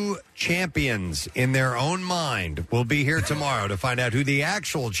 2 champions in their own mind will be here tomorrow to find out who the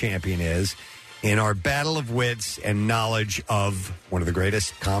actual champion is in our battle of wits and knowledge of one of the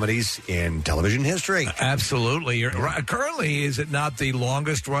greatest comedies in television history. Absolutely. Currently, is it not the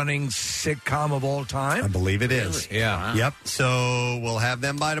longest-running sitcom of all time? I believe it is. Yeah. Wow. Yep. So we'll have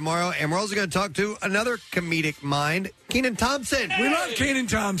them by tomorrow. And we're also going to talk to another comedic mind, Kenan Thompson. We love Kenan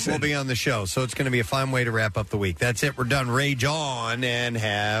Thompson. Will be on the show. So it's going to be a fun way to wrap up the week. That's it. We're done. Rage on and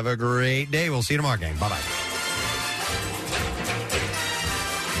have a great day. We'll see you tomorrow, gang. Bye-bye.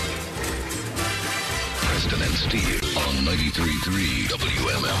 and Steve on 93.3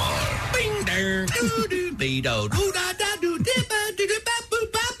 WMMR. Bing, dang, doo, doo, be, do, doo, da,